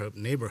my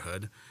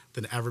neighborhood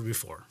than ever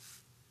before.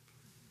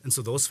 And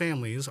so those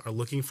families are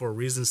looking for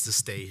reasons to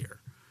stay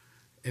here.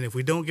 And if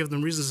we don't give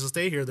them reasons to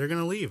stay here, they're going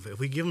to leave. If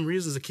we give them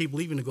reasons to keep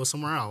leaving to go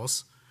somewhere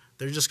else,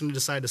 they're just going to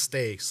decide to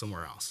stay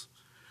somewhere else.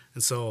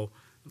 And so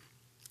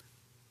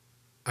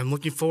I'm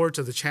looking forward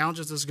to the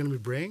challenges this is going to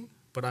bring,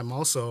 but I'm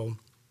also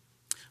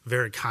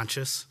very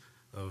conscious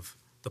of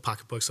the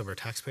pocketbooks of our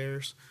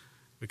taxpayers,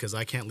 because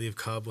I can't leave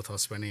Cub without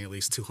spending at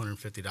least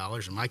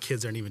 $250, and my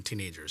kids aren't even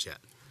teenagers yet.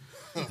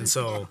 And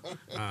so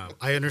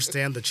I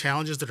understand the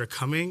challenges that are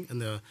coming in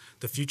the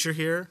future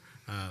here,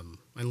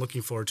 and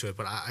looking forward to it.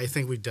 But I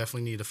think we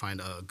definitely need to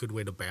find a good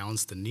way to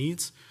balance the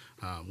needs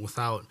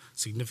without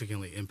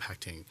significantly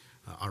impacting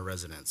our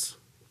residents.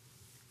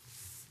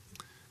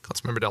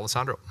 Councilmember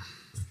D'Alessandro.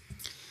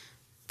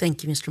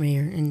 Thank you, Mr.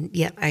 Mayor. And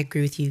yeah, I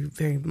agree with you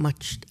very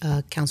much,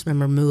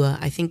 Councilmember Mua.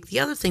 I think the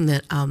other thing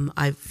that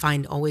I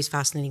find always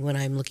fascinating when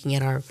I'm looking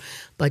at our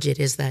budget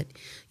is that,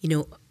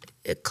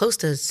 close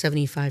to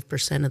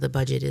 75% of the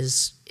budget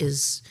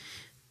is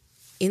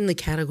in the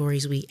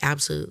categories we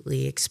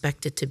absolutely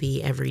expect it to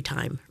be every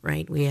time,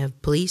 right? We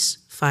have police,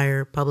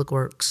 fire, public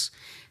works,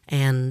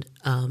 and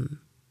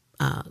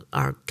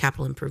our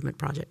capital improvement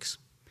projects.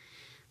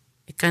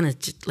 It kind of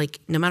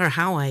no matter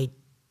how I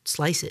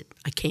slice it,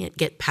 I can't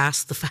get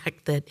past the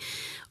fact that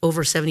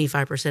over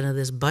 75% of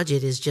this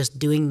budget is just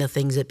doing the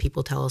things that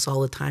people tell us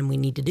all the time we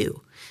need to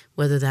do,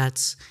 whether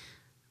that's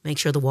make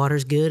sure the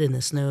water's good and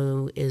the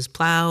snow is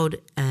plowed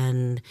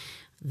and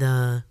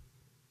the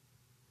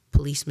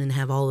policemen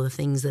have all the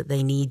things that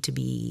they need to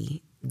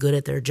be good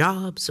at their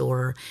jobs,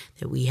 or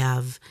that we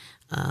have,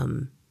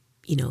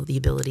 the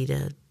ability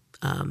to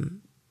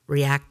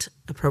react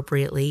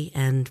appropriately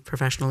and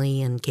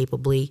professionally and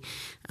capably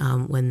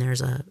when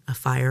there's a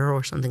fire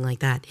or something like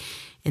that.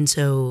 And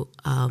so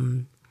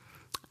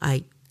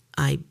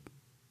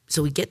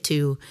so we get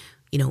to,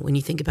 when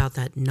you think about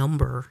that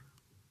number,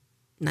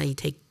 now you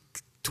take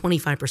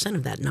 25%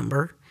 of that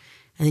number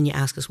and then you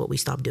ask us what we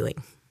stopped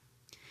doing.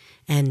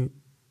 And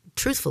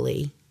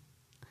truthfully,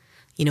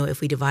 if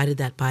we divided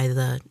that by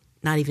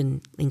not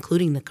even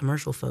including the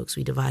commercial folks,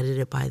 we divided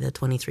it by the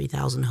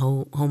 23,000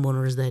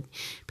 homeowners that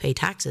pay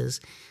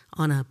taxes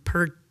on a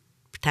per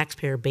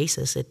taxpayer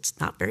basis, it's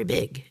not very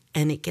big.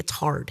 And it gets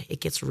hard.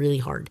 It gets really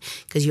hard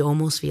because you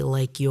almost feel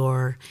like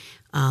you're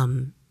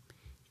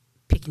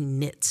picking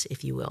nits,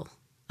 if you will.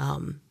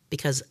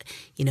 Because,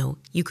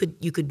 you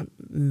could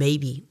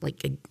maybe,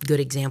 like a good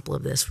example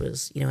of this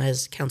was,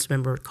 as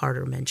Councilmember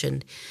Carter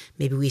mentioned,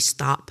 maybe we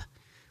stop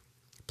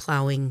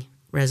plowing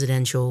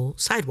residential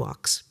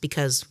sidewalks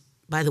because,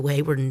 by the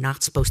way, we're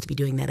not supposed to be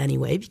doing that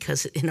anyway,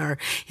 because in our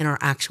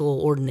actual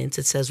ordinance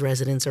it says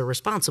residents are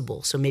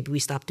responsible. So maybe we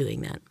stop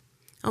doing that.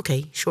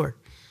 Okay, sure.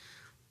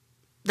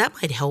 That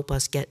might help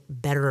us get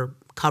better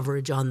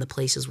coverage on the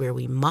places where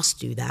we must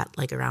do that,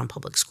 like around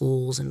public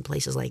schools and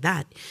places like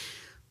that.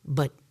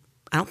 But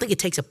I don't think it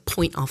takes a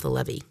point off the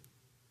levy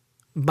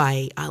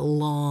by a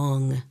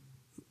long,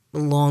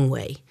 long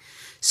way.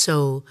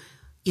 So,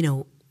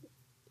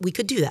 we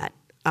could do that.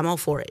 I'm all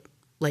for it.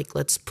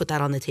 Let's put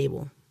that on the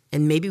table.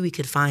 And maybe we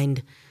could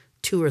find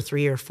 2 or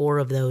 3 or 4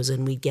 of those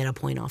and we'd get a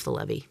point off the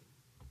levy.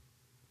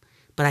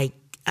 But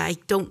I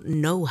don't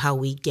know how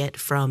we get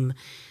from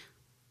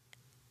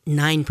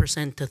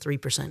 9% to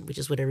 3%, which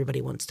is what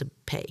everybody wants to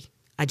pay.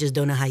 I just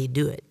don't know how you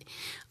do it.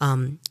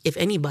 If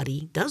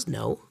anybody does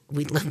know,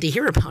 we'd love to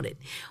hear about it.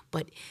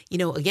 But,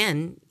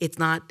 again, it's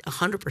not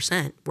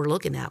 100% we're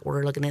looking at.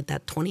 We're looking at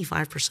that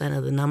 25%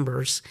 of the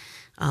numbers,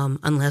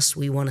 unless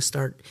we want to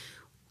start,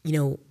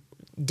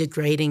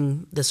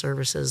 degrading the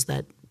services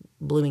that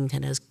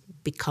Bloomington has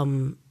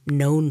become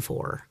known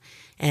for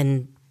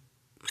and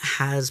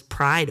has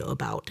pride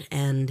about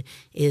and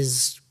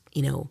is,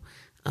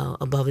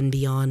 above and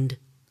beyond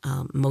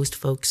most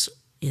folks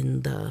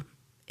in the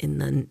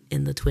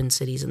Twin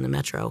Cities and the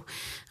Metro.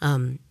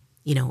 I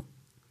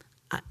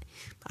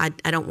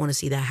don't want to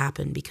see that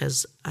happen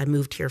because I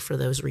moved here for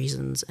those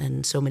reasons,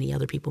 and so many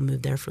other people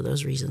moved there for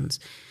those reasons.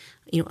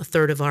 A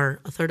third of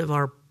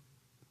our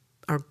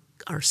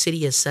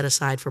city is set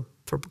aside for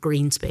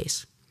green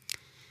space.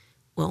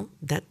 Well,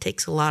 that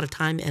takes a lot of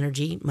time,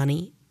 energy,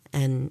 money,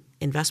 and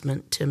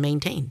investment to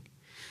maintain.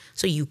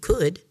 So you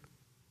could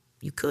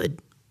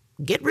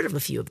get rid of a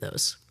few of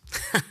those.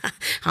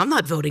 I'm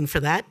not voting for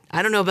that.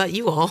 I don't know about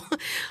you all.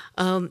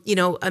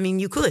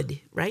 You could,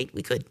 right?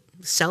 We could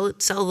sell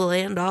the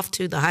land off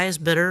to the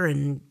highest bidder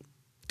and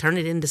turn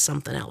it into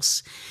something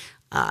else.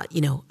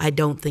 I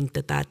don't think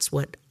that that's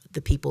what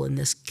the people in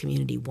this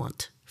community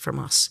want from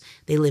us.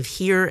 They live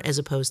here as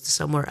opposed to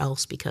somewhere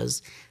else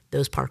because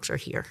those parks are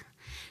here.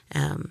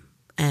 I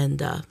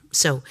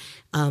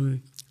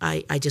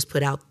just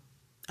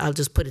I'll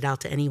just put it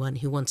out to anyone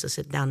who wants to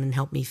sit down and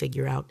help me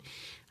figure out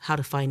how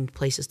to find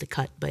places to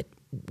cut. But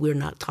we're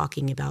not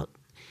talking about,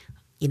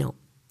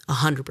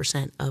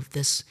 100% of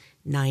this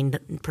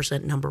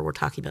 9% number. We're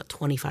talking about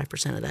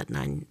 25% of that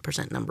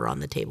 9% number on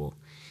the table.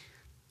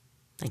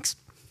 Thanks.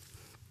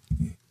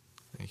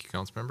 Thank you,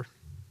 Councilmember.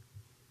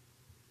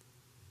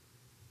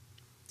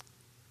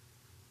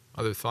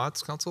 Other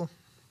thoughts, Council?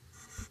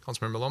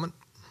 Councilmember Lohman?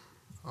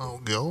 I'll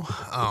go.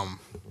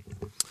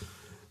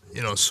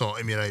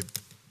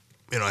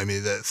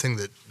 The thing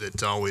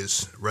that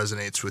always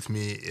resonates with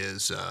me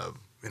is,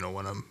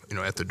 when I'm,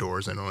 at the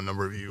doors. I know a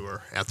number of you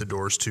are at the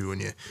doors too,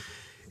 and you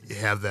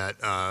have that,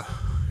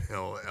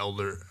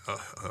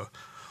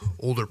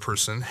 older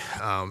person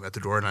at the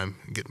door, and I'm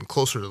getting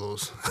closer to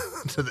those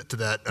to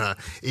that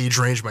age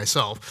range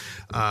myself.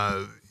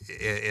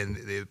 And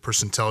the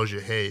person tells you,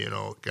 hey,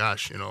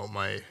 gosh,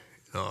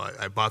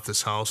 I bought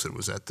this house, it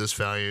was at this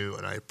value,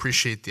 and I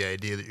appreciate the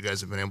idea that you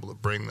guys have been able to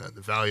bring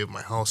the value of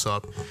my house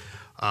up.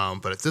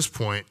 But at this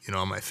point,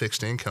 my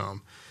fixed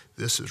income,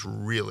 this is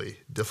really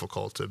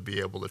difficult to be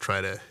able to try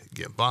to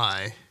get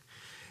by.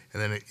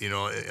 And then,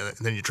 and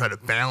then you try to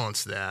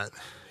balance that,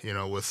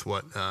 with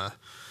what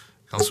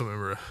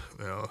Councilmember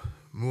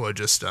Mua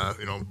just,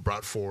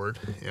 brought forward,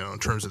 in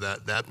terms of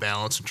that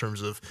balance, in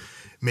terms of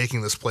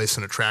making this place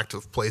an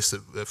attractive place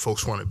that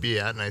folks want to be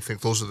at. And I think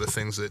those are the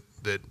things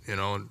that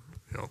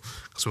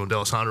Councilman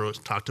D'Alessandro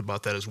talked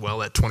about that as well,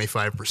 that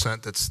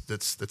 25%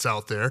 that's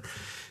out there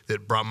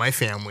that brought my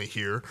family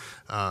here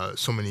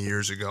so many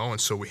years ago. And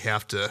so we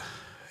have to,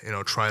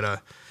 try to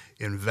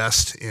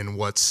invest in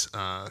what's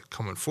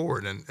coming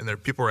forward. And there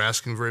people are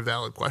asking very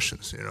valid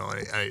questions,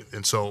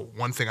 and so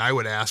one thing I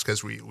would ask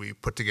as we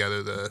put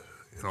together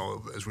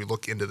as we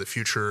look into the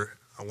future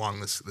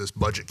along this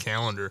budget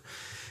calendar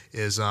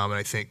is, and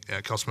I think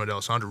Councilman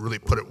D'Alessandro really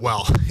put it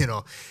well,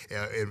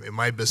 in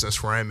my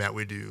business where I'm at,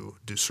 we do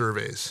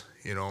surveys,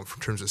 in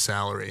terms of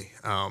salary,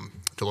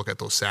 to look at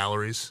those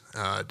salaries,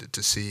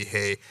 to see,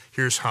 hey,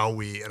 here's how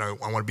and I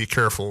want to be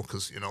careful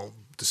because,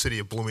 the city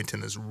of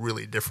Bloomington is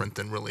really different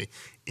than really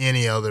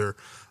any other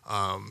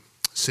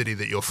city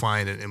that you'll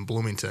find in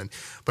Bloomington.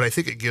 But I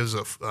think it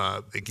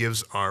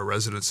gives our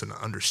residents an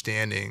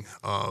understanding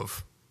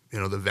of,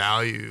 the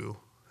value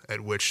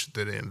at which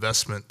the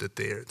investment that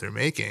they're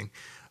making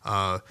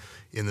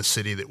in the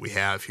city that we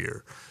have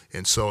here.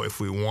 And so if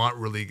we want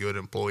really good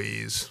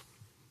employees,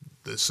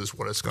 this is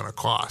what it's going to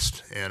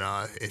cost. And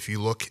if you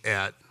look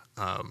at,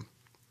 I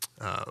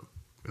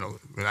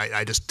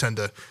just tend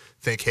to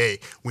think, hey,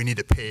 we need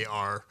to pay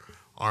our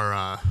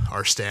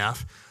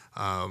staff,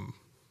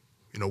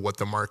 what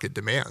the market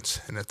demands.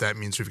 And if that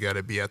means we've got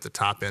to be at the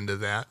top end of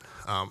that,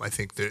 I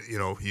think that,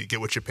 you get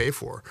what you pay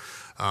for.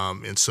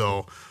 And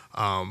so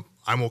I'm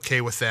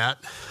okay with that.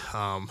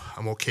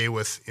 I'm okay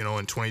with, in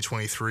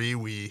 2023,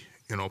 we,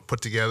 put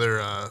together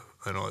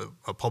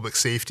a public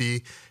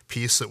safety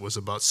piece that was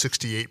about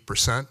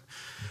 68%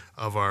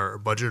 of our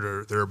budget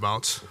or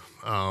thereabouts.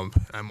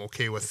 I'm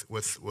okay with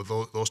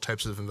those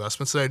types of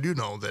investments. And I do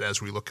know that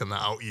as we look in the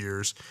out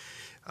years,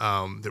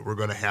 that we're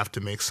going to have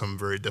to make some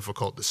very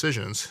difficult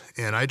decisions.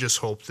 And I just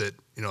hope that,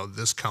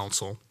 this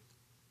council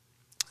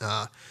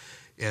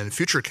and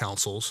future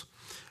councils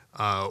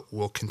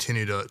will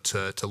continue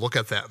to look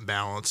at that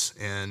balance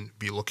and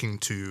be looking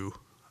to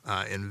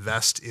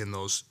invest in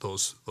those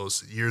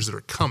years that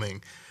are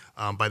coming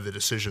by the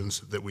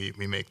decisions that we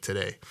make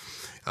today.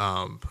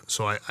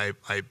 So I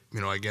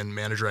again,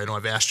 Manager, I know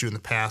I've asked you in the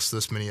past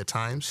this many a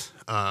times,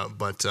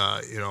 but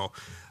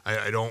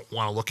I don't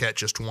want to look at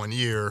just 1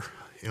 year.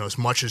 As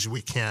much as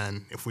we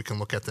can, if we can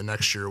look at the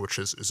next year, which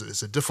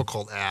is a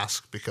difficult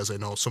ask because I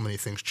know so many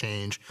things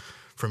change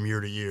from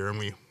year to year, and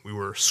we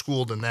were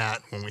schooled in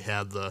that when we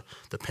had the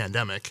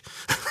pandemic.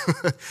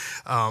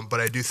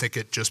 But I do think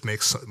it just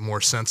makes more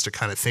sense to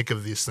kind of think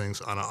of these things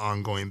on an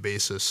ongoing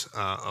basis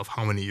of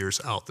how many years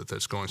out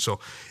that's going. So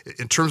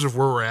in terms of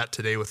where we're at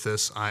today with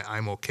this,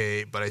 I'm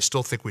okay, but I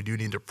still think we do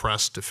need to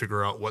press to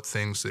figure out what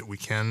things that we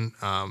can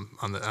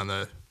on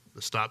the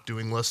stop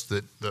doing list,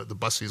 that the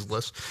Bussey's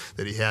list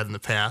that he had in the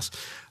past.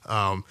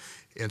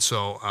 And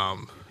so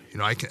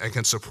I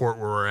can support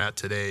where we're at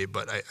today,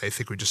 but I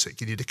think we just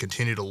need to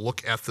continue to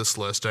look at this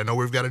list. I know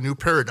we've got a new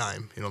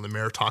paradigm. The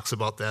mayor talks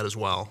about that as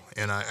well,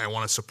 and I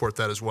want to support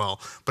that as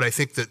well. But I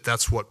think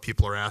that's what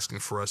people are asking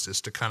for us, is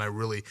to kind of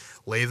really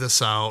lay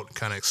this out,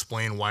 kind of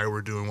explain why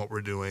we're doing what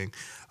we're doing,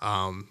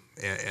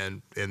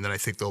 and then I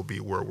think they'll be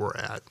where we're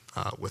at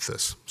with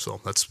this. So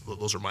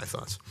those are my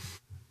thoughts.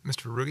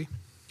 Mr. Ruge?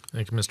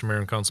 Thank you, Mr. Mayor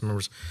and council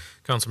members.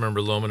 Councilmember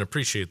Lohman,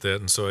 appreciate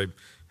that. And so I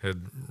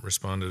had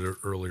responded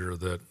earlier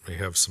that we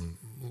have some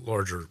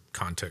larger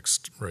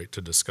context, right,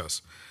 to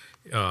discuss.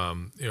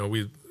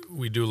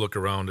 We do look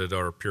around at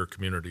our peer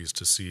communities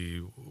to see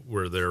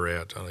where they're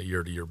at on a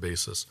year-to-year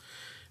basis.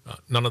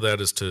 None of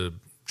that is to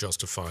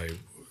justify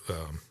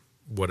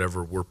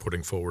whatever we're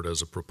putting forward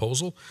as a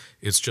proposal.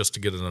 It's just to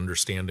get an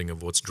understanding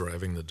of what's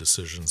driving the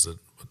decisions that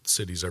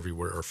cities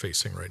everywhere are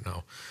facing right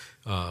now.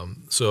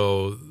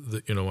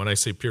 When I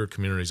say peer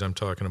communities, I'm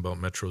talking about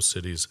metro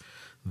cities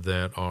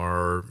that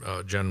are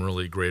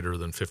generally greater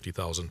than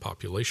 50,000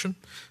 population,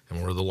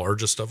 and we're the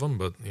largest of them,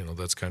 but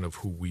that's kind of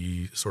who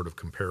we sort of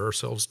compare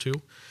ourselves to.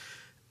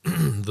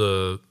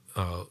 The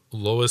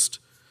lowest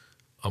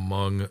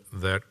among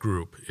that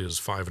group is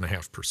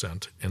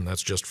 5.5%, and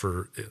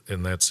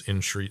that's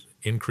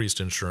increased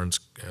insurance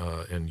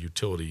and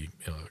utility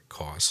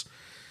costs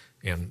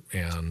and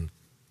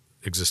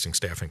existing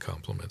staffing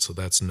complement. So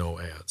that's no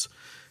adds.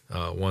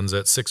 One's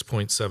at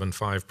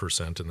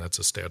 6.75%, and that's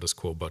a status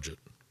quo budget.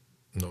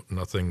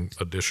 Nothing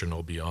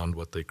additional beyond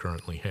what they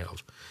currently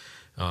have.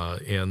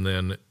 And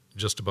then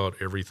just about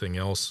everything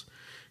else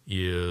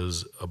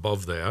is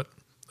above that.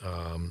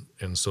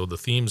 And so the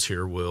themes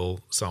here will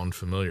sound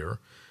familiar.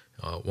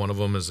 One of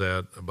them is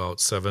at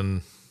about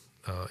 7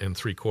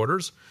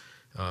 3/4,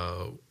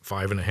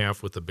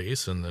 5.5 with the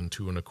base, and then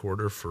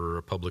 2.25 for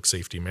a public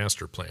safety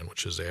master plan,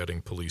 which is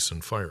adding police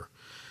and fire.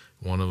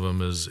 One of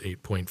them is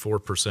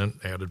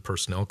 8.4% added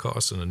personnel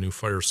costs and a new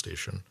fire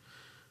station.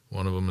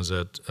 One of them is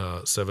at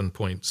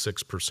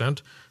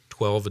 7.6%,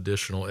 12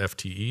 additional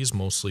FTEs,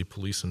 mostly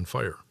police and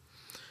fire.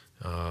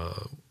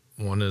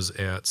 One is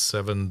at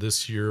 7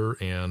 this year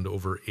and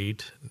over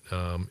 8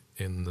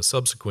 in the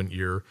subsequent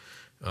year,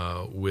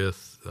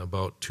 with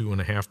about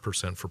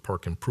 2.5% for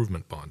park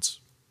improvement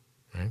bonds.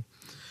 Right?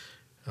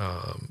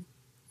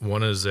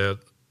 One is at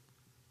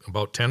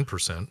about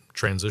 10%,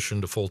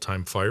 transition to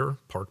full-time fire,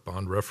 park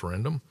bond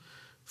referendum,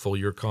 full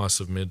year costs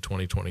of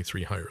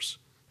mid-2023 hires.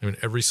 I mean,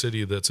 every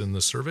city that's in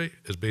this survey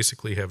is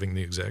basically having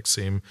the exact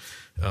same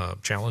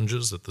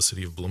challenges that the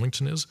city of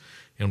Bloomington is,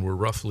 and we're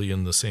roughly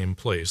in the same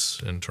place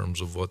in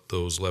terms of what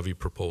those levy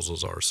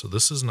proposals are. So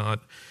this is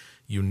not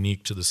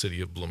unique to the city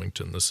of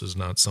Bloomington. This is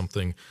not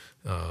something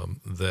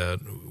that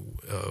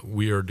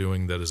we are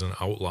doing that is an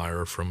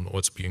outlier from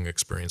what's being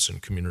experienced in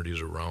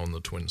communities around the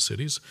Twin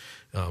Cities.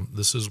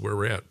 This is where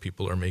we're at.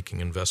 People are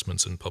making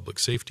investments in public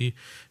safety.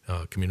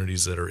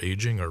 Communities that are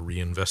aging are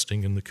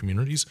reinvesting in the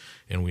communities,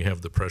 and we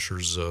have the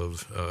pressures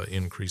of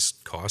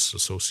increased costs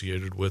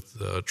associated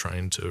with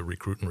trying to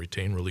recruit and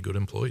retain really good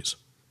employees.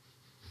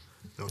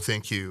 No,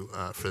 thank you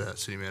for that,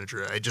 City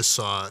Manager. I just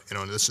saw,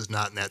 this is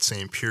not in that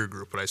same peer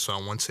group, but I saw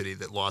one city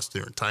that lost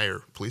their entire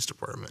police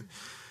department.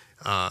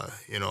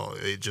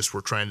 They just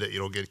were trying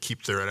to,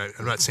 keep their, and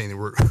I'm not saying that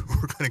we're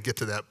going to get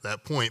to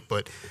that point,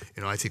 but,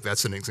 I think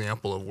that's an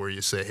example of where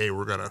you say, hey,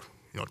 we're going to,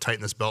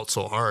 tighten this belt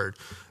so hard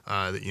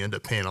that you end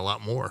up paying a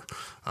lot more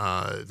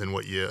than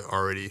what you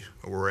already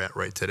were at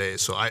right today.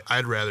 So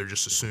I'd rather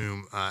just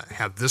assume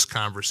have this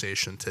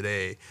conversation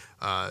today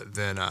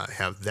than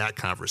have that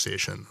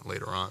conversation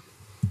later on.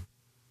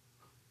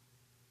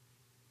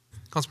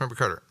 Councilmember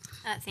Carter.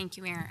 Thank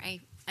you, Mayor.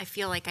 I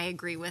feel like I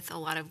agree with a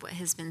lot of what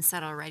has been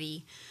said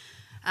already.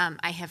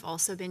 I have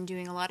also been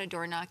doing a lot of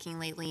door knocking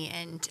lately,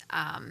 and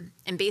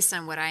based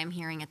on what I'm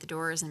hearing at the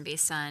doors and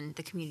based on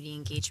the community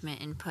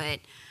engagement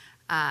input,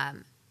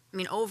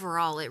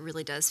 overall, it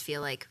really does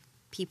feel like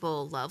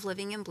people love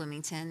living in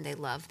Bloomington. They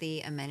love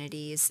the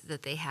amenities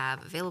that they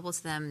have available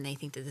to them. And they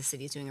think that the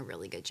city is doing a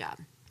really good job.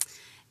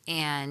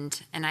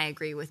 And I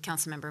agree with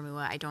Councilmember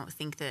Mua. I don't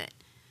think that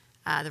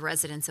the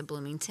residents of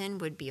Bloomington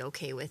would be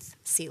okay with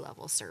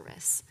sea-level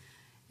service.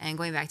 And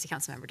going back to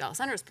Councilmember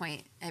D'Alessandra's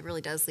point, it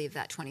really does leave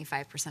that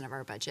 25% of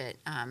our budget,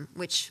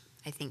 which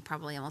I think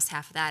probably almost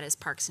half of that is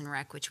Parks and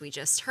Rec, which we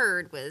just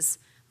heard was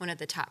one of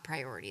the top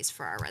priorities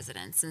for our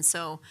residents. And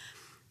so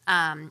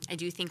I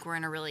do think we're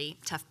in a really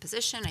tough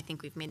position. I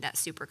think we've made that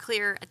super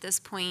clear at this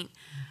point.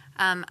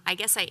 I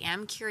guess I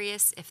am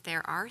curious if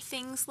there are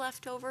things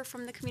left over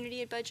from the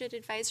Community Budget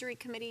Advisory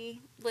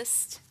Committee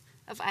list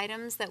of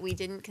items that we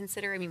didn't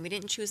consider. We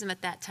didn't choose them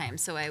at that time,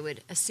 so I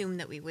would assume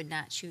that we would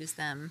not choose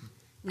them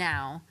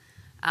now.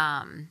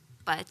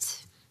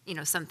 But,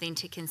 something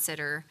to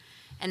consider.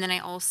 And then I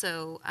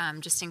also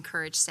just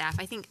encourage staff.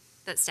 I think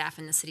that staff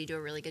in the city do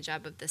a really good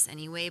job of this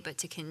anyway, but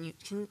to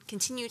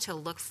continue to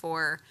look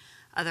for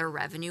other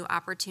revenue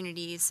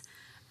opportunities,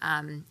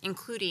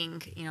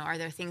 including, are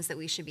there things that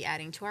we should be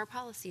adding to our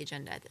policy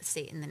agenda at the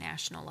state and the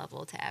national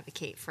level to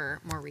advocate for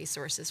more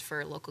resources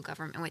for local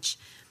government, which,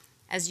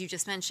 as you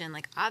just mentioned,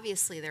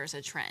 obviously there's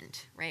a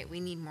trend, right? We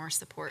need more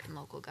support in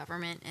local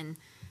government, and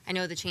I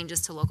know the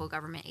changes to local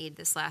government aid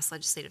this last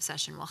legislative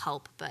session will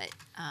help, but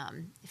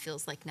it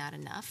feels like not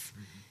enough.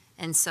 Mm-hmm.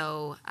 And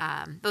so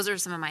those are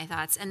some of my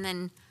thoughts. And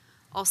then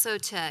also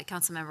to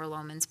Councilmember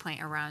Lohman's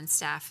point around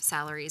staff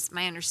salaries,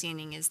 my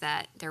understanding is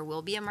that there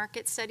will be a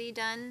market study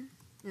done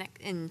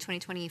in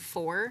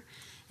 2024.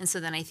 And so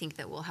then I think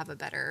that we'll have a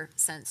better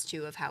sense,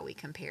 too, of how we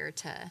compare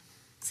to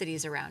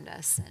cities around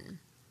us, and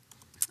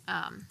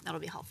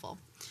that'll be helpful.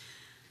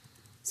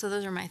 So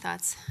those are my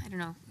thoughts. I don't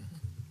know.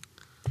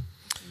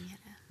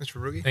 Mr.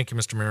 Ruge? Thank you,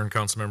 Mr. Mayor and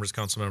council members.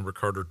 Councilmember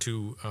Carter,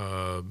 two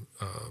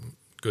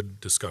good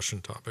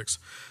discussion topics.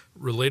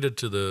 Related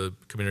to the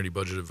Community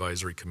Budget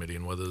Advisory Committee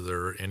and whether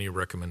there are any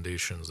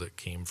recommendations that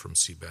came from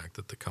CBAC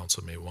that the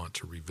council may want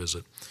to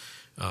revisit.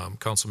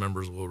 Council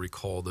members will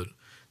recall that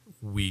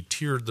we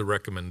tiered the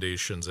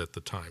recommendations at the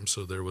time.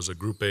 So there was a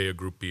Group A, a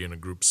Group B, and a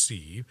Group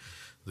C.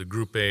 The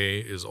Group A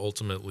is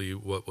ultimately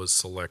what was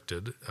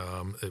selected.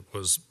 It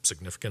was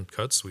significant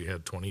cuts. We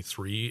had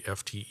 23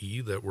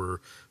 FTE that were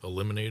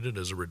eliminated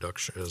as a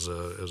reduction, as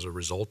a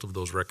result of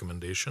those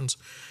recommendations.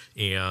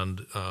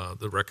 And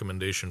the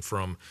recommendation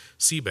from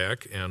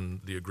CBAC and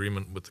the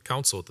agreement with the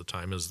council at the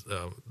time is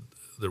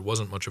there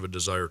wasn't much of a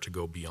desire to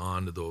go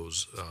beyond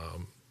those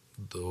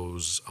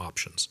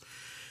options.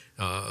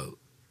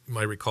 You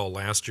might recall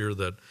last year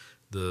that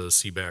the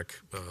CBAC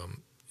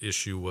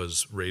issue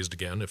was raised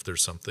again if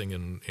there's something,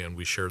 and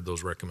we shared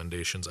those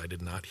recommendations. I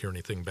did not hear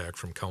anything back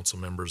from council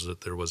members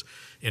that there was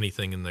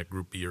anything in that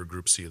Group B or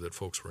Group C that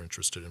folks were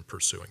interested in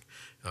pursuing.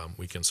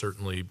 We can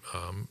certainly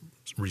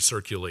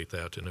recirculate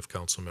that, and if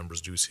council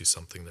members do see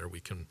something there, we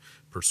can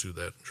pursue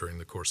that during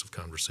the course of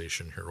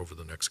conversation here over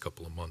the next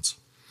couple of months.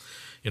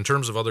 In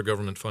terms of other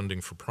government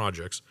funding for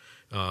projects,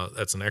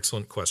 that's an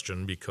excellent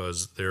question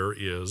because there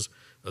is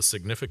a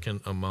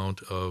significant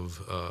amount of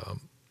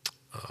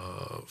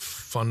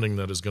funding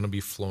that is going to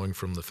be flowing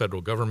from the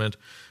federal government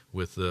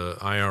with the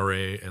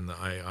IRA and the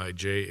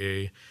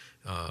IIJA,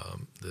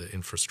 the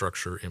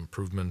Infrastructure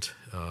Improvement,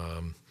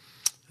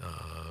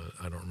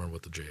 I don't remember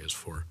what the J is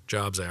for,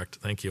 Jobs Act,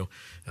 thank you.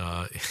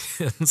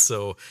 And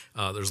so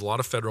there's a lot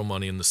of federal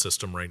money in the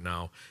system right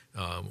now.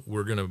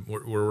 We're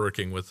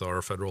working with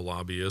our federal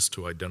lobbyists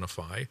to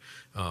identify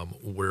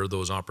where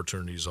those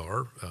opportunities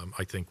are.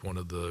 I think one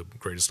of the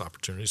greatest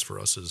opportunities for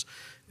us is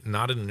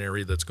not in an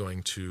area that's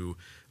going to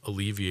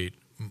alleviate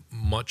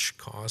much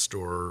cost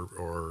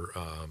or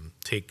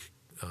take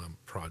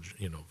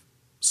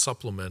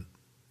supplement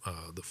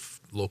the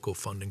local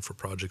funding for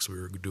projects we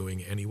were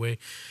doing anyway,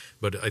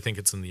 but I think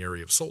it's in the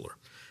area of solar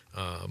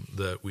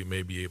that we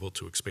may be able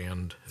to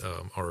expand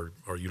our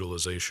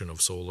utilization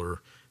of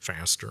solar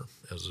faster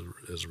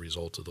as a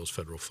result of those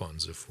federal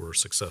funds if we're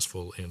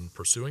successful in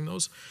pursuing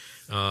those.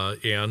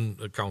 And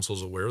the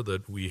council's aware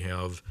that we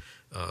have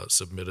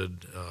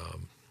submitted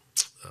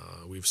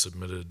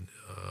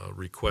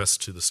requests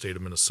to the state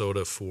of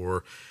Minnesota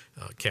for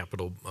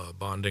capital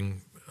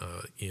bonding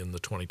in the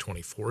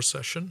 2024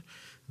 session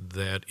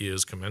that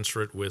is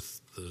commensurate with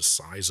the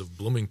size of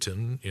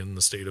Bloomington in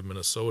the state of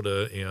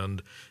Minnesota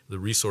and the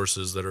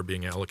resources that are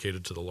being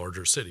allocated to the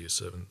larger cities.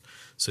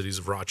 Cities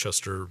of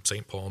Rochester,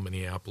 St. Paul,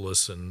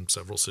 Minneapolis, and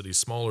several cities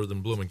smaller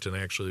than Bloomington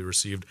actually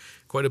received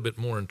quite a bit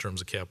more in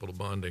terms of capital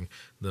bonding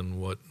than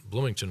what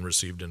Bloomington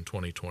received in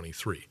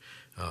 2023.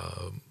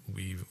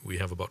 We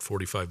have about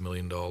 $45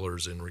 million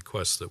in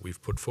requests that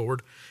we've put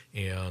forward,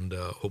 and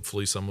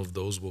hopefully some of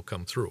those will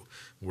come through.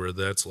 Where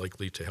that's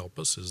likely to help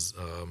us is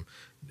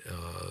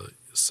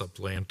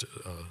supplanting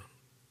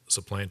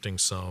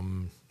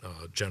some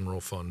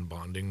general fund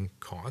bonding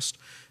cost,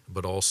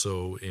 but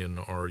also in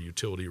our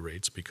utility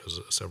rates, because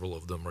several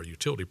of them are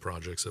utility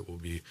projects that will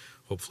be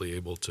hopefully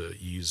able to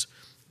ease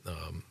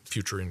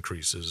future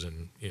increases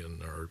in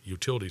our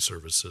utility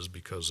services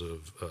because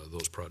of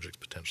those projects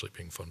potentially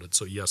being funded.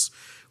 So yes,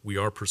 we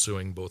are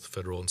pursuing both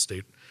federal and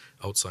state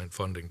outside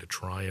funding to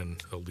try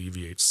and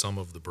alleviate some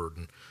of the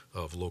burden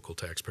of local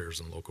taxpayers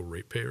and local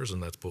ratepayers,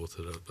 and that's both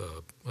at a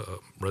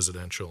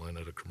residential and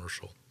at a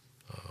commercial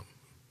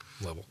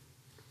level.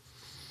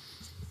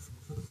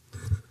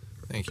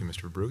 Thank you,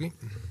 Mr. Brugge.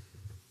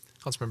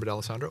 Councilmember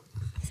D'Alessandro.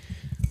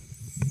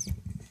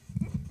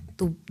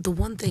 The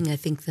one thing I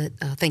think that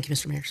thank you,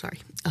 Mr. Mayor. Sorry.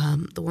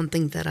 The one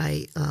thing that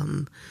I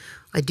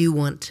do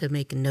want to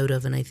make a note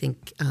of, and I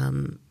think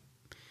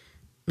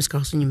Ms.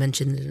 Carlson, you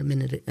mentioned it a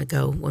minute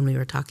ago when we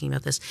were talking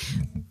about this.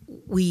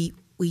 We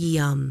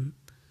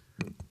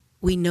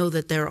know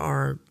that there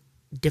are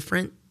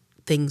different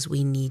things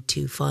we need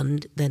to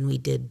fund than we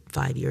did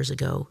 5 years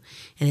ago,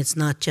 and it's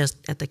not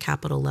just at the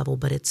capital level,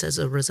 but it's as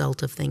a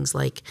result of things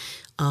like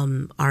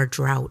our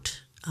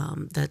drought.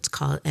 And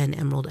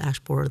emerald ash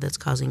borer that's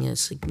causing a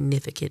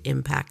significant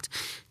impact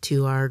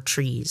to our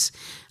trees.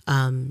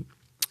 I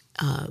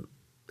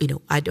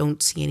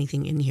don't see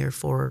anything in here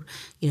for,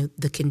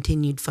 the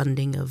continued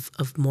funding of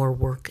more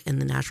work in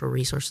the Natural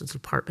Resources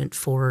Department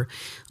for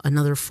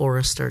another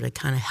forester to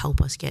kind of help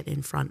us get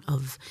in front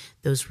of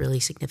those really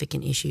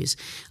significant issues.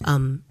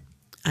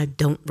 I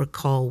don't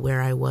recall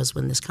where I was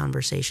when this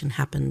conversation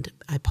happened.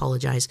 I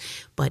apologize.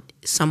 But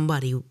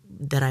somebody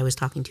that I was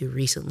talking to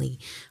recently,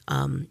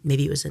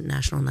 maybe it was at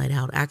National Night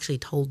Out, actually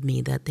told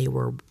me that they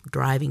were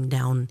driving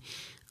down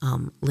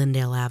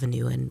Lyndale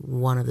Avenue and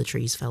one of the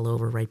trees fell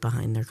over right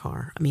behind their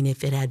car. I mean,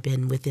 if it had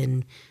been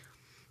within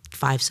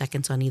 5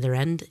 seconds on either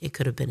end, it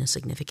could have been a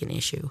significant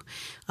issue.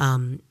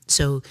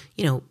 So,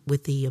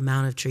 with the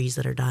amount of trees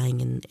that are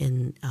dying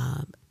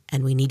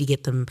and we need to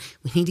get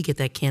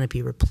that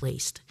canopy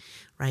replaced,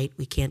 right?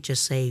 We can't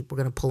just say we're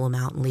going to pull them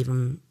out and leave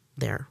them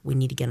there. We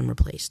need to get them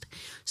replaced.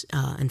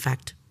 In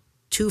fact,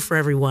 2 for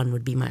every 1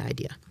 would be my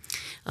idea.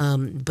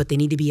 But they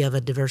need to be of a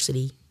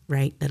diversity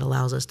right? That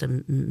allows us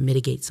to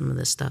mitigate some of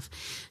this stuff.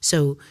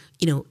 So,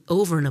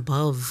 over and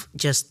above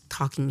just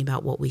talking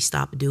about what we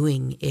stopped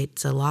doing,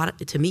 it's a lot,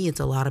 to me, it's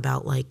a lot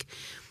about like,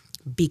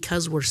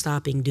 because we're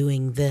stopping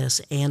doing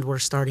this and we're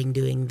starting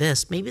doing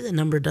this, maybe the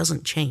number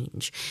doesn't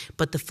change,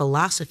 but the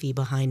philosophy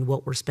behind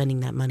what we're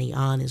spending that money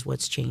on is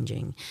what's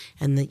changing.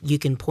 And that you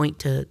can point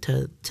to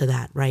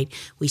that, right?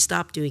 We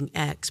stopped doing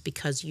X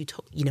because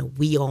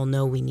we all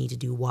know we need to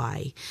do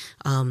Y.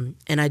 And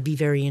I'd be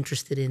very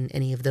interested in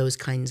any of those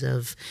kinds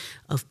of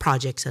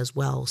projects as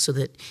well, so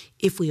that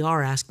if we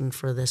are asking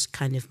for this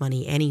kind of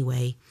money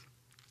anyway,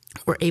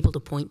 we're able to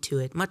point to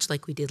it, much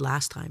like we did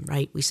last time,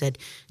 right? We said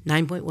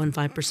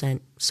 9.15%.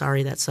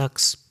 Sorry, that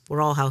sucks.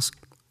 We're all house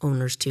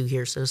owners too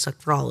here, so it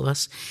sucked for all of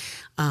us.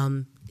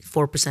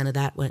 4% of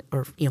that went,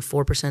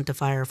 4% to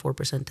fire,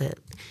 4%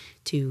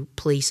 to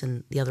police,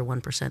 and the other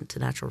 1% to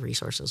natural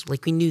resources.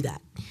 Like, we knew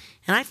that.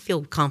 And I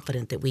feel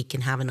confident that we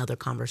can have another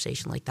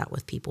conversation like that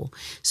with people.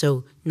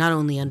 So not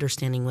only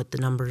understanding what the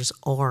numbers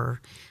are,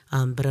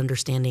 but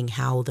understanding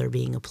how they're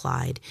being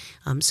applied,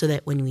 so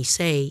that when we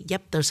say,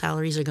 yep, those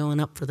salaries are going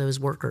up for those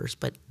workers,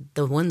 but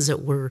the ones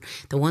that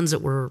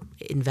we're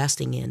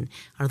investing in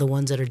are the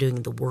ones that are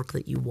doing the work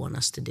that you want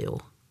us to do.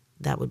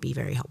 That would be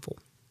very helpful.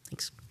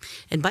 Thanks.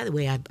 And by the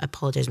way, I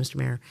apologize, Mr.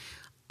 Mayor.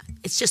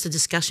 It's just a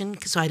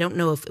discussion, so I don't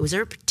know if, was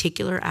there a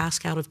particular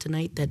ask out of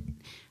tonight that,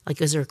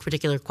 like, is there a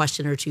particular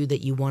question or two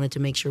that you wanted to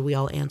make sure we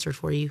all answered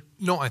for you?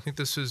 No, I think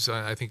this is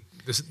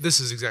this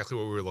is exactly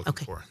what we were looking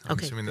for. I'm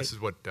Okay, assuming great. this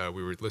is what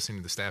we were listening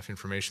to the staff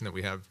information that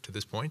we have to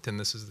this point, and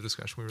this is the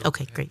discussion we were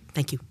Okay, looking at. great.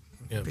 Thank you.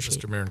 Yeah, Appreciate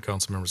Mr. it. Mayor and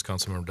council members,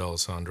 Councilmember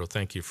D'Alessandro,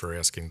 thank you for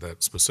asking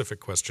that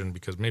specific question,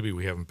 because maybe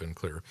we haven't been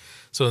clear.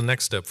 So the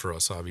next step for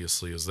us,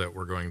 obviously, is that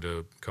we're going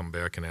to come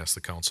back and ask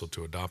the council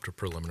to adopt a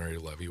preliminary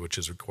levy, which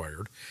is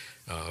required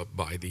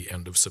by the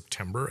end of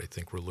September. I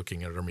think we're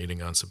looking at our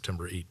meeting on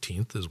September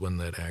 18th is when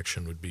that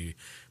action would be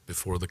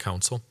before the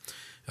council.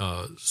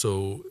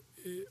 So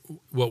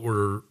what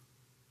we're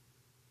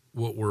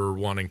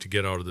wanting to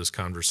get out of this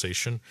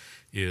conversation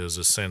is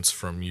a sense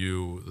from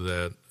you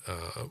that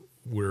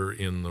we're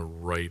in the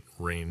right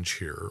range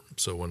here.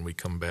 So when we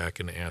come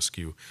back and ask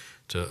you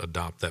to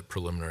adopt that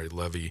preliminary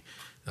levy,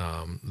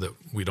 that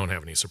we don't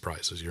have any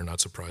surprises. You're not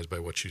surprised by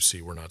what you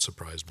see. We're not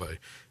surprised by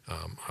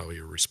how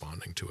you're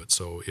responding to it.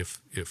 So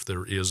if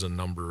there is a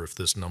number, if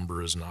this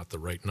number is not the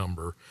right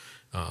number,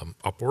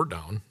 up or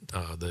down,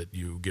 that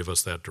you give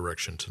us that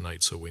direction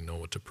tonight so we know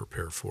what to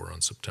prepare for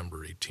on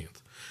September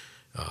 18th.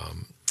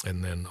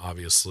 And then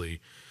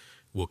obviously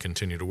we'll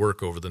continue to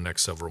work over the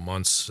next several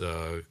months.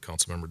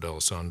 Councilmember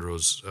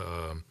D'Alessandro's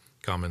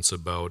comments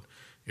about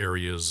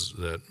areas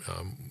that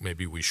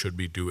maybe we should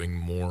be doing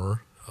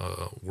more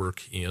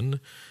work in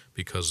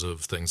because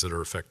of things that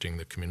are affecting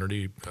the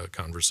community,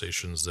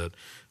 conversations that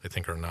I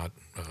think are not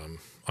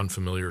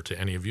unfamiliar to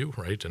any of you,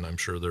 right? And I'm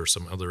sure there are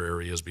some other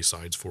areas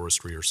besides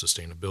forestry or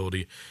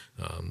sustainability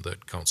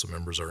that council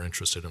members are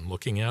interested in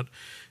looking at.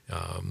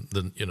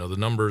 The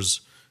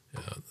numbers.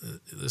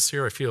 This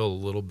year I feel a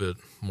little bit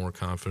more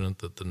confident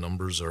that the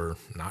numbers are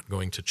not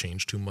going to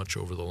change too much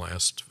over the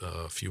last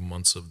few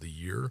months of the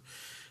year,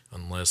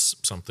 unless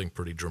something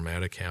pretty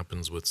dramatic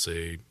happens with,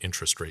 say,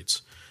 interest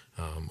rates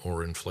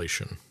or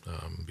inflation,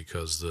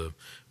 because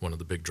one of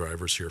the big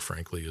drivers here,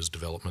 frankly, is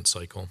development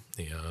cycle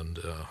and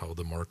how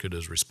the market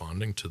is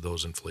responding to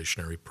those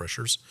inflationary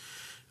pressures.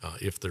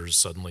 If there's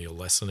suddenly a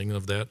lessening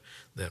of that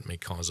may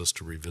cause us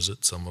to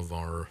revisit some of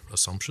our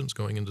assumptions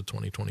going into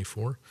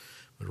 2024.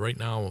 But right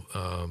now,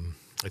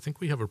 I think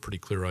we have a pretty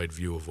clear-eyed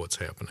view of what's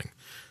happening.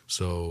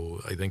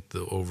 So I think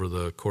over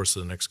the course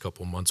of the next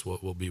couple of months,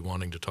 what we'll be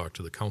wanting to talk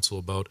to the council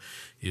about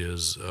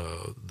is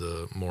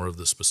more of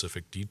the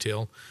specific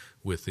detail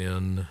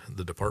within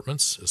the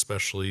departments,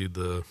 especially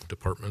the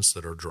departments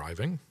that are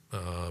driving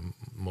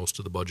most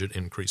of the budget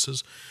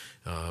increases.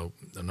 A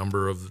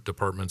number of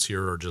departments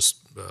here are just,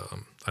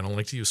 I don't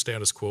like to use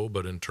status quo,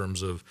 but in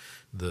terms of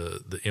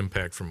the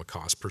impact from a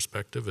cost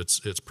perspective,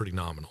 it's pretty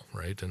nominal,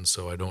 right? And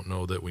so I don't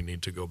know that we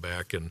need to go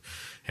back and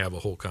have a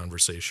whole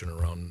conversation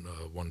around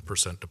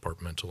 1%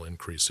 departmental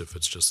increase if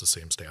it's just the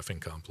same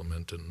staffing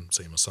complement and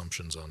same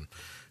assumptions on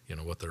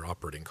what their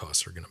operating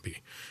costs are going to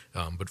be.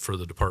 But for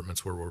the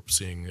departments where we're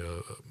seeing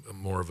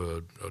more of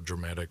a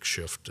dramatic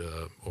shift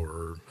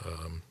or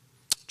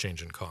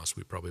change in cost,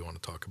 we probably want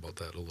to talk about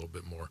that a little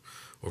bit more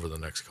over the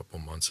next couple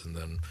of months, and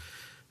then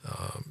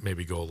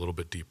maybe go a little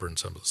bit deeper in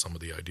some of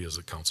the ideas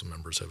that council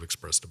members have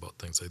expressed about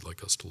things they'd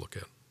like us to look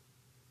at.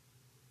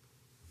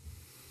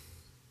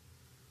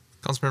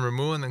 Councilmember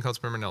Mua and then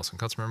Councilmember Nelson.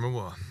 Councilmember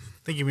Mua.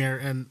 Thank you, Mayor.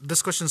 And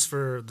this question's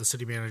for the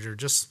city manager.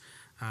 Just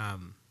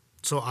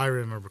so I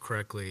remember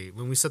correctly,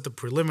 when we set the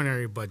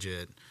preliminary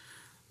budget,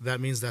 that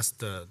means that's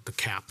the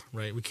cap,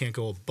 right? We can't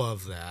go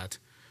above that.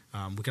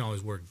 We can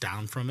always work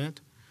down from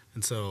it.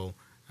 And so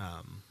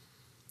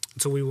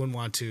we wouldn't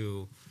want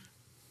to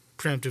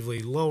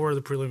preemptively lower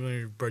the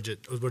preliminary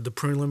budget or the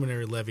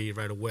preliminary levy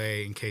right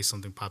away in case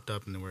something popped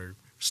up and then we're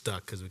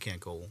stuck because we can't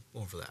go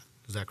over that.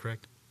 Is that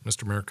correct?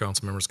 Mr. Mayor,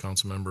 council members,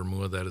 Councilmember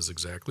Mua, that is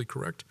exactly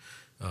correct.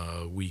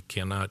 We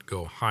cannot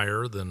go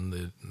higher than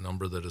the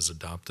number that is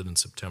adopted in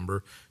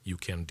September. You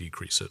can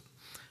decrease it.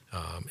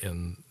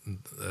 And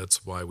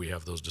that's why we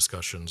have those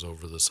discussions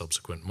over the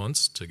subsequent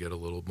months to get a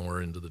little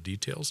more into the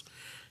details.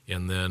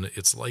 And then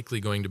it's likely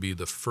going to be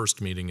the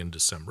first meeting in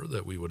December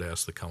that we would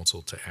ask the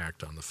council to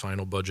act on the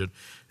final budget,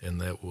 and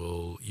that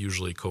will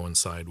usually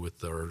coincide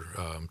with our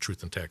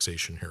truth and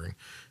taxation hearing,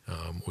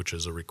 which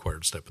is a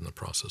required step in the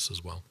process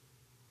as well.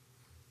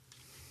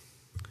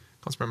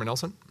 Councilmember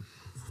Nelson?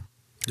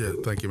 Yeah,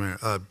 thank you, Mayor.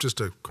 Just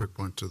a quick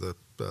point to the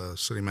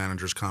city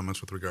manager's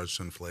comments with regards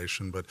to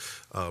inflation, but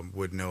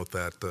would note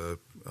that the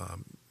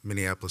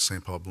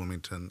Minneapolis-St. Paul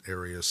Bloomington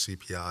area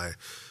CPI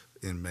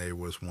in May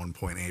was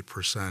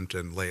 1.8%,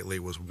 and lately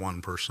was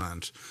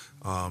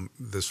 1%.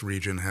 This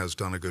region has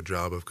done a good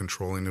job of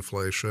controlling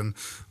inflation,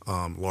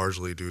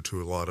 largely due to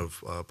a lot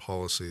of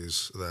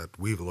policies that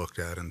we've looked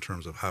at in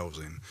terms of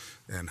housing.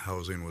 And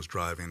housing was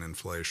driving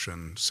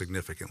inflation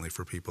significantly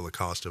for people, the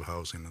cost of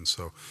housing. And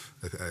so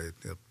I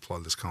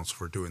applaud this council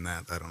for doing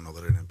that. I don't know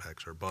that it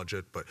impacts our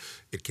budget, but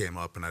it came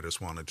up, and I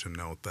just wanted to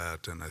note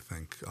that. And I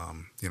think,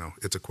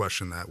 it's a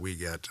question that we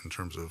get in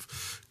terms of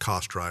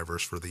cost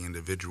drivers for the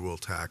individual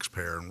taxpayer.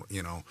 And,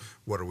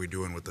 what are we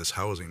doing with this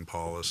housing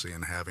policy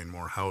and having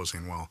more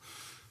housing? Well,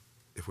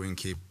 if we can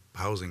keep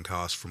housing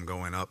costs from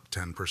going up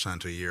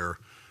 10% a year,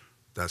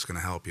 that's going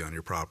to help you on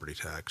your property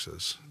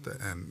taxes.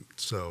 And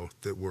so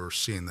that we're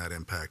seeing that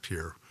impact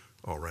here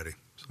already.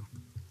 So.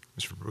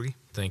 Mr. Brugge?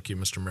 Thank you,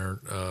 Mr. Mayor.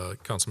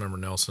 Councilmember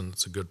Nelson,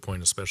 it's a good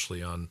point,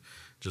 especially on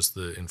just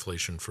the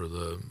inflation for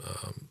the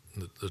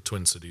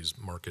Twin Cities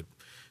market.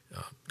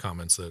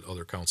 Comments that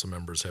other council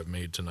members have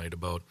made tonight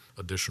about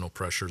additional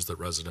pressures that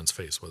residents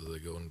face, whether they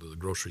go into the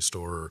grocery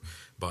store or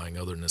buying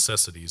other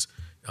necessities.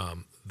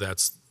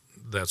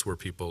 That's where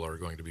people are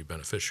going to be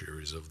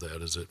beneficiaries of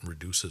that, as it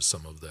reduces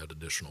some of that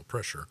additional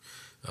pressure.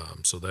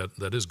 So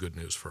that is good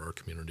news for our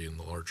community and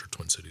the larger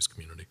Twin Cities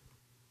community.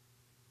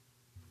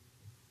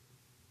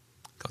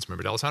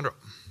 Councilmember D'Alessandro?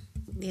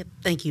 Yeah,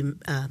 thank you,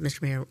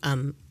 Mr. Mayor.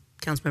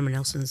 Councilmember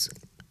Nelson's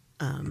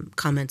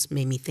comments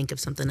made me think of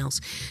something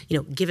else.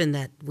 Given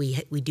that we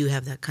do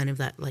have that kind of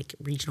that like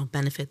regional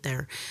benefit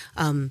there,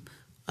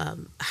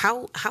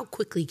 how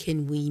quickly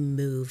can we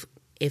move,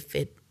 if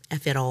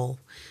at all,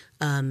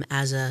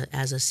 as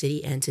a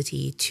city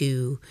entity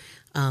to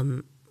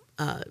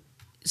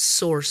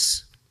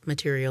source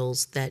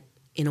materials that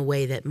in a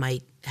way that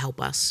might help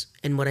us?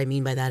 And what I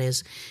mean by that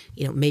is,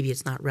 maybe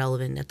it's not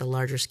relevant at the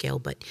larger scale,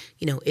 but,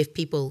 if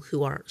people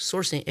who are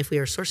sourcing, if we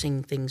are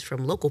sourcing things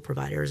from local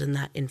providers and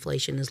that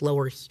inflation is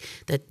lower,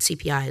 that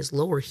CPI is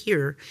lower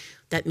here,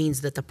 that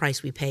means that the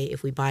price we pay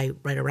if we buy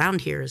right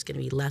around here is going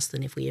to be less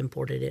than if we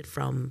imported it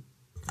from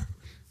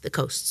the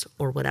coasts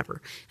or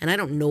whatever. And I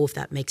don't know if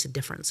that makes a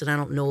difference. And I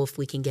don't know if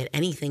we can get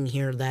anything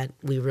here that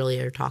we really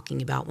are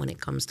talking about when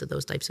it comes to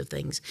those types of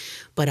things.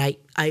 But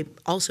I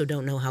also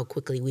don't know how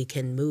quickly we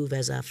can move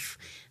as a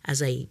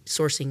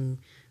sourcing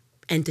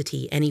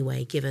entity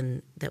anyway,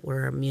 given that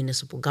we're a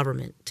municipal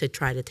government, to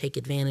try to take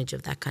advantage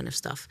of that kind of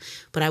stuff.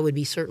 But I would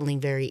be certainly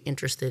very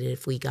interested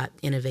if we got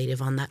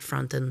innovative on that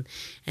front and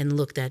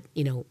looked at,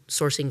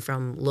 sourcing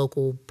from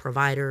local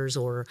providers,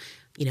 or,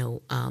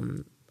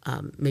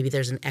 maybe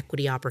there's an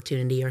equity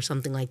opportunity or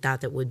something like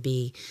that that would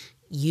be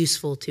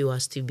useful to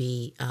us to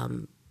be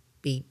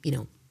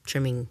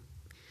trimming,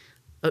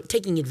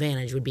 taking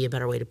advantage would be a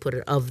better way to put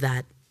it, of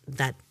that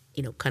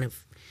kind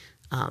of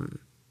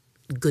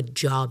good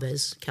job,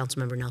 as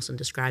Councilmember Nelson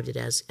described it,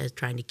 as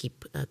trying to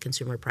keep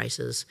consumer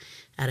prices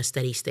at a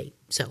steady state.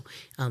 So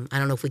I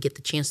don't know if we get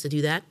the chance to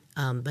do that,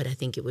 but I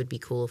think it would be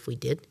cool if we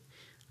did.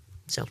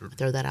 So I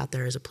throw that out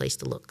there as a place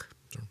to look.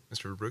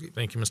 Mr. Brugge?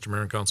 Thank you, Mr.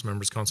 Mayor and council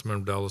members.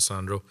 Councilmember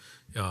D'Alessandro,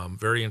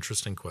 very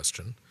interesting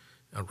question.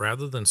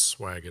 Rather than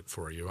swag it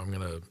for you, I'm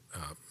going to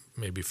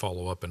maybe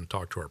follow up and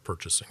talk to our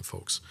purchasing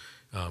folks,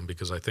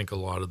 because I think a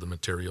lot of the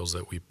materials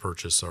that we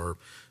purchase are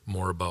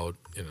more about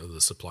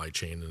the supply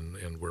chain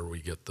and where we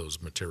get those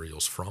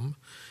materials from.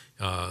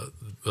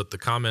 But the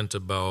comment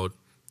about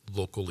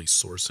locally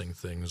sourcing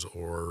things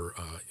or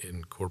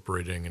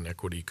incorporating an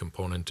equity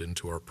component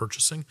into our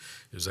purchasing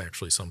is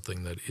actually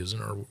something that is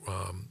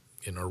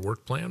in our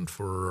work plan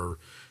for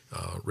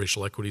our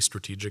racial equity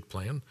strategic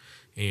plan.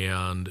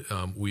 And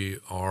we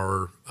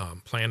are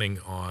planning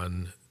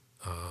on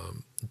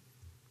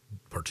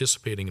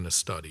participating in a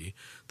study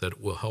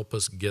that will help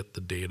us get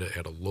the data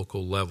at a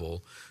local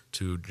level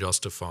to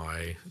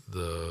justify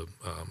the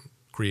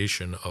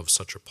creation of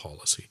such a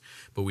policy.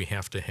 But we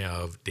have to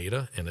have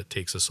data, and it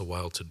takes us a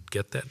while to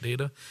get that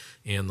data,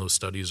 and those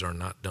studies are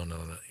not done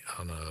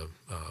on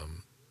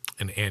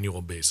an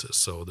annual basis.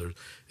 So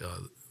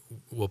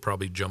we'll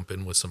probably jump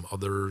in with some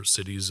other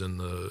cities in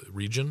the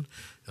region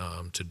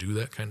to do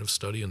that kind of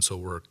study, and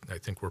so I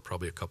think we're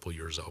probably a couple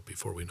years out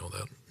before we know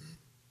that.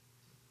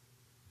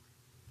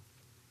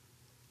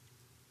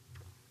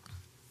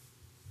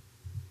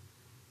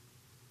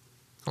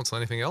 Council,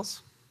 anything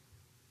else?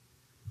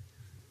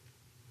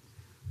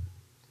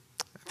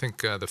 I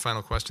think the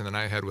final question that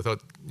I had,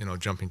 without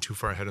jumping too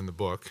far ahead in the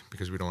book,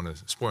 because we don't want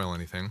to spoil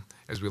anything,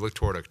 as we look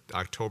toward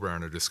October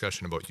on our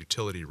discussion about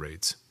utility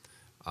rates,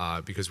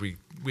 because we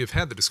have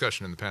had the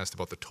discussion in the past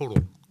about the total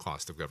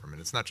cost of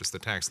government. It's not just the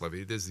tax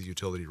levy; it is the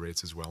utility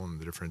rates as well, and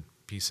the different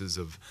pieces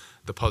of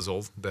the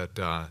puzzle that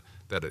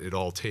that it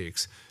all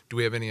takes. Do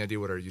we have any idea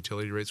what our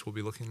utility rates will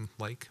be looking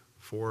like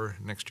for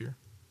next year?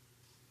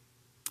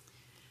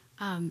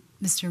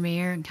 Mr.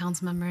 Mayor and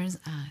council members,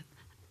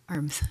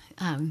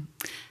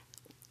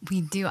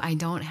 we do. I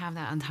don't have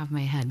that on top of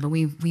my head, but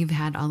we've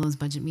had all those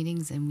budget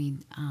meetings, and we.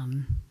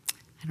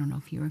 I don't know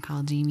if you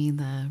recall, Jamie,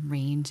 the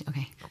range.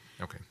 Okay.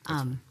 Oh, okay.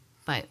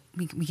 But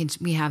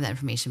we have that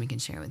information we can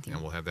share with you.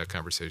 And we'll have that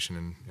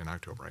conversation in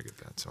October. I get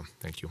that. So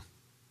thank you.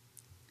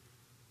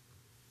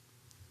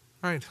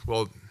 All right.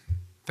 Well,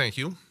 thank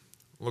you.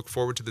 Look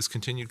forward to this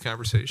continued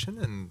conversation,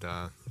 and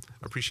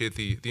appreciate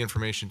the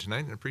information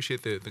tonight, and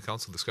appreciate the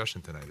council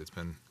discussion tonight. It's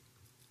been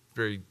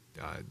very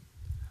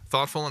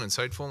thoughtful and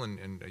insightful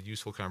and a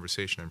useful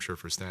conversation, I'm sure,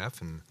 for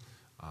staff and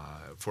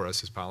for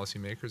us as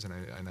policymakers,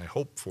 and I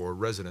hope for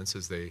residents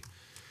as they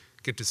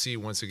get to see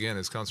once again,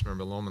 as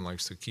Councilmember Lohman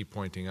likes to keep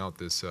pointing out,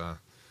 this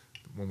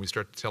when we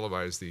start to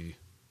televise the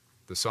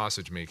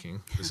sausage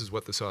making, this is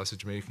what the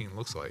sausage making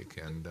looks like,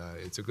 and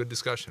it's a good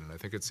discussion, and I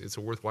think it's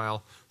a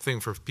worthwhile thing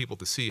for people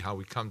to see how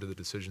we come to the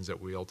decisions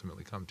that we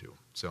ultimately come to.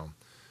 So,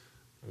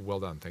 well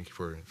done. Thank you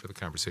for the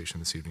conversation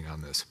this evening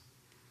on this.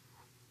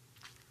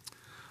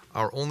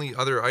 Our only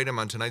other item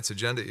on tonight's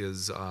agenda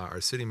is our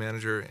city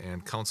manager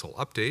and council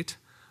update.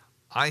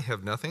 I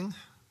have nothing.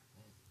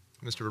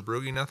 Mr.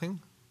 Verbrugge, nothing.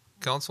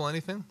 Council,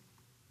 anything?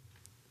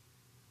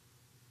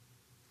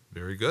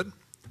 Very good.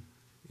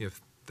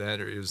 If that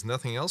is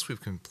nothing else,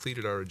 we've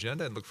completed our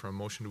agenda and look for a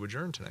motion to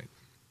adjourn tonight.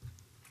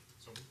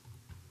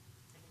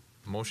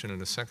 Motion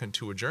and a second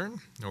to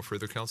adjourn. No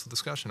further council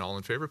discussion. All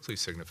in favor,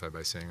 please signify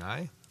by saying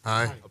aye.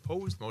 Aye.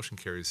 Opposed, motion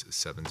carries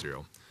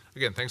 7-0.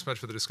 Again, thanks much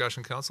for the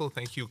discussion, council.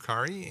 Thank you,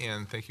 Kari,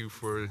 and thank you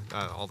for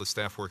all the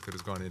staff work that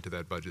has gone into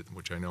that budget,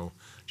 which I know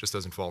just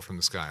doesn't fall from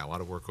the sky. A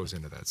lot of work goes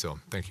into that, so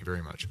thank you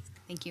very much.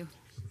 Thank you.